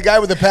 or the guy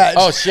with the patch?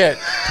 Oh, shit.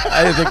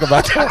 I didn't think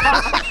about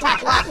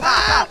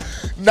that.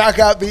 Knock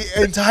out the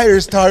entire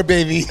star,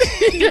 baby.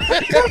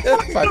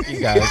 Fuck you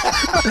guys.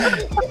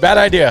 Bad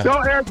idea. No,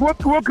 Eric,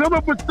 we'll come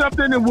up with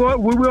something, and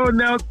we will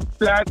announce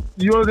that.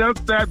 You'll announce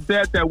that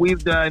bet that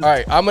we've done. All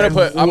right, I'm gonna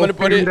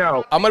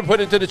put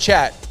it to the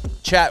chat.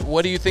 Chat,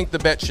 what do you think the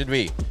bet should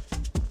be?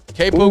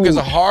 K-Pook is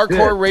a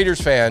hardcore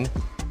Raiders fan,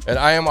 and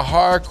I am a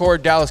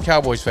hardcore Dallas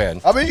Cowboys fan.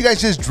 How about you guys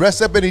just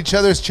dress up in each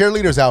other's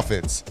cheerleaders'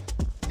 outfits?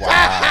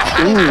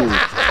 Wow.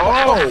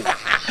 Oh.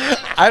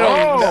 I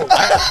don't know.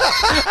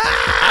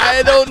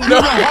 I don't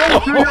know.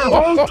 Through your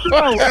whole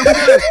show.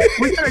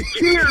 We gotta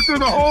cheer through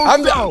the whole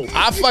show.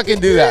 I'll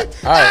fucking do that.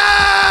 All right.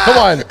 Come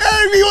on.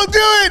 Eric, we will do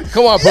it.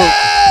 Come on, Pook.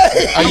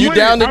 Are you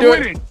down to do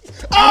it?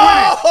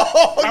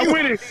 I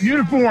win it.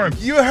 Uniform.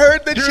 You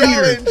heard the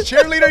challenge.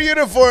 Cheerleader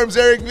uniforms,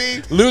 Eric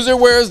B. Loser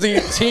wears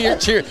the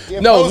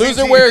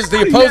loser wears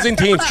the opposing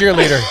team's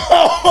cheerleader.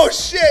 Oh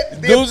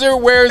shit. Loser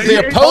wears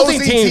the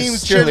opposing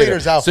team's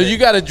cheerleader's outfit. So you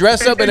got to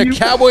dress up in a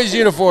Cowboys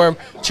uniform,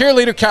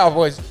 cheerleader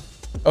Cowboys.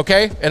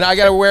 Okay, and I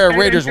gotta wear a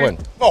Raiders one.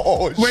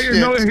 Oh shit!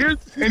 No, here's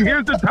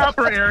the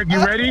topper, Eric.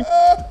 You ready?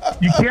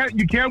 You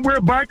can't wear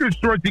biker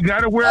shorts. You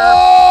gotta wear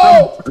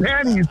some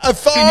panties. A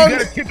thong. And you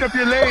gotta kick up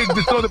your legs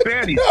to show the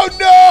panties. Oh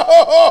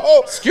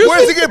no!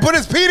 Where's he gonna put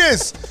his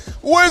penis?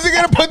 Where's he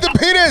gonna put the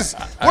penis?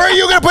 Where are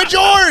you gonna put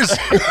yours?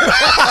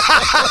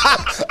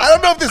 I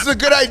don't know if this is a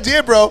good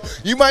idea, bro.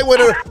 You might want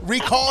to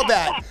recall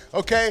that.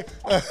 Okay.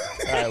 All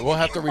right, we'll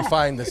have to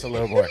refine this a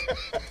little more.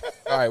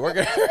 All right, we're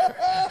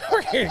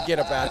gonna get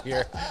up out of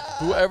here.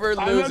 Whoever loses.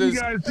 I love you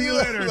guys. See you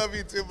later. Love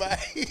you too. Bye.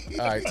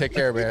 All right, take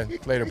care, man.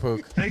 Later,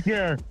 Pook. Take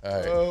care. All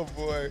right. Oh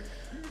boy.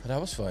 That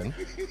was fun.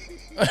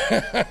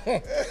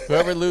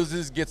 Whoever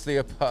loses gets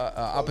the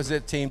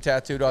opposite team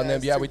tattooed on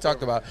them. Yeah, we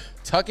talked about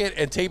tuck it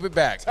and tape it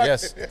back.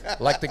 Yes,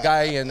 like the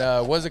guy in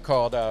what's it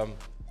called?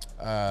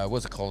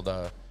 What's it called?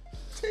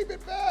 Tape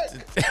it back.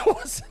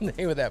 What's the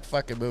name of that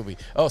fucking movie?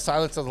 Oh,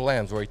 Silence of the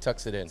Lambs, where he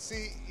tucks it in.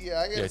 See,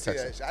 yeah, I gotta see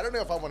that. I don't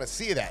know if I want to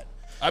see that.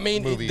 I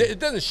mean, it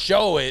doesn't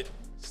show it.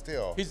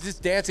 Still, he's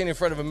just dancing in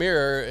front of a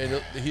mirror,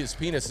 and his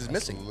penis is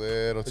missing. A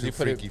little too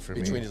freaky for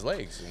me. Between his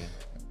legs. And,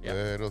 yeah.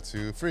 Little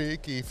too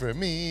freaky for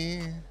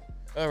me.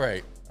 All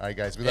right. All right,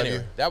 guys. We love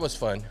you. That was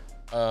fun.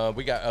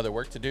 We got other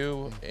work to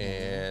do,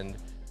 and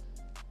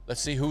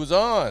let's see who's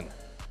on.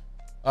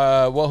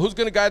 Well, who's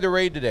going to guide the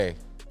raid today?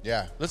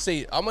 Yeah. Let's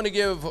see. I'm going to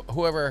give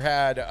whoever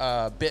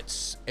had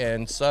bits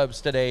and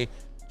subs today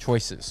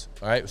choices.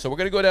 All right. So we're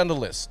going to go down the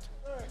list.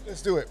 All right.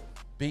 Let's do it.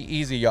 Be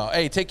easy, y'all.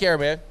 Hey, take care,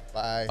 man.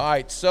 Bye. All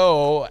right.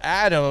 So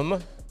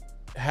Adam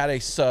had a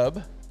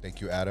sub.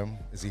 Thank you, Adam.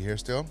 Is he here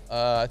still?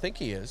 I think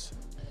he is.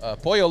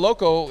 Pollo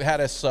Loco had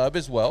a sub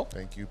as well.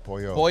 Thank you,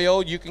 Pollo.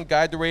 Pollo, you can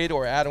guide the raid,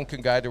 or Adam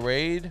can guide the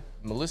raid.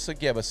 Melissa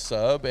gave a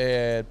sub,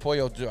 and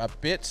Pollo dropped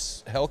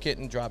bits.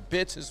 Hellkitten dropped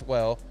bits as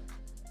well.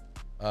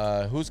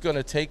 Who's going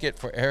to take it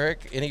for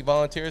Eric? Any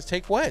volunteers?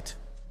 Take what?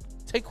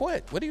 Take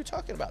what? What are you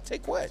talking about?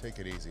 Take what? Take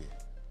it easy.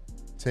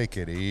 Take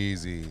it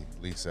easy,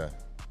 Lisa.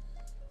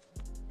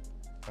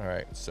 All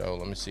right, so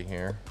let me see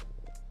here.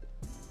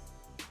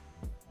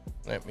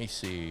 Let me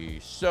see.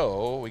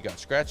 So we got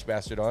Scratch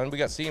Bastard on. We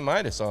got C-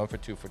 on for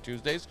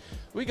Tuesdays.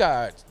 We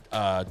got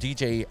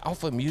DJ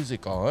Alpha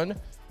Music on.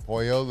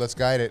 Pollo, let's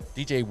guide it.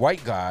 DJ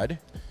White God.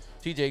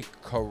 DJ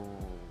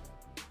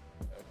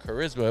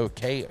Charisma,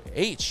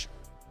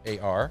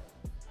 KHAR.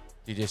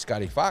 DJ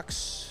Scotty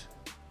Fox.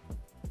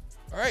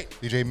 All right.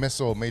 DJ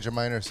Missile, Major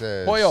Minor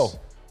says. Pollo,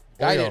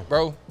 guide it,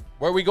 bro.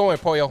 Where are we going,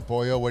 Pollo?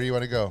 Pollo, where do you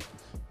want to go?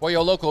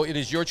 Pollo Loco, it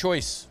is your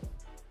choice.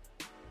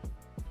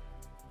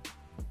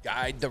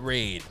 Guide the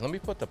raid. Let me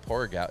put the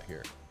porg out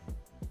here.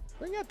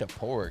 Bring out the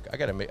porg. I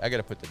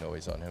gotta put the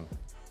noise on him.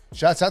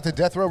 Shouts out to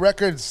Death Row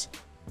Records,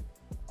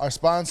 our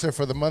sponsor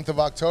for the month of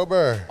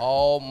October.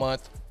 All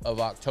month of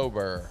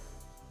October.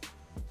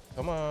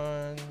 Come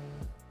on.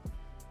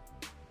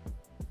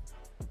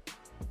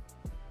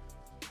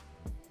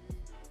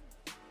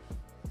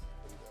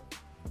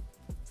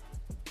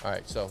 All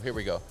right, so here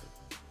we go.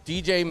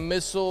 DJ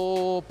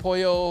Missile,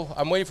 Pollo.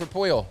 I'm waiting for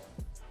Pollo.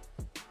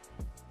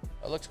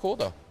 That looks cool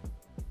though.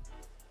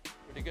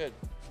 Pretty good.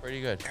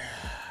 Pretty good.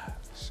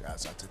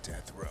 Shouts out to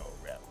Death Row.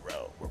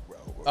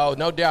 Oh,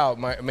 no doubt,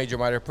 Major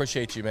Miter.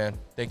 Appreciate you, man.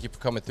 Thank you for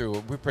coming through.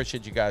 We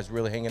appreciate you guys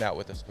really hanging out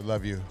with us. We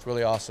love you. It's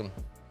really awesome.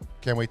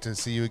 Can't wait to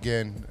see you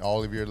again.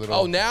 All of your little.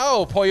 Oh,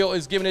 now Pollo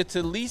is giving it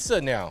to Lisa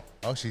now.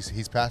 Oh,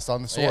 he's passed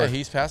on the sword. Yeah,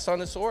 he's passed on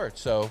the sword.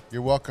 So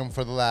you're welcome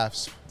for the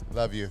laughs.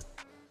 Love you.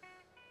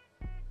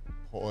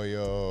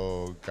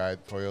 Pollo,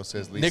 guide. Pollo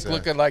says Lisa. Nick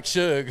looking like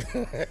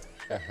Suge.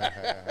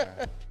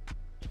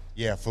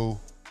 Yeah,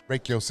 fool.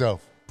 Break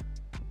yourself.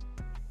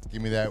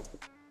 Give me that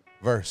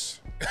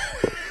verse.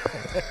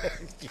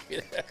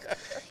 You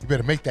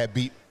better make that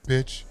beat,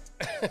 bitch.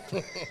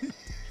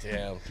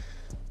 Damn.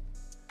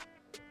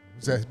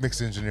 Who's that mix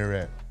engineer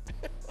at?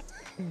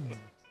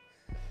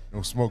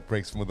 No smoke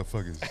breaks,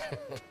 motherfuckers.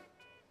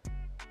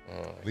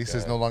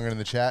 Lisa's no longer in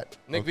the chat.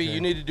 Nick V, you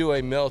need to do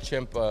a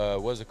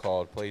MailChimp, what's it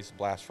called? Please,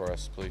 blast for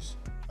us, please.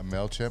 A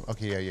MailChimp?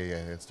 Okay,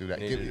 yeah. Let's do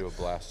that. You need to do a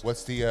blast.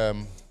 What's the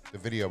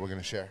video we're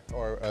gonna share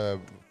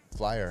or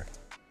flyer?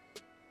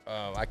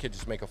 I could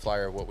just make a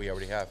flyer of what we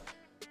already have.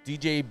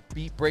 DJ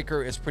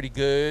Beatbreaker is pretty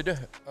good.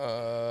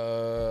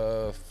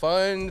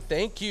 Fun.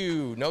 Thank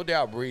you. No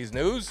doubt. Breeze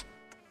News.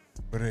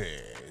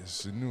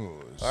 Breeze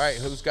News. All right.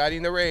 Who's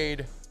guiding the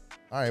raid?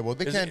 All right. Well,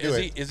 they can't do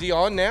it. Is he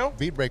on now?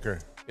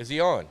 Beatbreaker. Is he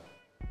on?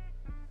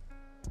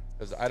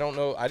 Because I don't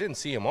know. I didn't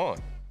see him on.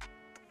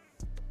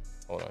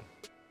 Hold on.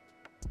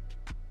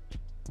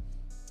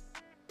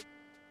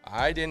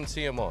 I didn't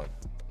see him on.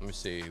 Let me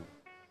see.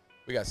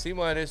 We got C-,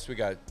 we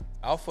got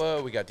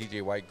Alpha, we got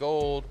DJ White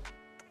Gold,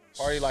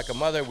 Party Like a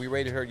Mother. We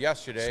rated her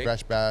yesterday.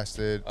 Scratch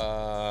Bastard,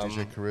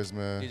 DJ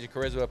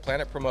Charisma,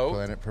 Planet Promote.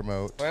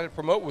 Planet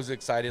Promote was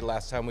excited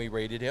last time we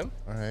rated him.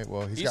 All right,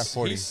 well, he's got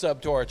 40. He's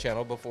subbed to our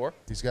channel before.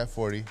 He's got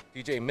 40.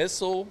 DJ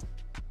Missile.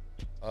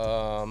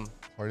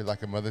 Party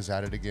Like a Mother's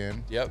at it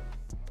again. Yep.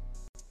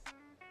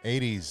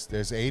 80s.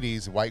 There's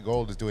 80s. White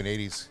Gold is doing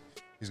 80s.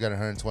 He's got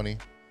 120.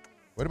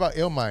 What about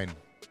Illmind?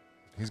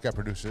 He's got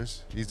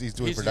producers. He's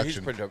doing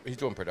production. He's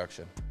doing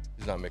production.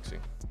 He's not mixing.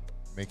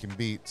 Making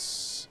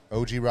beats.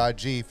 OG Rod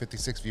G,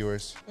 56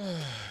 viewers.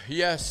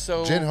 Yes,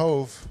 so. Jen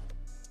Hove.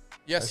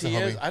 Yes, he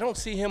is. I don't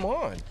see him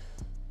on.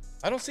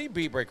 I don't see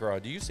Beat Breaker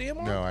on. Do you see him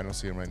on? No, I don't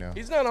see him right now.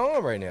 He's not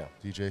on right now.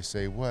 DJ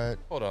say what?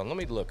 Hold on, let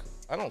me look.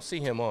 I don't see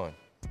him on.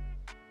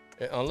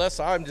 Unless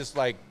I'm just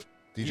like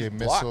DJ he's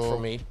blocked Missile. for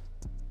me.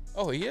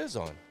 Oh, he is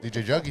on.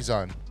 DJ Juggy's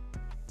on.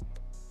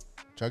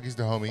 Juggy's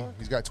the homie.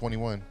 He's got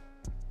 21.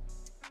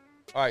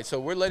 All right, so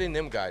we're letting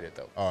them guide it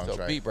though. Oh, so that's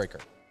right. Beat Breaker.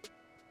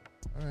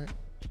 All right.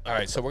 All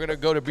right, so we're gonna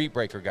go to Beat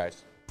Breaker,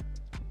 guys.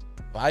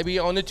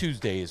 Vibey on the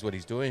Tuesday is what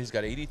he's doing. He's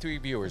got 83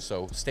 viewers,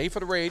 so stay for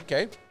the raid,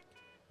 okay?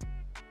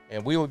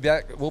 And we will be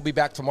back. We'll be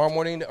back tomorrow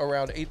morning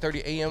around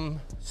 8:30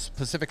 a.m.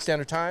 Pacific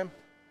Standard Time.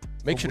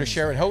 Make sure to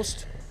share and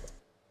host.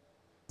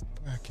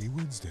 Wacky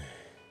Wednesday.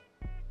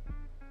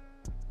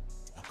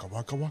 Waka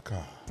waka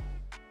waka.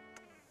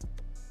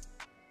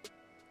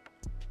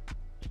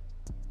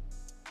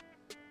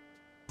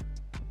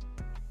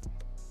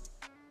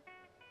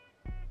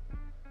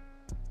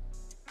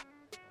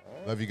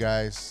 Love you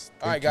guys.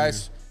 All right,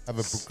 guys. Have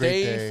a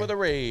Stay great day. for the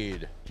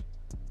raid.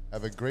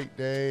 Have a great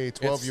day.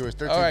 12 viewers,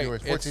 13 all right,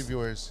 viewers, 14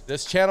 viewers.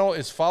 This channel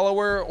is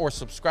follower or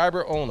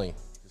subscriber only.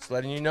 Just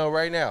letting you know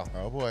right now.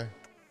 Oh, boy.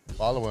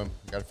 Follow him.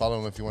 You got to follow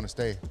him if you want to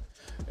stay.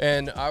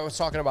 And I was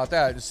talking about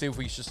that to see if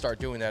we should start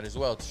doing that as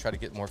well to try to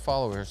get more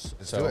followers.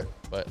 Let's do it.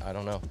 But I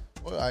don't know.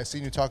 Well, I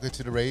seen you talking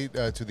to the raid,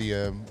 to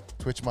the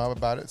Twitch mob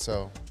about it.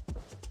 So,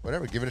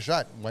 whatever. Give it a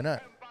shot. Why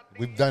not?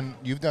 You've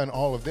done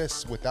all of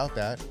this without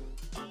that.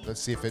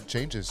 Let's see if it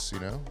changes, you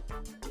know?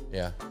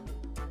 Yeah.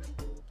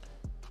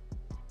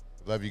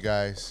 Love you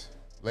guys.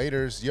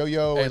 Laters.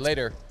 Yo. Hey,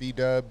 later.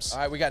 B-dubs. All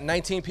right, we got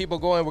 19 people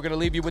going. We're going to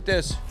leave you with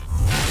this.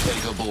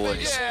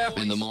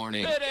 Bakaboyz in the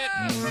morning.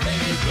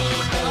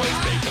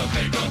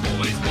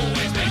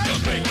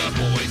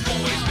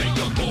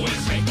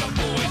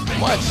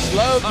 Much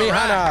love,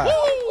 Mihana.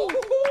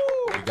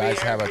 You guys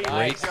have a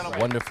great,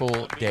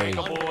 wonderful day.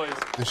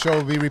 The show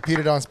will be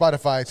repeated on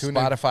Spotify. Tune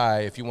in.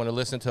 Spotify, if you want to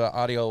listen to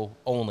audio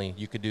only,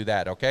 you could do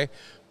that, okay?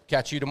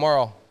 Catch you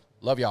tomorrow.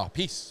 Love y'all.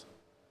 Peace.